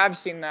 I have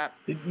seen that.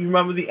 You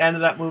remember the end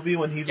of that movie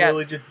when he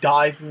really just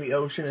dies in the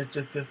ocean? It's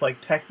just this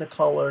like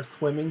Technicolor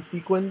swimming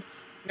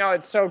sequence. No,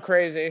 it's so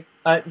crazy.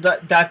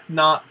 That's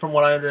not, from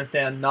what I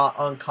understand, not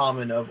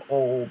uncommon of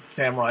old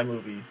samurai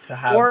movies to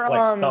have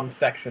some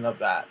section of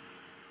that.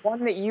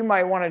 One that you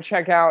might want to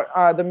check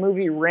out, the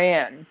movie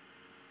Ran,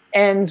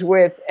 ends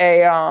with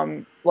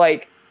a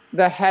like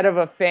the head of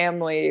a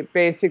family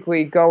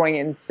basically going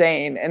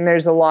insane, and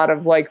there's a lot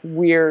of like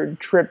weird,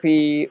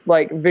 trippy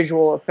like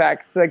visual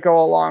effects that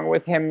go along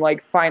with him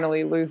like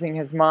finally losing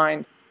his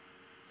mind.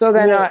 So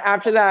then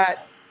after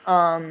that,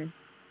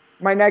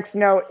 my next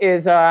note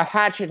is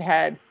Hatchet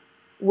Head,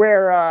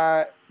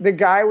 where the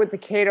guy with the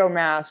Kato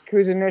mask,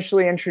 who's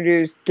initially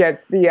introduced,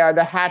 gets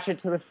the hatchet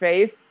to the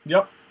face.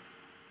 Yep.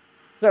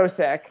 So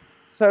sick.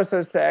 So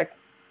sick.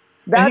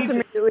 That's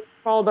immediately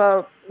followed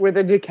up with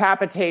a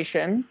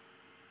decapitation.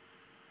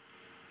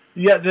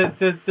 Yeah,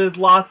 there's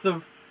lots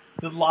of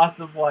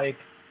like.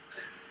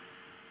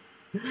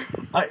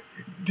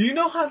 Do you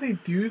know how they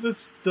do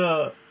this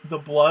the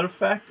blood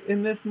effect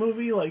in this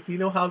movie? Like, do you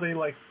know how they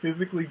like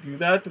physically do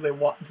that? Do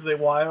they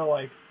wire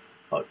like,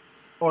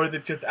 or is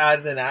it just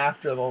added in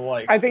after the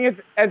like? I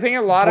think a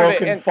lot broken of it.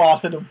 Broken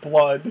faucet of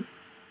blood.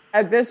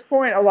 At this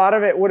point, a lot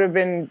of it would have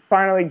been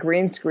finally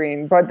green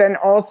screen, but then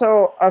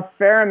also a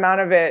fair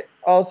amount of it,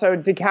 also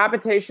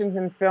decapitations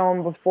in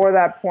film before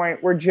that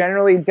point were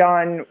generally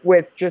done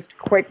with just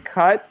quick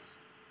cuts,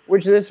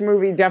 which this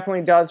movie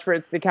definitely does for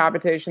its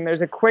decapitation.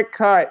 There's a quick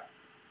cut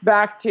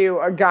back to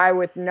a guy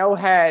with no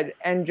head,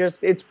 and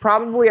just, it's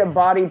probably a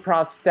body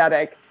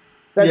prosthetic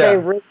that they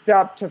rigged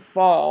up to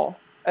fall,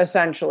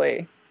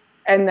 essentially,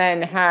 and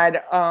then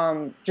had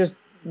just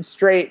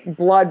straight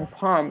blood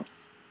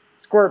pumps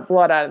squirt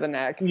blood out of the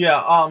neck.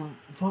 Yeah,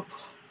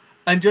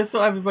 and just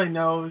so everybody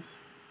knows,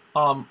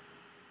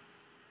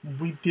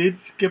 we did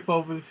skip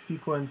over the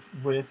sequence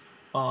with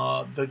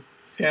the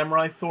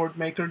samurai sword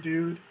maker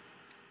dude.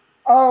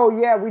 Oh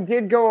yeah, we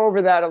did go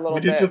over that a little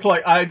bit. Just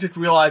like, I just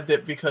realized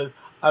it because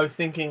I was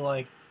thinking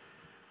like,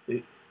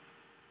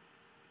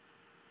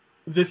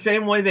 the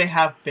same way they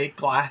have fake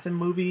glass in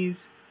movies,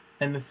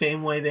 and the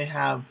same way they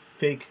have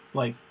fake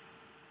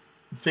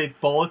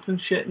bullets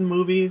and shit in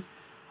movies.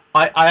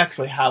 I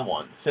actually have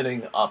one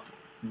sitting up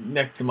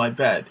next to my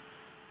bed.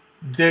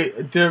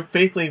 They're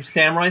basically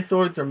samurai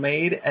swords are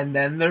made and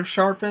then they're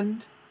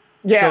sharpened.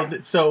 Yeah.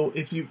 So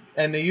if you,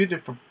 and they use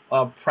it for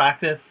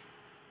practice,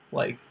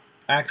 like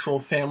actual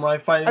samurai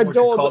fighting, which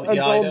is called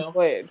Iaido.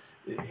 Blade.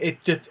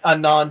 It's just a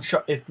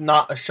non-sharp. It's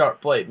not a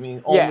sharp blade. I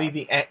mean,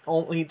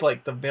 only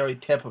like the very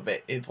tip of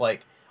it is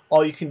like,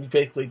 all you can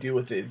basically do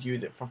with it is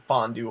use it for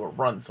fondue or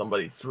run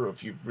somebody through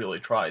if you really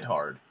tried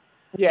hard.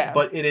 Yeah.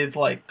 But it is,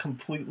 like,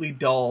 completely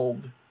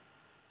dulled.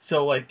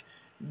 So, like,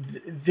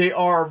 they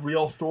are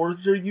real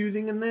swords they're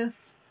using in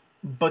this,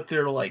 but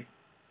they're, like,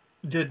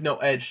 there's no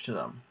edge to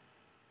them.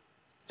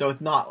 So it's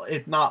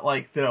not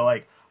like they're,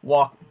 like,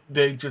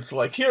 they just,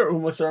 like, here,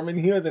 Uma Thurman,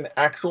 here's an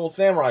actual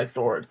samurai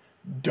sword.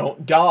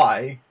 Don't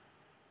die.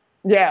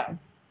 Yeah.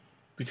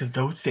 Because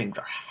those things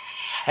are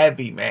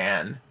heavy,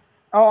 man.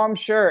 Oh, I'm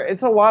sure.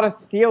 It's a lot of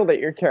steel that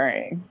you're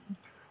carrying.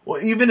 Well,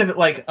 even if it,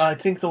 like, I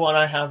think the one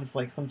I have is,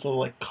 like, some sort of,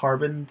 like,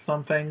 carbon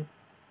something.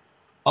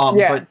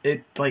 But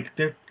it, like,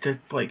 they're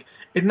like,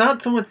 it's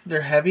not so much that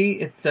they're heavy,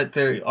 it's that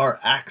they are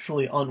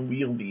actually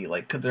unwieldy,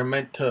 like, because they're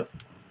meant to,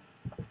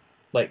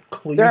 like,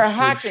 cleave they're a through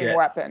hacking shit.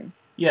 weapon.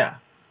 Yeah.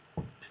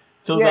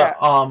 So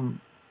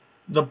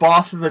the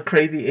boss of the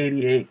Crazy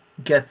 88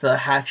 gets a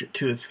hatchet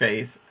to his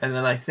face, and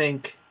then I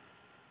think,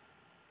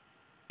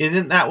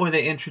 isn't that where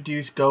they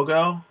introduce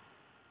Go-Go?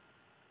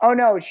 Oh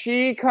no,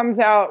 she comes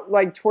out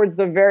like towards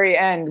the very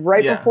end.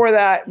 Right before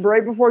that,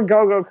 right before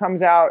Go-Go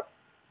comes out,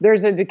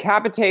 there's a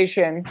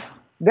decapitation.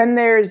 Then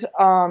there's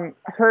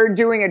her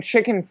doing a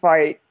chicken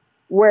fight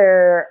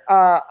where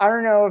I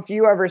don't know if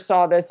you ever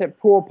saw this at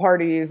pool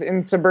parties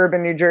in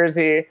suburban New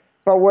Jersey,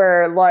 but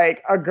where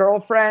like a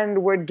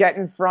girlfriend would get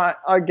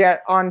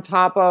on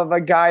top of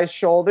a guy's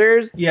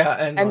shoulders,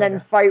 and then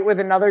fight with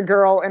another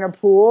girl in a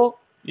pool.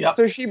 Yep.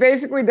 So she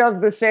basically does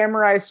the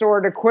samurai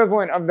sword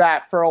equivalent of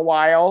that for a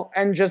while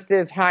and just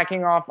is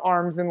hacking off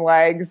arms and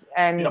legs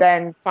and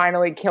then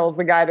finally kills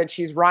the guy that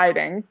she's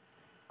riding.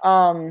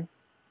 And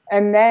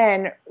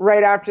then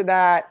right after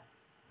that,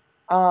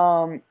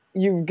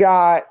 you've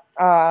got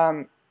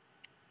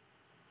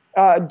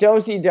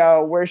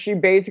Do-Si-Do, where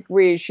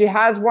she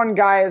has one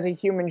guy as a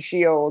human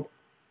shield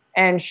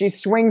and she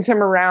swings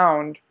him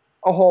around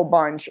a whole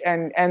bunch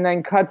and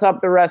then cuts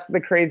up the rest of the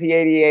Crazy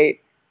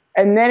 88.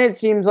 And then it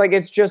seems like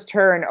it's just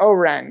her and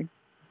O-Ren.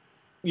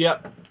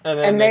 Yep.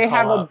 And they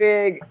have a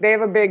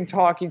big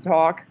talky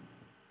talk.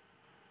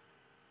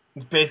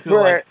 It's basically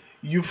like,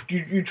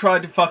 you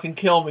tried to fucking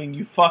kill me and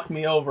you fucked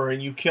me over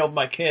and you killed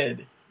my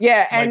kid.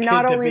 Yeah, and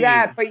not only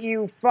that, but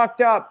you fucked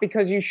up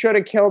because you should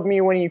have killed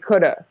me when you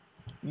could have.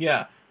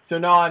 Yeah. So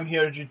now I'm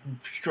here to just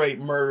straight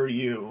murder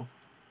you.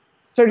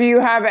 So do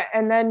you have,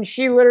 and then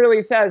she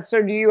literally says,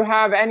 so do you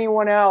have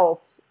anyone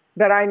else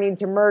that I need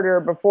to murder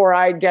before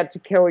I get to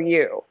kill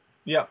you?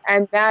 Yep.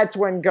 And that's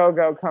when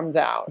Go-Go comes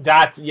out.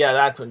 That's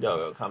when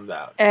Go-Go comes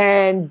out.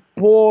 And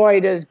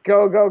boy, does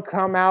Go-Go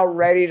come out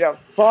ready to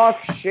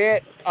fuck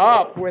shit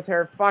up with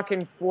her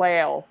fucking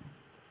flail.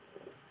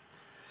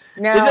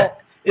 Now,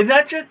 is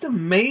that just a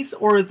mace,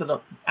 or is it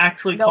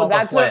actually called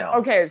a flail?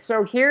 Okay,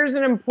 so here's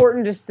an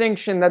important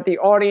distinction that the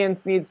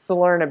audience needs to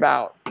learn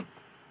about.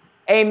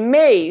 A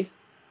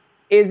mace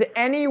is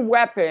any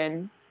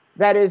weapon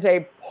that is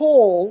a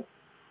pole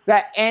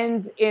that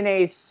ends in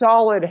a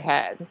solid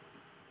head.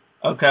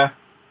 Okay.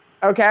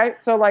 Okay,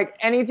 so like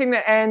anything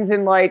that ends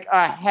in like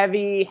a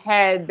heavy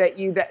head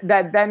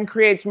that then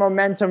creates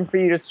momentum for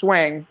you to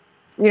swing,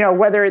 you know,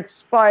 whether it's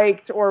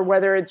spiked or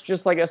whether it's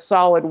just like a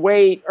solid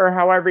weight or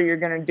however you're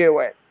going to do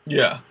it.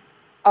 Yeah.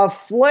 A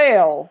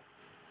flail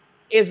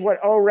is what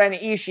O-Ren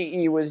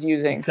Ishii was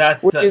using,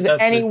 That's which is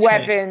that's any the chain.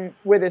 weapon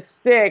with a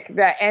stick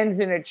that ends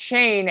in a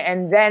chain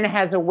and then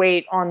has a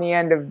weight on the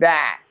end of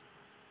that.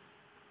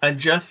 And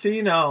just so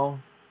you know,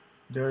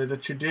 there is a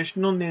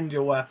traditional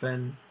ninja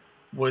weapon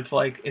with,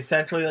 like,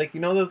 essentially, like, you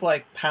know those,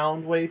 like,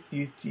 pound weights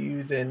you used to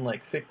use in,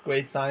 like, 6th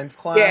grade science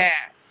class?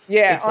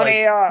 Yeah. It's On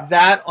like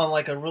that on,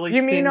 like, a really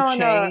you mean thin on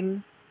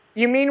chain.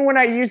 You mean when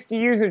I used to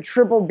use a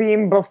triple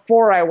beam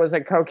before I was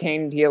a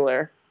cocaine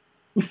dealer?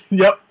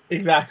 Yep,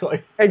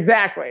 exactly.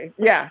 Exactly.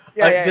 Yeah.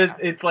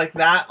 It's like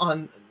that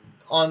on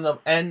the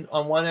end,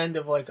 on one end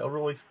of, like, a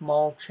really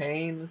small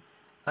chain.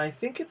 I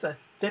think it's a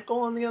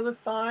sickle on the other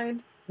side.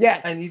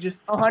 Yes. And you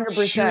just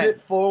 100%. shoot it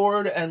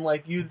forward and,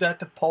 like, use that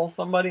to pull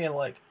somebody and,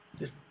 like,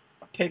 just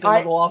take a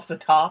little off the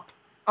top.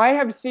 I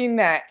have seen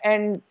that,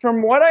 and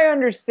from what I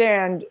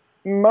understand,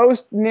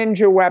 most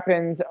ninja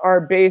weapons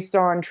are based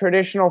on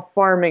traditional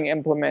farming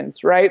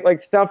implements, right? Like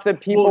stuff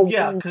that people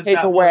wouldn't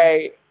take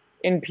away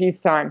in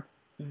peacetime.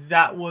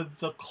 That was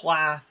the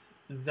class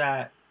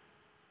that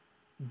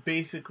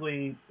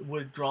basically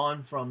was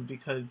drawn from,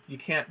 because you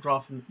couldn't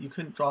draw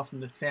from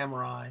the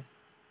samurai.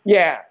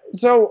 Yeah.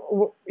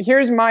 So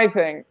here's my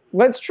thing.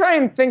 Let's try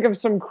and think of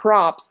some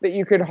crops that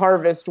you could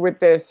harvest with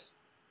this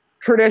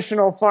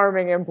traditional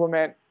farming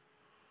implement.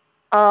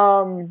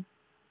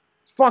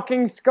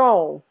 Fucking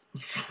skulls.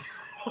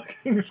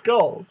 Fucking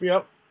skulls,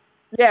 yep.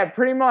 Yeah,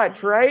 pretty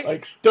much, right?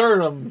 Like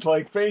sternums,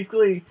 like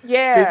basically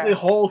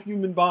whole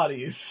human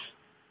bodies.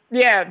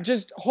 Yeah,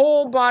 just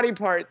whole body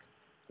parts.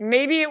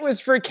 Maybe it was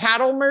for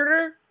cattle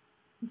murder?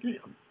 Yeah,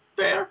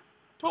 fair.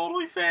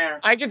 Totally fair.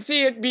 I could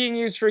see it being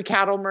used for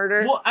cattle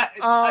murder. Well,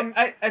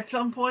 I at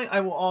some point,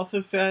 I will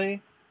also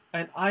say,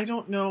 and I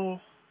don't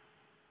know,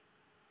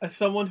 as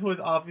someone who has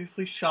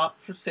obviously shopped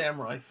for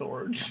samurai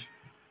swords.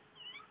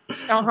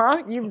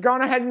 You've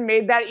gone ahead and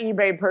made that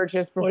eBay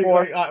purchase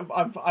before.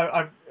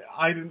 I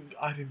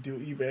didn't do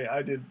eBay.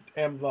 I did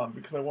Amazon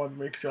because I wanted to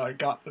make sure I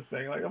got the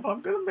thing. Like, if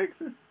I'm gonna make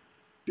this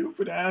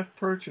stupid ass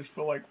purchase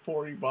for like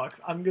 $40,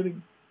 I'm gonna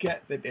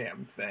get the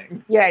damn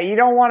thing. Yeah, you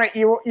don't want to.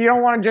 You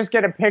don't want to just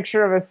get a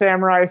picture of a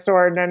samurai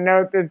sword and a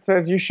note that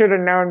says you should have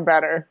known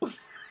better.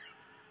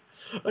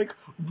 Like,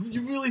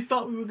 you really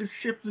thought we were gonna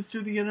ship this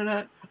through the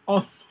internet?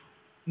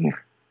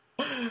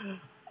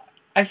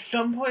 At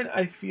some point,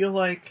 I feel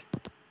like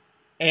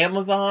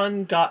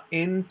Amazon got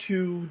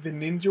into the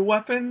ninja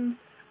weapon.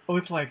 It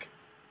was like,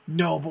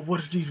 no, but what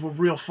if these were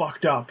real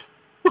fucked up?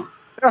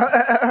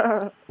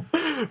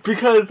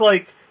 Because,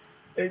 like,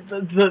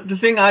 the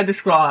thing I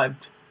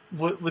described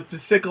with the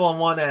sickle on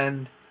one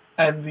end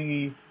and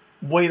the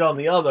weight on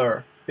the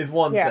other is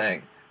one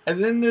thing.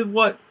 And then there's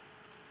what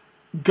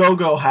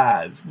Go-Go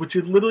has, which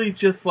is literally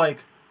just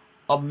like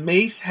a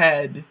mace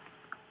head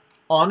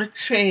on a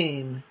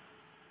chain,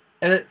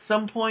 and at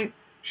some point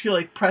she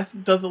like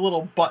does a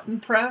little button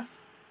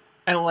press,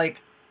 and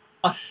like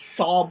a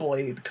saw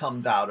blade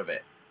comes out of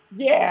it.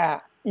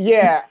 Yeah.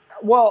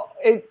 Well,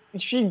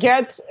 she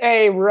gets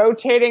a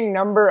rotating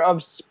number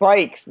of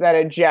spikes that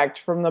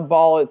eject from the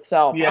ball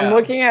itself. Yeah. I'm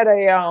looking at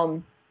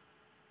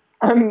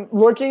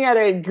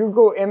a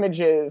Google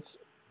Images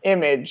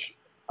image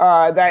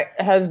that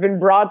has been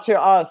brought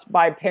to us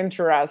by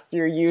Pinterest.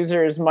 Your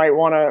users might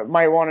want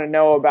to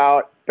know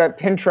about that.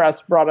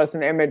 Pinterest brought us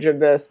an image of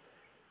this.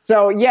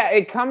 So yeah,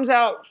 it comes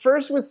out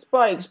first with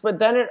spikes, but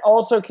then it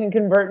also can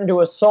convert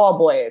into a saw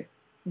blade,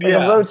 like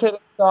a rotating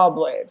saw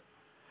blade.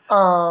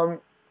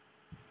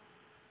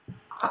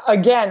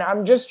 Again,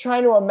 I'm just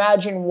trying to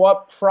imagine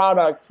what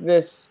product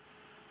this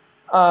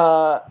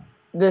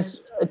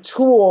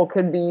tool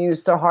could be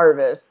used to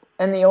harvest,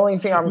 and the only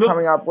thing I'm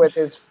coming up with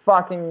is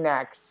fucking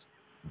necks.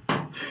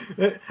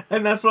 And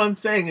that's what I'm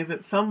saying, is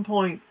at some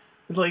point,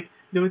 it's like,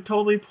 there was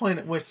totally a point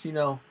at which, you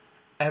know,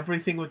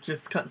 everything was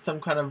just some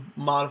kind of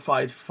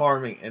modified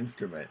farming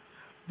instrument.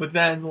 But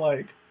then,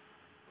 like,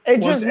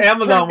 once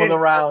Amazon was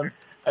around,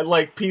 and,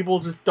 like, people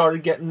just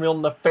started getting real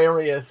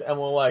nefarious, and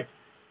were like,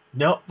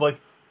 no, like,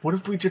 what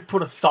if we just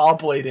put a saw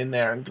blade in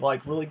there and,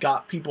 like, really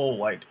got people,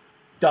 like,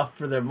 stuff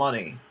for their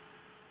money?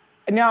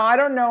 Now, I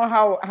don't know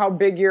how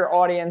big your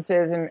audience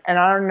is, and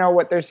I don't know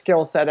what their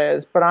skill set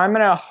is, but I'm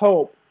going to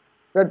hope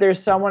that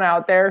there's someone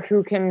out there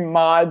who can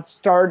mod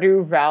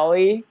Stardew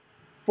Valley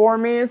for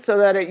me so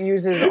that it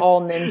uses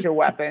all ninja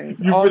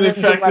weapons. You've been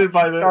infected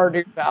by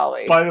Stardew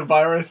Valley. By the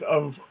virus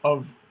of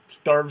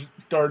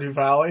Stardew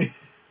Valley?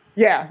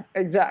 Yeah,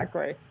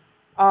 exactly.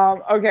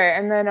 Okay,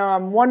 and then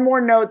one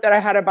more note that I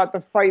had about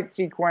the fight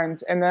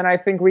sequence, and then I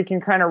think we can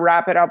kind of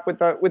wrap it up with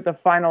the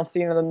final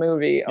scene of the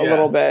movie a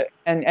little bit,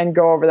 and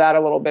go over that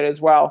a little bit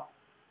as well.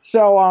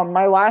 So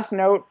my last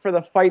note for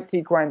the fight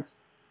sequence,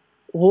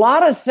 a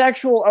lot of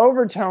sexual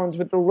overtones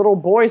with the little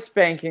boy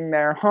spanking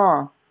there,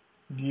 huh?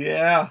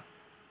 Yeah.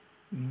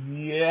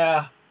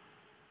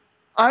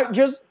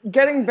 Just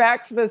getting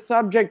back to the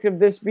subject of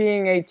this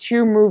being a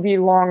 2-movie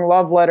long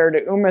love letter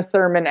to Uma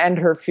Thurman and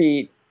her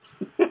feet.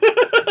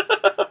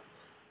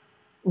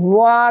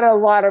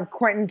 lot of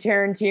Quentin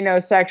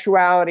Tarantino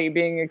sexuality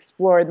being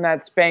explored in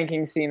that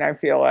spanking scene, I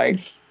feel like.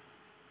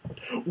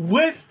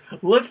 Let's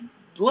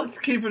let's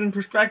keep it in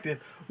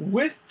perspective.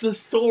 With the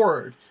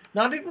sword,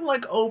 not even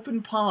like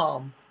open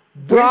palm.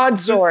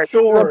 Broadsword.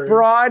 Sword.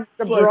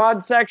 The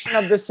broad section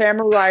of the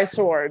samurai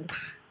sword.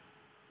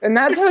 And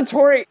that's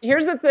Hattori.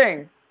 Here's the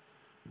thing.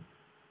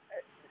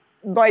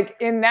 Like,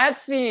 in that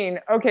scene,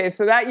 okay,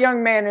 so that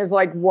young man is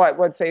like, what,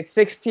 let's say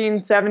 16,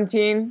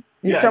 17?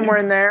 He's somewhere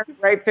in there,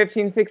 right?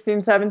 15,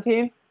 16,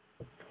 17?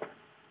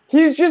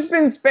 He's just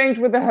been spanked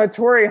with a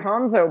Hattori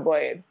Hanzo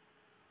blade.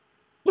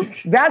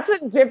 That's a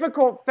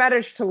difficult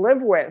fetish to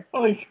live with.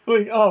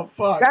 Oh,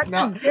 fuck. That's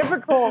a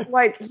difficult,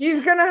 like,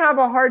 he's going to have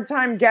a hard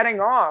time getting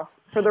off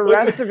for the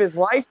rest of his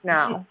life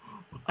now.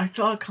 I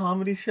saw a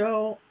comedy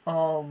show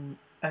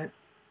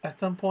at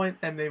some point,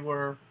 and they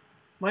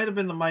might have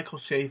been the Michael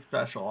Shea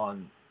special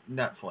on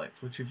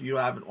Netflix, which if you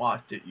haven't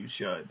watched it, you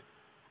should.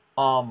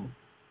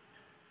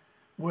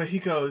 Where he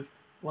goes,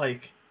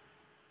 like,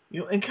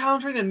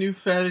 encountering a new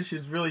fetish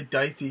is really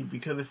dicey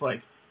because if,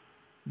 like,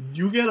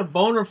 you get a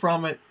boner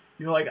from it,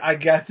 you're like, I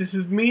guess this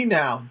is me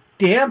now.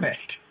 Damn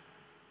it.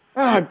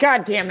 Oh,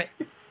 God damn it.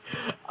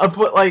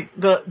 But, like,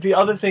 the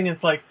other thing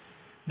is, like,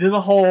 there's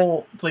a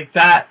whole, like,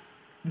 that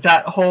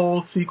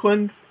whole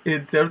sequence,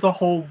 there's a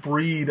whole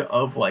breed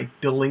of, like,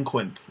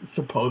 delinquents,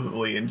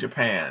 supposedly, in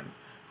Japan,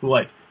 who,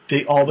 like,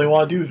 all they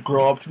want to do is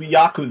grow up to be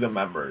Yakuza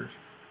members.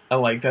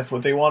 And, like, that's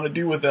what they want to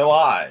do with their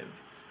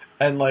lives.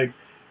 And, like,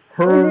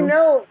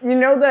 Well, you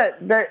know that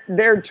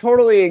there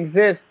totally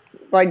exists,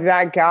 like,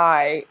 that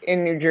guy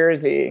in New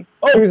Jersey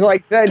who's,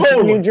 like, the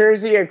New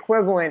Jersey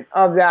equivalent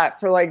of that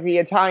for, like, the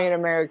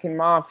Italian-American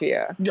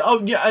mafia.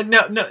 Oh, yeah, no,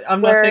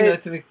 I'm not saying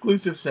that's an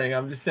exclusive thing.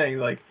 I'm just saying,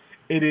 like,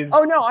 it is...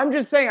 Oh, no, I'm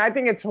just saying I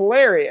think it's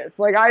hilarious.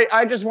 Like,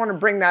 I just want to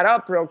bring that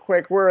up real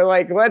quick where,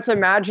 like, let's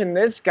imagine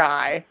this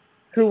guy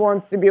who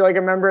wants to be, like,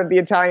 a member of the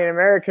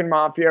Italian-American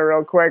mafia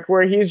real quick,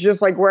 where he's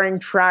just, like, wearing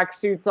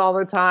tracksuits all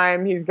the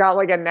time. He's got,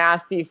 like, a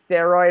nasty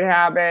steroid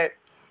habit.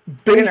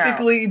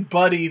 Basically,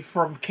 Buddy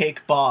from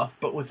Cake Boss,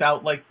 but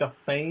without, like, the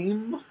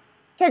fame.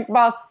 Cake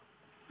Boss.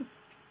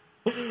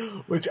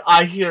 Which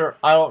I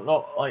don't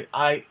know,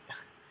 like,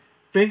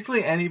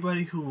 basically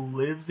anybody who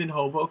lives in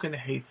Hoboken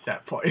hates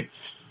that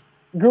place.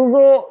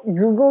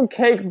 Google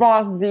Cake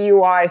Boss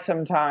DUI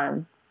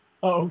sometime.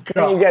 Oh,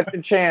 God. When you get the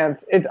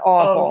chance. It's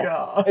awful. Oh,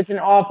 God. It's an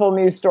awful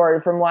news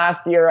story from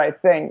last year, I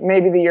think.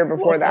 Maybe the year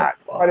before that.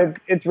 But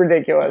it's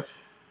ridiculous.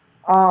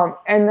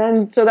 And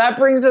then, so that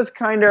brings us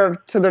kind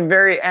of to the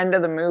very end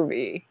of the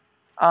movie.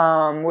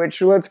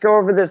 Which, let's go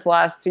over this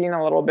last scene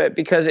a little bit,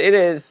 because it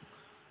is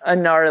a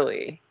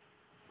gnarly.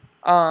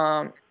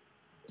 So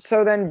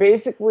then,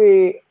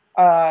 basically,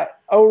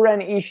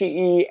 Oren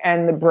Ishii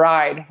and the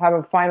bride have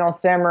a final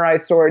samurai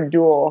sword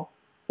duel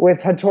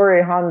with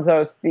Hattori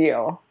Hanzo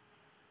steel.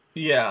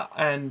 Yeah,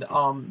 and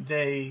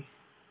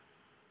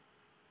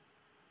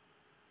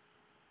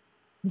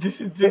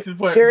This is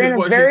where they're in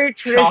a very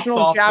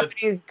traditional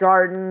Japanese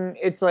garden.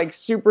 It's like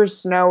super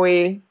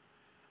snowy.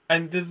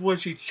 And this is where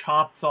she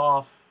chops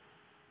off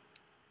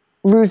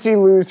Lucy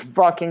Liu's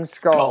fucking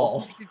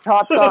skull. She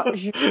chops off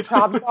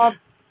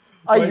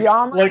a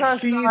yarmulke. Like,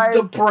 see,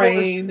 the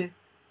brain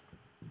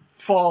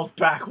falls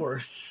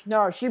backwards.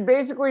 No, she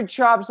basically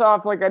chops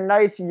off like a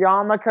nice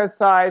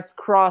yarmulke-sized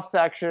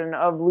cross-section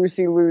of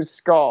Lucy Liu's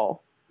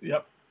skull.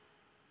 Yep.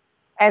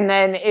 And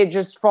then it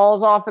just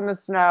falls off in the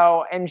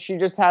snow, and she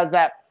just has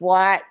that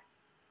flat,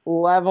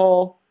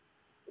 level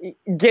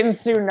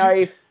Ginsu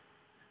knife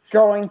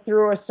going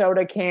through a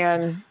soda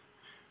can.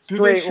 Do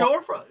they show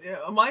her from...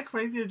 Am I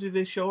crazy, or do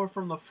they show her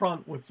from the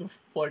front with the,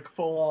 like,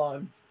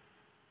 full-on...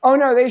 Oh,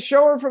 no, they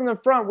show her from the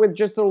front with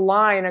just a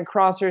line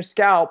across her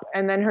scalp,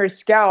 and then her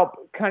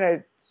scalp kind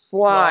of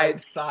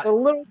slides a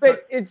little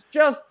bit. It's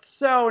just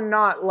so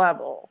not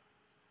level.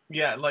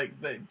 Yeah, like,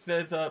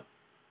 there's a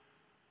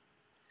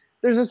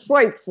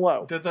slight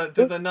slope.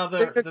 There's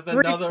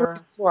another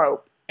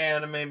slope.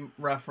 Anime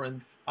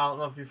reference. I don't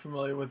know if you're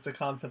familiar with the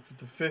concept of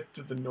the Fist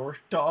of the North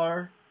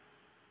Star.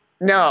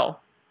 No.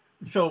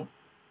 So,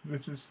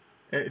 this is...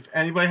 If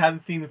anybody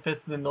hasn't seen The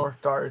Fist of the North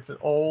Star, it's an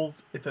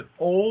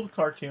old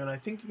cartoon. I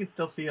think you can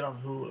still see it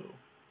on Hulu.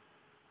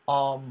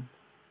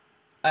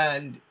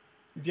 And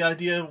the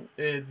idea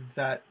is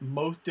that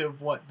most of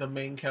what the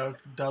main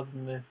character does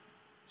in this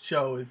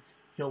show is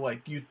he'll,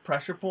 like, use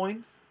pressure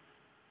points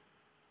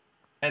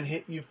and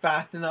hit you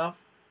fast enough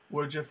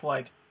where just,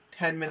 like,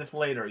 10 minutes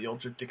later you'll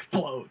just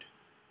explode.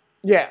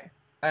 Yeah.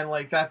 And,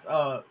 like, that's,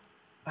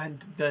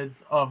 and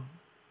there's,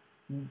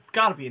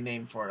 gotta be a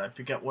name for it. I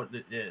forget what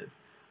it is.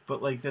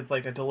 But, like, it's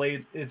like a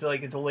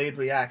delayed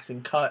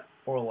reaction cut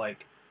or,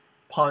 like,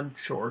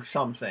 punch or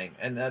something.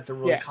 And that's a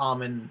really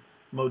common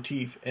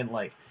motif in,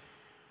 like,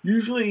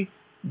 usually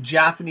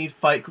Japanese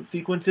fight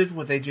sequences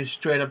where they just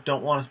straight up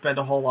don't want to spend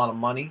a whole lot of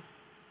money.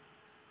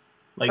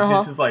 Like,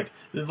 this is like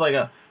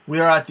we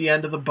are at the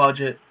end of the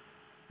budget.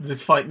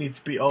 This fight needs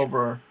to be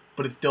over,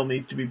 but it still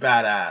needs to be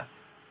badass.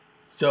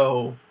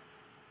 So,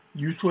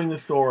 you swing the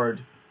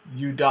sword,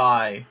 you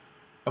die,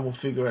 and we'll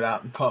figure it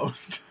out in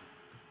post.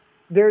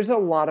 there's a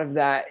lot of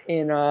that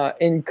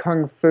in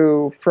kung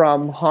fu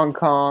from Hong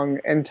Kong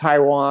and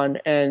Taiwan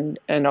and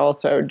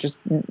also just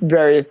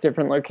various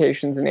different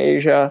locations in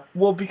Asia.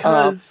 Well,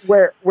 because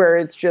where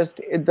it's just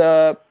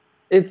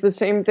it's the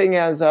same thing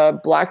as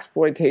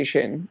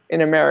blaxploitation in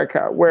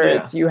America, where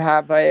it's you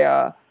have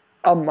a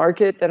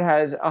market that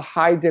has a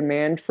high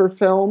demand for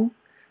film,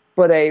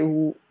 but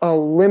a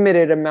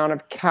limited amount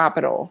of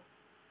capital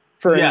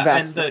for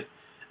investment.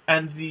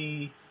 and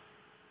the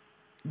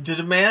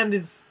demand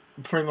is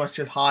pretty much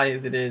as high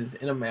as it is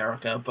in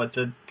America, but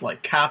the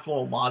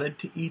capital allotted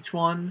to each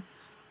one.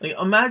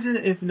 Imagine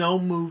if no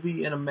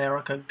movie in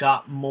America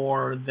got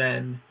more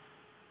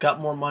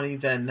money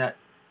than that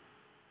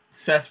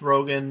Seth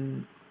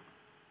Rogen,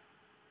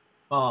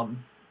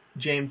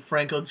 James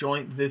Franco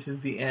joint. This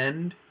Is the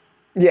End.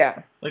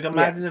 Yeah.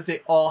 Imagine if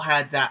they all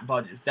had that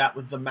budget. That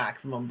was the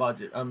maximum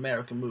budget an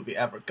American movie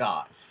ever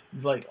got.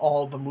 It's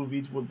all the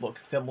movies would look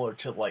similar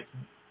to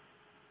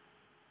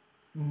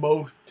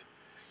most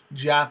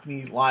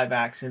Japanese live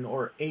action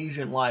or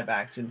Asian live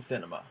action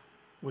cinema,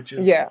 which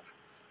is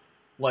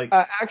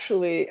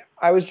actually,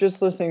 I was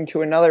just listening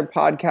to another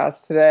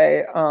podcast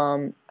today.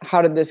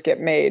 How Did This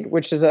Get Made?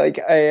 Which is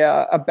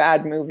a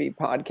bad movie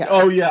podcast.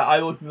 Oh yeah, I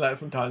listen to that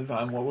from time to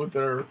time. What was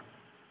their?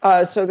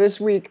 So this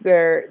week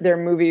their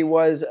movie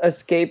was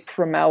Escape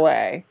from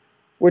L.A.,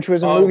 which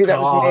was a movie that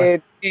was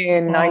made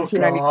in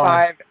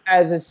 1995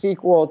 as a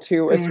sequel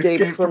to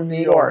Escape from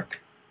New York.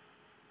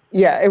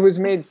 Yeah, it was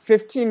made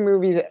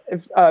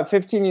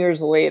 15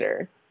 years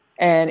later,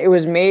 and it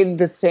was made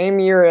the same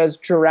year as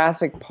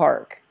Jurassic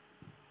Park.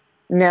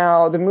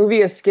 Now, the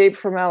movie Escape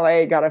from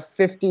LA got a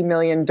 $50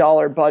 million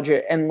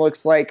budget and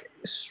looks like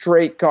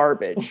straight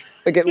garbage.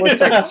 It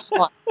looks like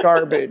hot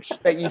garbage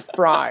that you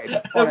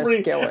fried on a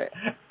skillet.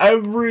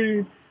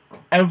 Every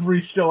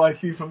still I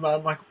see from that,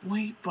 I'm like,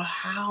 wait, but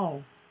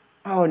how?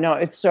 Oh, no,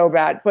 it's so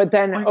bad. But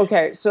then,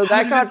 so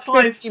that got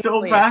 $50 so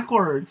million.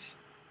 Backwards.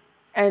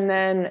 And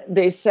then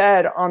they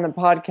said on the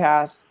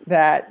podcast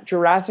that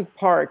Jurassic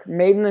Park,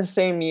 made in the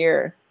same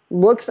year,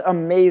 looks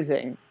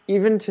amazing,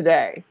 even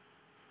today.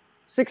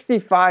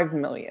 $65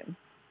 million.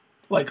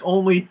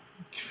 Only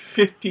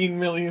 15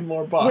 million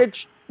more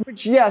bucks.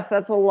 Which, yes,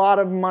 that's a lot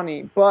of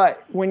money.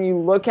 But when you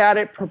look at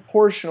it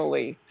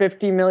proportionally,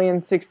 50 million,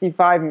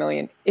 65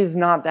 million is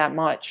not that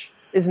much.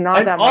 Is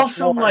not that much.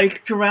 Also, more.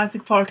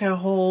 Jurassic Park had a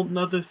whole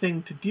nother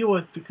thing to deal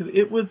with because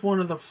it was one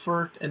of the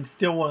first and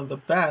still one of the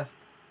best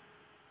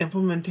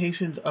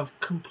implementations of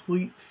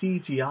complete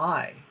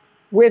CGI.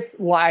 With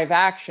live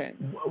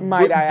action,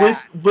 might I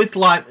add. With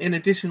live, in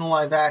addition to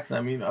live action,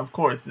 I mean, of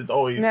course, it's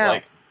always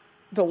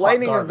the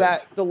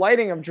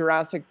lighting of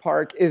Jurassic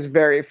Park is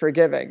very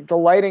forgiving. The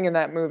lighting in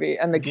that movie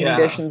and the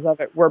conditions of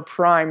it were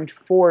primed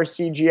for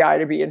CGI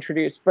to be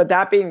introduced. But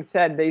that being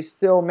said, they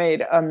still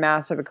made a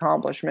massive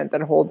accomplishment that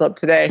holds up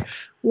today.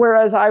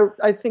 Whereas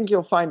I think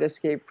you'll find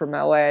Escape from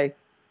LA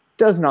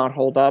does not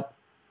hold up.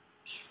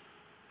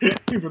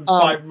 Even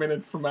 5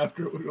 minutes from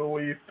after it was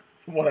released,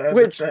 from what I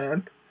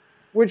understand.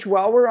 Which,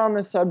 while we're on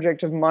the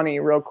subject of money,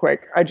 real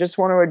quick, I just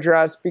want to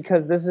address,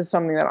 because this is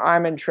something that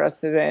I'm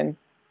interested in,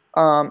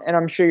 and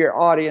I'm sure your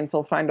audience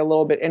will find a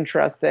little bit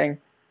interesting,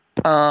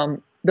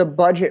 the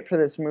budget for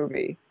this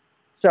movie.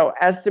 So,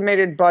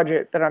 estimated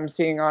budget that I'm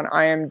seeing on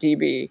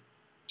IMDb.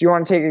 Do you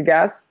want to take a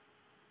guess?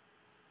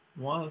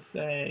 I want to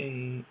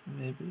say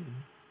maybe...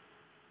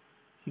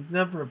 He's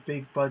never a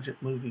big budget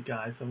movie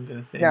guy, so I'm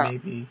going to say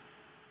maybe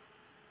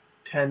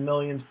 10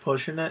 million's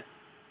pushing it.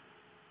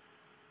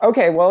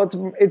 Okay, well,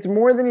 it's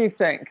more than you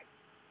think.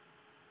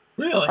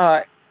 Really?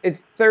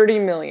 It's 30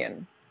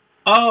 million.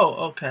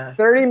 Oh, okay.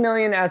 30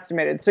 million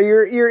estimated. So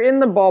you're in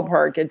the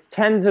ballpark. It's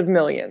tens of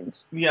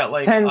millions. Yeah,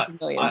 tens of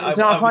millions. It's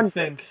not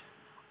hundreds.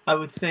 I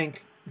would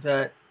think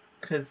that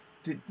because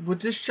was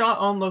this shot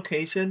on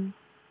location?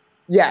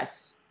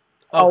 Yes.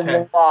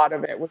 Okay. A lot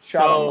of it was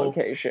shot on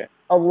location.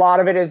 A lot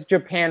of it is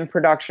Japan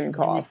production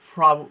costs.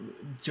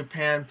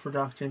 Japan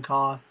production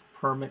costs.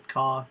 Permit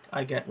cost.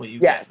 I get what you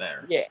get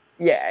there.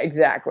 Yeah,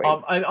 exactly.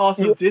 And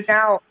also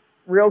now,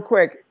 real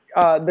quick,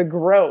 the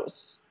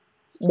gross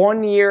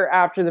 1 year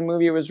after the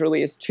movie was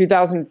released,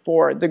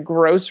 2004, the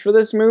gross for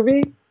this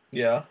movie,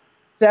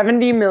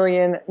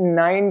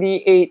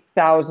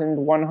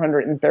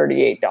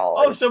 $70,098,138.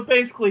 Oh, so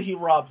basically he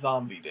Rob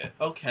Zombie'd it.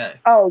 Okay.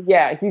 Oh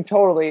yeah, he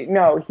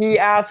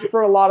asked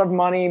for a lot of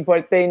money,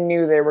 but they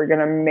knew they were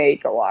gonna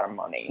make a lot of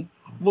money.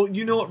 Well,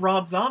 you know what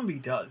Rob Zombie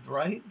does,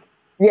 right?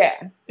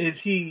 Yeah.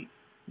 Is he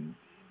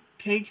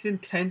takes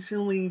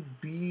intentionally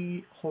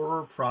B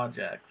horror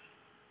projects.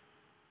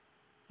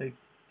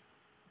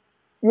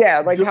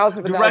 House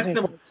of a Thousand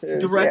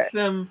Corpses. Directs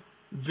them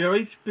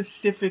very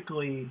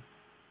specifically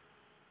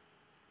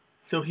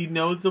so he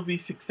knows they'll be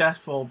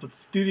successful, but the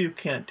studio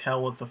can't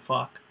tell what the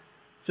fuck.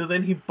 So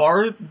then he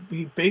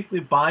basically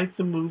buys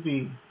the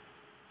movie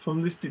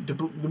from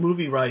the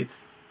movie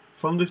rights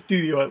from the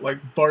studio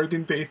at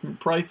bargain basement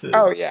prices.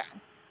 Oh yeah.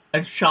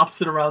 And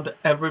shops it around to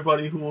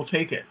everybody who will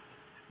take it.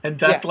 And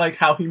that's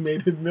how he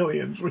made his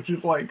millions, which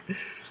is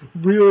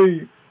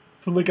really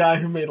from the guy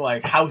who made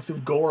like House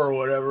of Gore or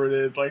whatever it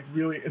is, like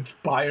really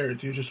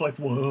inspired. You're just like,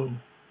 whoa.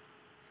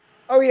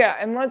 Oh yeah,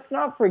 and let's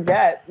not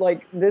forget,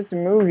 like, this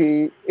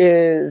movie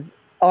is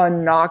a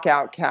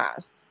knockout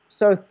cast.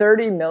 So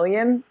 30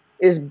 million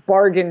is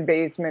bargain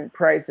basement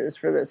prices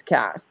for this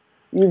cast.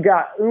 You've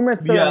got Uma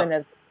Thurman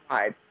as the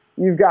bride.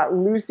 You've got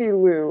Lucy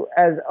Liu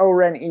as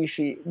O-Ren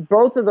Ishii.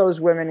 Both of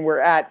those women were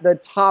at the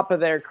top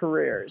of their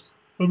careers.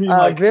 I mean,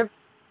 like,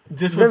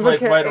 this was like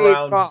right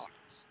around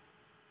Fox,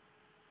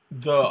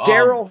 the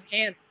Daryl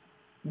Hannah.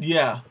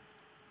 Yeah.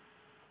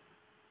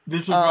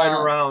 This was right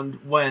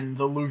around when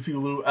the Lucy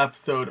Liu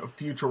episode of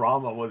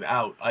Futurama was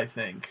out, I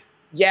think.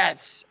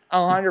 Yes,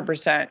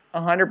 100%.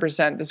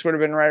 100%. This would have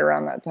been right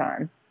around that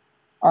time.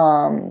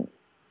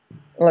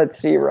 Let's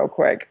see real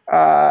quick.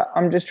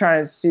 I'm just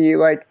trying to see,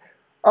 like,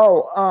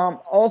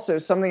 also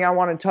something I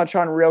want to touch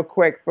on real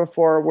quick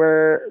before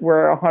we're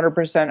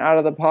 100% out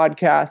of the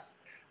podcast.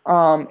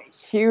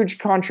 Huge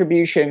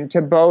contribution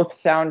to both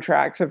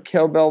soundtracks of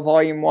Kill Bill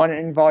Volume 1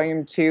 and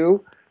Volume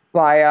 2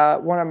 by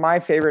one of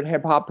my favorite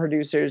hip-hop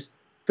producers,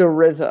 the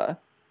RZA.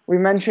 We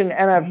mentioned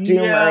MF Doom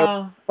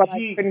earlier, but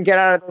I couldn't get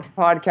out of this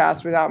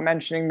podcast without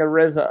mentioning the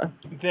RZA.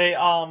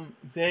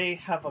 They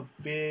have a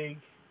big...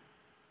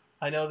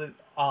 I know that,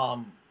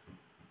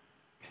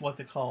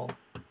 what's it called?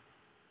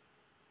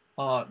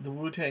 The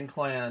Wu-Tang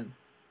Clan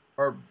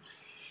are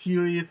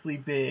seriously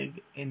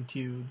big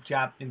into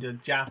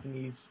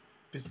Japanese,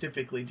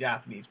 specifically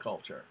Japanese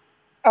culture.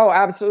 Oh,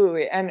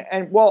 absolutely.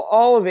 And well,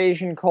 all of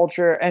Asian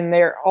culture, and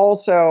they're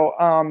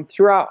also,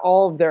 throughout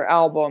all of their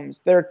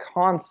albums, they're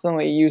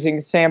constantly using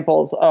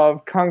samples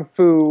of Kung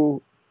Fu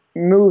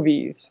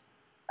movies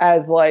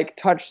as, like,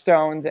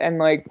 touchstones and,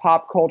 like,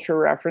 pop culture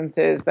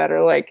references that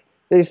are, like,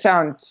 they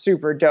sound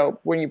super dope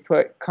when you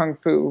put Kung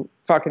Fu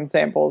fucking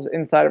samples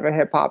inside of a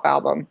hip-hop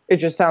album. It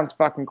just sounds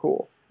fucking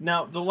cool.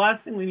 Now, the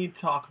last thing we need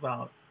to talk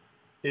about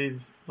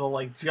is the,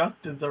 like,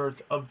 just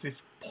desserts of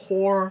this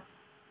poor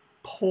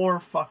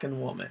fucking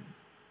woman.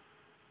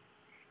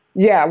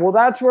 Yeah, well,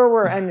 that's where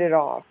we're ended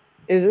off.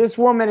 Is this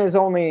woman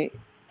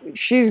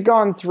she's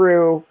gone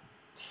through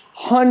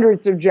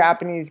hundreds of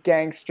Japanese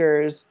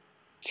gangsters,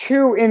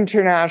 2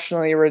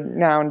 internationally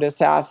renowned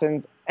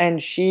assassins,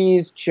 and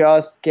she's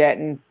just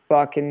getting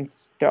fucking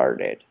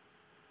started.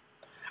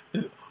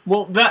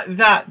 Well,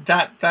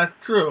 that's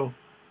true.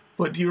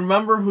 But do you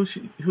remember who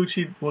she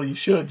well, you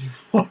should. You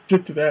watched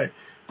it today.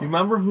 Do you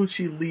remember who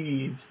she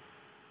leaves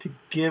to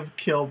give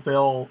Kill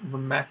Bill the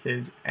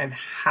message and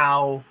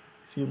how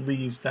she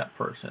leaves that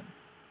person?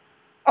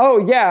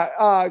 Oh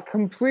yeah,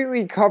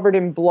 completely covered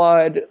in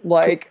blood,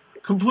 like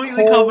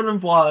completely covered in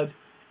blood,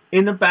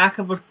 in the back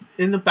of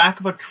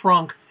a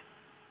trunk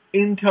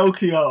in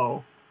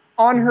Tokyo,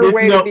 on her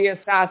way to be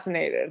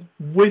assassinated,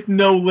 with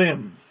no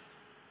limbs.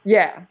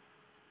 Yeah,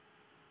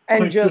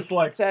 and like, just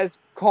like, says,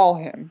 "Call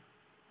him.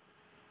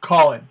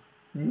 Call him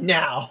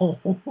now."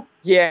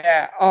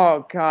 Yeah.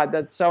 Oh God,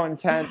 that's so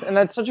intense, and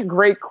that's such a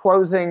great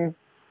closing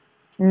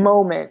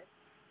moment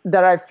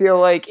that I feel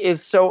like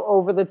is so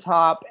over the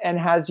top and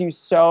has you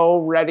so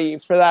ready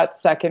for that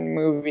second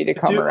movie to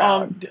come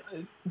around.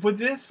 Was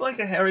this like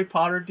a Harry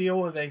Potter deal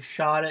where they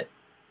shot it?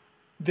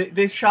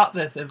 They shot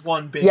this as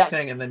one big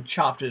thing and then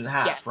chopped it in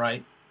half,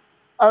 right?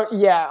 Oh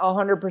yeah,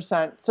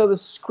 100%. So the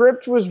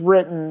script was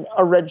written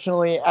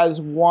originally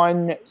as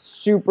one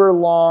super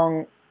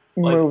long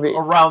movie,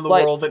 around the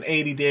world, an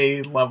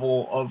 80-day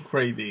level of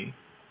crazy.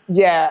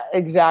 Yeah,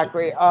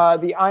 exactly.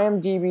 The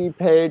IMDb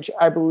page,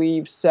 I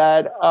believe,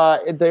 said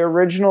the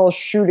original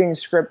shooting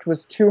script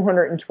was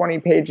 220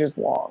 pages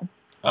long.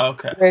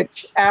 Okay.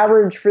 Which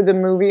average for the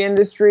movie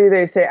industry,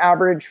 they say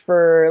average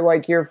for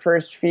like your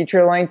first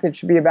feature length, it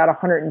should be about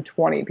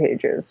 120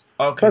 pages.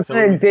 Okay. That's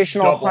an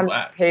additional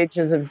 100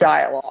 pages of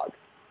dialogue.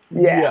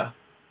 Yeah.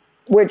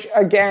 Which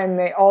again,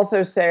 they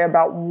also say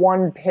about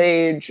 1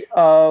 page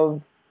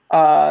of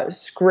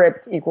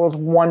script equals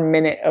 1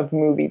 minute of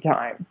movie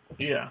time.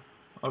 Yeah.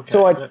 Okay.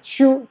 So a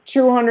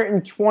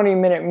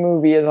 220-minute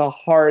movie is a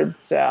hard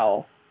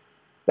sell.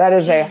 That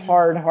is a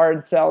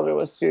hard sell to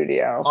a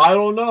studio. I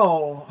don't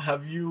know.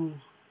 Have you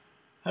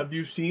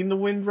seen The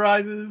Wind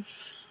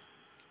Rises?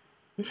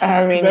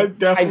 I mean, that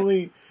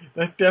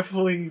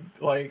definitely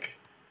like.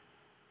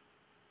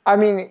 I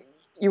mean,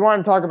 you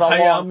want to talk about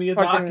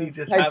fucking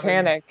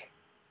Titanic?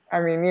 I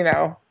mean, you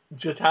know,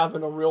 just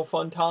having a real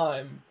fun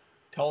time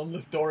telling the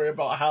story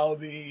about how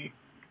the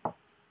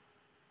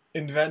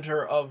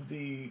inventor of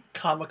the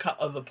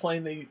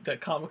plane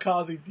that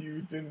kamikazes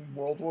used in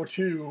World War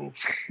II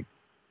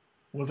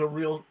was a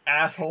real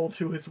asshole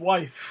to his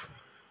wife.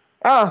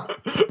 Oh,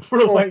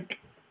 for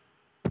like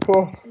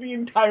the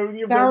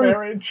entirety of their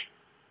marriage.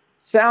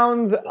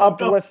 Sounds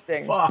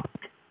uplifting.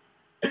 Fuck.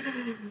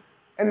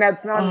 And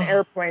that's not an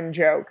airplane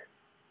joke.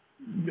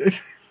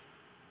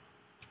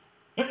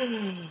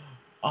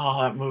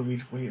 Oh, that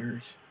movie's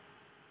weird.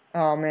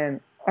 Oh man.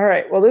 All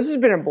right. Well, this has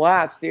been a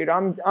blast, dude.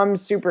 I'm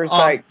super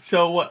psyched.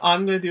 So what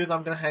I'm gonna do is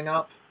I'm gonna hang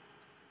up,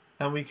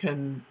 and we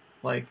can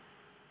like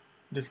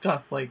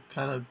discuss like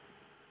kind of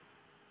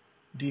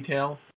details.